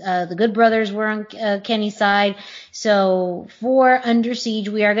because the Good Brothers were on Kenny's side. So for Under Siege,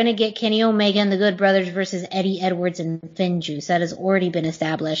 we are going to get Kenny Omega and the Good Brothers versus Eddie Edwards and Finjuice. That has already been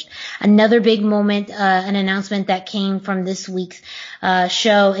established. Another big moment, an announcement that came from this week's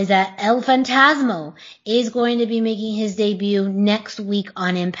show is that El Phantasmo is going to be making his debut next week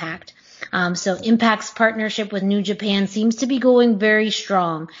on Impact. So Impact's partnership with New Japan seems to be going very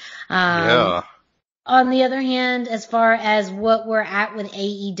strong. Yeah. On the other hand, as far as what we're at with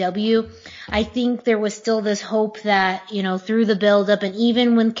AEW, I think there was still this hope that, you know, through the build-up and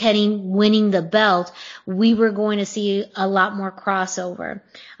even when Kenny winning the belt, we were going to see a lot more crossover.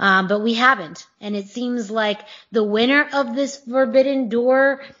 But we haven't. And it seems like the winner of this Forbidden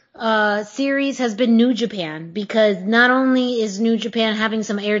Door series has been New Japan, because not only is New Japan having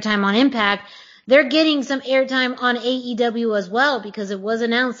some airtime on Impact, they're getting some airtime on AEW as well, because it was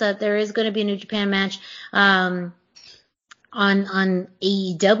announced that there is going to be a New Japan match on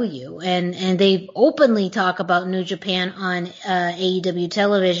AEW, and they openly talk about New Japan on AEW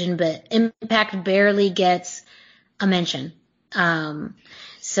television, but Impact barely gets a mention.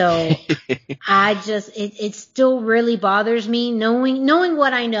 So it still really bothers me knowing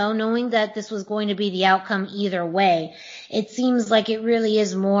what I know, knowing that this was going to be the outcome either way. It seems like it really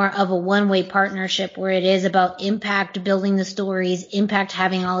is more of a one-way partnership where it is about Impact building the stories, Impact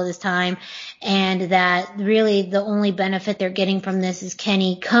having all of this time, and that really the only benefit they're getting from this is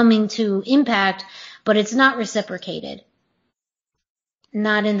Kenny coming to Impact, but it's not reciprocated.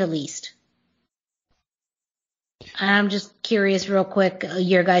 Not in the least. I'm just curious real quick,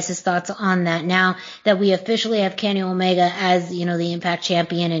 your guys' thoughts on that now that we officially have Kenny Omega as, you know, the Impact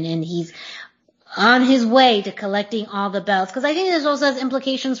champion, and he's on his way to collecting all the belts. Because I think this also has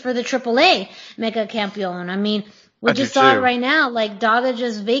implications for the AAA Mega Campeon. I mean, we just saw it right now. Like, Daga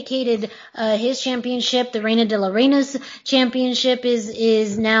just vacated his championship. The Reina de la Reina's championship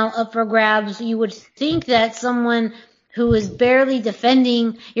is now up for grabs. You would think that someone who is barely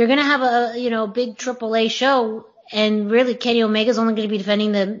defending, you're going to have a big AAA show, and really Kenny Omega is only going to be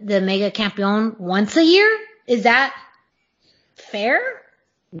defending the Mega Campeon once a year? Is that fair?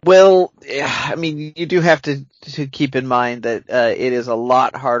 Well, I mean, you do have to keep in mind that it is a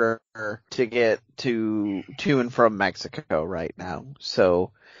lot harder to get to and from Mexico right now.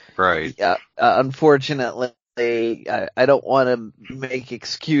 So, right. Unfortunately, I don't want to make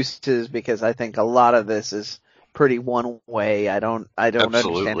excuses, because I think a lot of this is pretty one way. I don't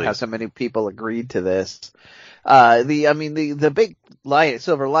understand how so many people agreed to this. The big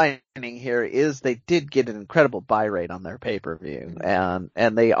silver lining here is they did get an incredible buy rate on their pay-per-view,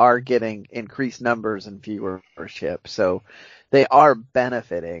 and they are getting increased numbers and viewership, so they are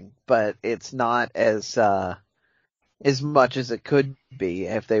benefiting, but it's not as much as it could be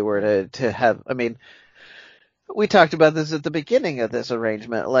if they were to have. I mean, we talked about this at the beginning of this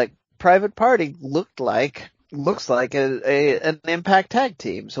arrangement. Like, Private Party looks like an Impact tag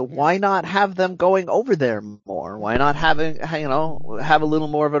team. So why not have them going over there more? Why not have a little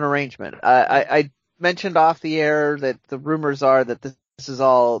more of an arrangement? I mentioned off the air that the rumors are that this is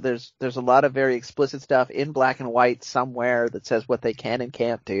all, there's a lot of very explicit stuff in black and white somewhere that says what they can and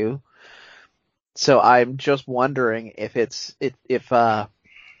can't do. So I'm just wondering if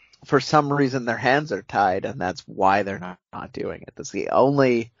for some reason their hands are tied and that's why they're not doing it. That's the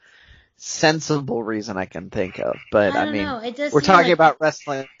only sensible reason I can think of, but I mean, we're talking about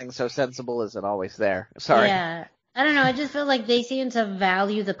wrestling, so sensible isn't always there. Sorry. Yeah. I don't know. I just feel like they seem to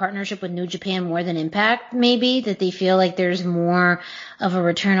value the partnership with New Japan more than Impact, maybe, that they feel like there's more of a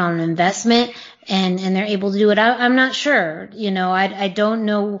return on investment and they're able to do it. I'm not sure. I don't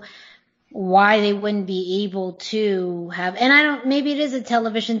know why they wouldn't be able to have, and maybe it is a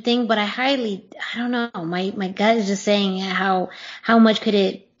television thing, but I don't know. My gut is just saying how much could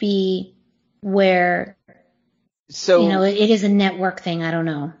it be where, it is a network thing. I don't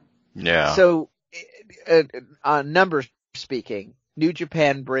know. Yeah. So, on numbers speaking, New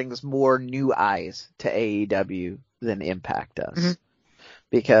Japan brings more new eyes to AEW than Impact does. Mm-hmm.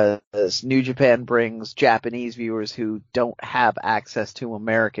 Because New Japan brings Japanese viewers who don't have access to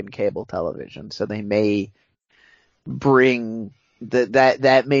American cable television. So they may bring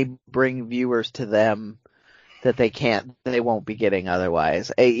that may bring viewers to them that they won't be getting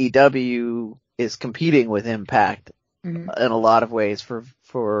otherwise. AEW is competing with Impact in a lot of ways for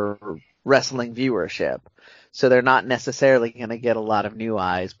wrestling viewership. So they're not necessarily going to get a lot of new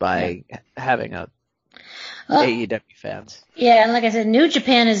eyes by having AEW fans. Yeah, and like I said, New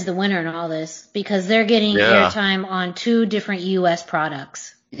Japan is the winner in all this because they're getting airtime on 2 different U.S.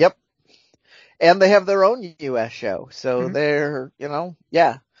 products. Yep. And they have their own U.S. show. So they're,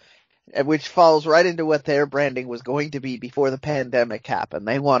 which falls right into what their branding was going to be before the pandemic happened.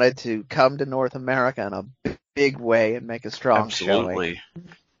 They wanted to come to North America in a big way and make a strong showing.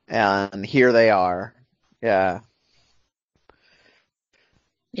 And here they are. Yeah.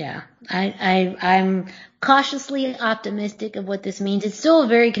 Yeah, I'm cautiously optimistic of what this means. It's still a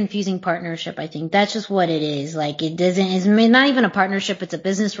very confusing partnership, I think. That's just what it is. Like, it's not even a partnership, it's a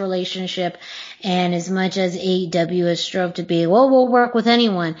business relationship. And as much as AEW has strove to be, we'll work with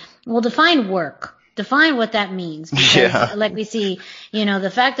anyone. Well, define work. Define what that means. Because, like we see,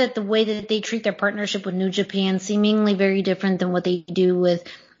 the fact that the way that they treat their partnership with New Japan seemingly very different than what they do with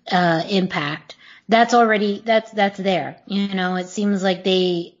Impact. That's there. It seems like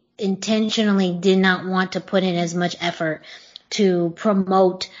they intentionally did not want to put in as much effort to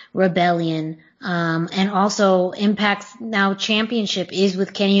promote Rebellion. And also Impact's now championship is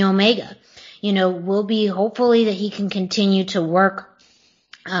with Kenny Omega. Will be hopefully that he can continue to work.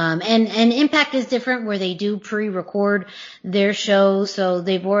 And Impact is different where they do pre-record their shows. So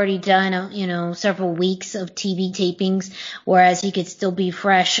they've already done, several weeks of TV tapings, whereas he could still be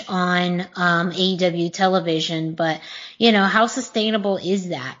fresh on, AEW television. But, how sustainable is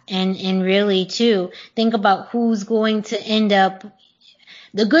that? And really too, think about who's going to end up.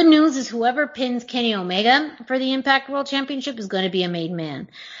 The good news is whoever pins Kenny Omega for the Impact World Championship is going to be a made man.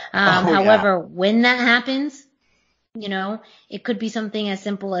 However, when that happens, it could be something as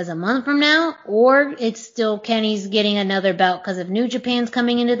simple as a month from now, or it's still Kenny's getting another belt because if New Japan's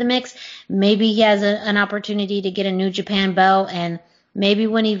coming into the mix, maybe he has an opportunity to get a New Japan belt, and maybe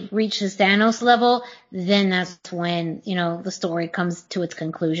when he reaches Thanos level, then that's when, the story comes to its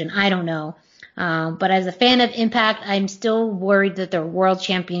conclusion. I don't know. But as a fan of Impact, I'm still worried that their world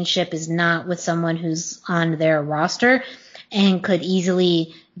championship is not with someone who's on their roster and could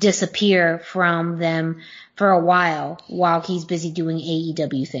easily disappear from them for a while he's busy doing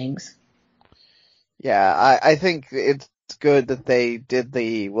AEW things. Yeah, I think it's good that they did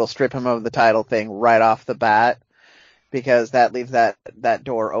we'll strip him of the title thing right off the bat, because that leaves that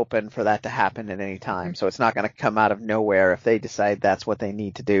door open for that to happen at any time. So it's not going to come out of nowhere if they decide that's what they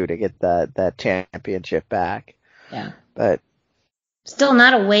need to do to get that championship back. Yeah. But still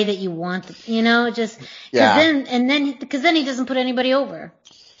not a way that you want, just because then he doesn't put anybody over.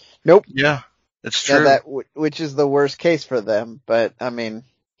 Nope. Yeah, it's true. Which is the worst case for them. But I mean,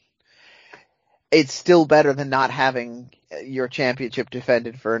 it's still better than not having your championship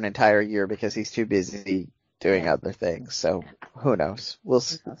defended for an entire year because he's too busy doing other things. So who knows?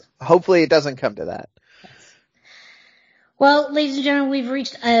 Hopefully it doesn't come to that. Well, ladies and gentlemen, we've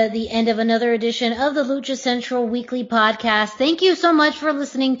reached the end of another edition of the Lucha Central Weekly Podcast. Thank you so much for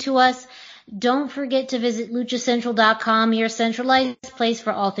listening to us. Don't forget to visit luchacentral.com, your centralized place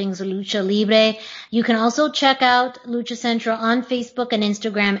for all things Lucha Libre. You can also check out Lucha Central on Facebook and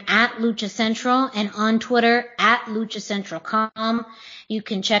Instagram at Lucha Central, and on Twitter at luchacentral.com. You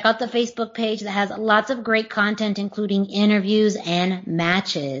can check out the Facebook page that has lots of great content, including interviews and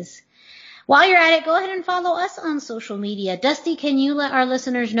matches. While you're at it, go ahead and follow us on social media. Dusty, can you let our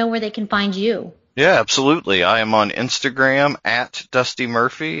listeners know where they can find you? Yeah, absolutely. I am on Instagram at Dusty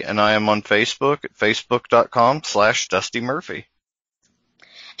Murphy, and I am on Facebook at facebook.com/Dusty Murphy.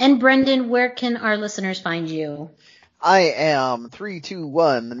 And Brendan, where can our listeners find you? I am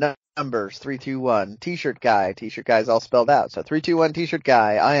 321, the numbers 321, T-shirt guy. T-shirt guy is all spelled out. So 321 T-shirt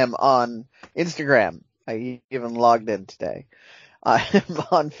guy. I am on Instagram. I even logged in today. I am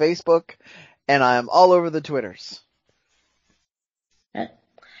on Facebook and I am all over the Twitters.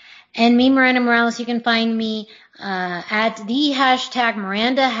 And me, Miranda Morales, you can find me at the hashtag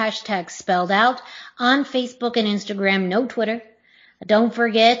Miranda, hashtag spelled out, on Facebook and Instagram, no Twitter. Don't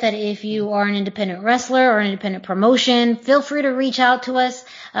forget that if you are an independent wrestler or an independent promotion, feel free to reach out to us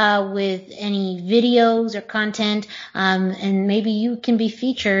with any videos or content, and maybe you can be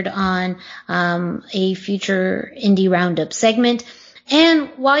featured on a future Indie Roundup segment. And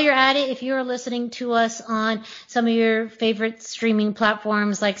while you're at it, if you're listening to us on some of your favorite streaming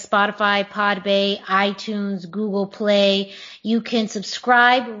platforms like Spotify, Podbay, iTunes, Google Play, you can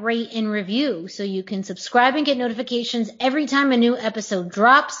subscribe, rate, and review. So you can subscribe and get notifications every time a new episode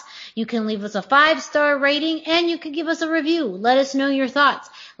drops. You can leave us a 5-star rating, and you can give us a review. Let us know your thoughts.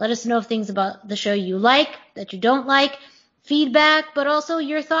 Let us know things about the show you like, that you don't like, feedback, but also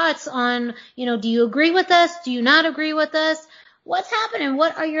your thoughts on, do you agree with us? Do you not agree with us? What's happening?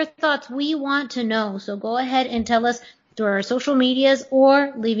 What are your thoughts? We want to know. So go ahead and tell us through our social medias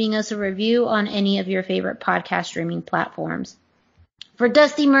or leaving us a review on any of your favorite podcast streaming platforms. For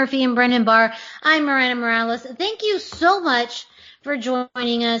Dusty Murphy and Brendan Barr, I'm Miranda Morales. Thank you so much for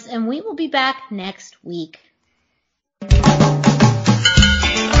joining us, and we will be back next week.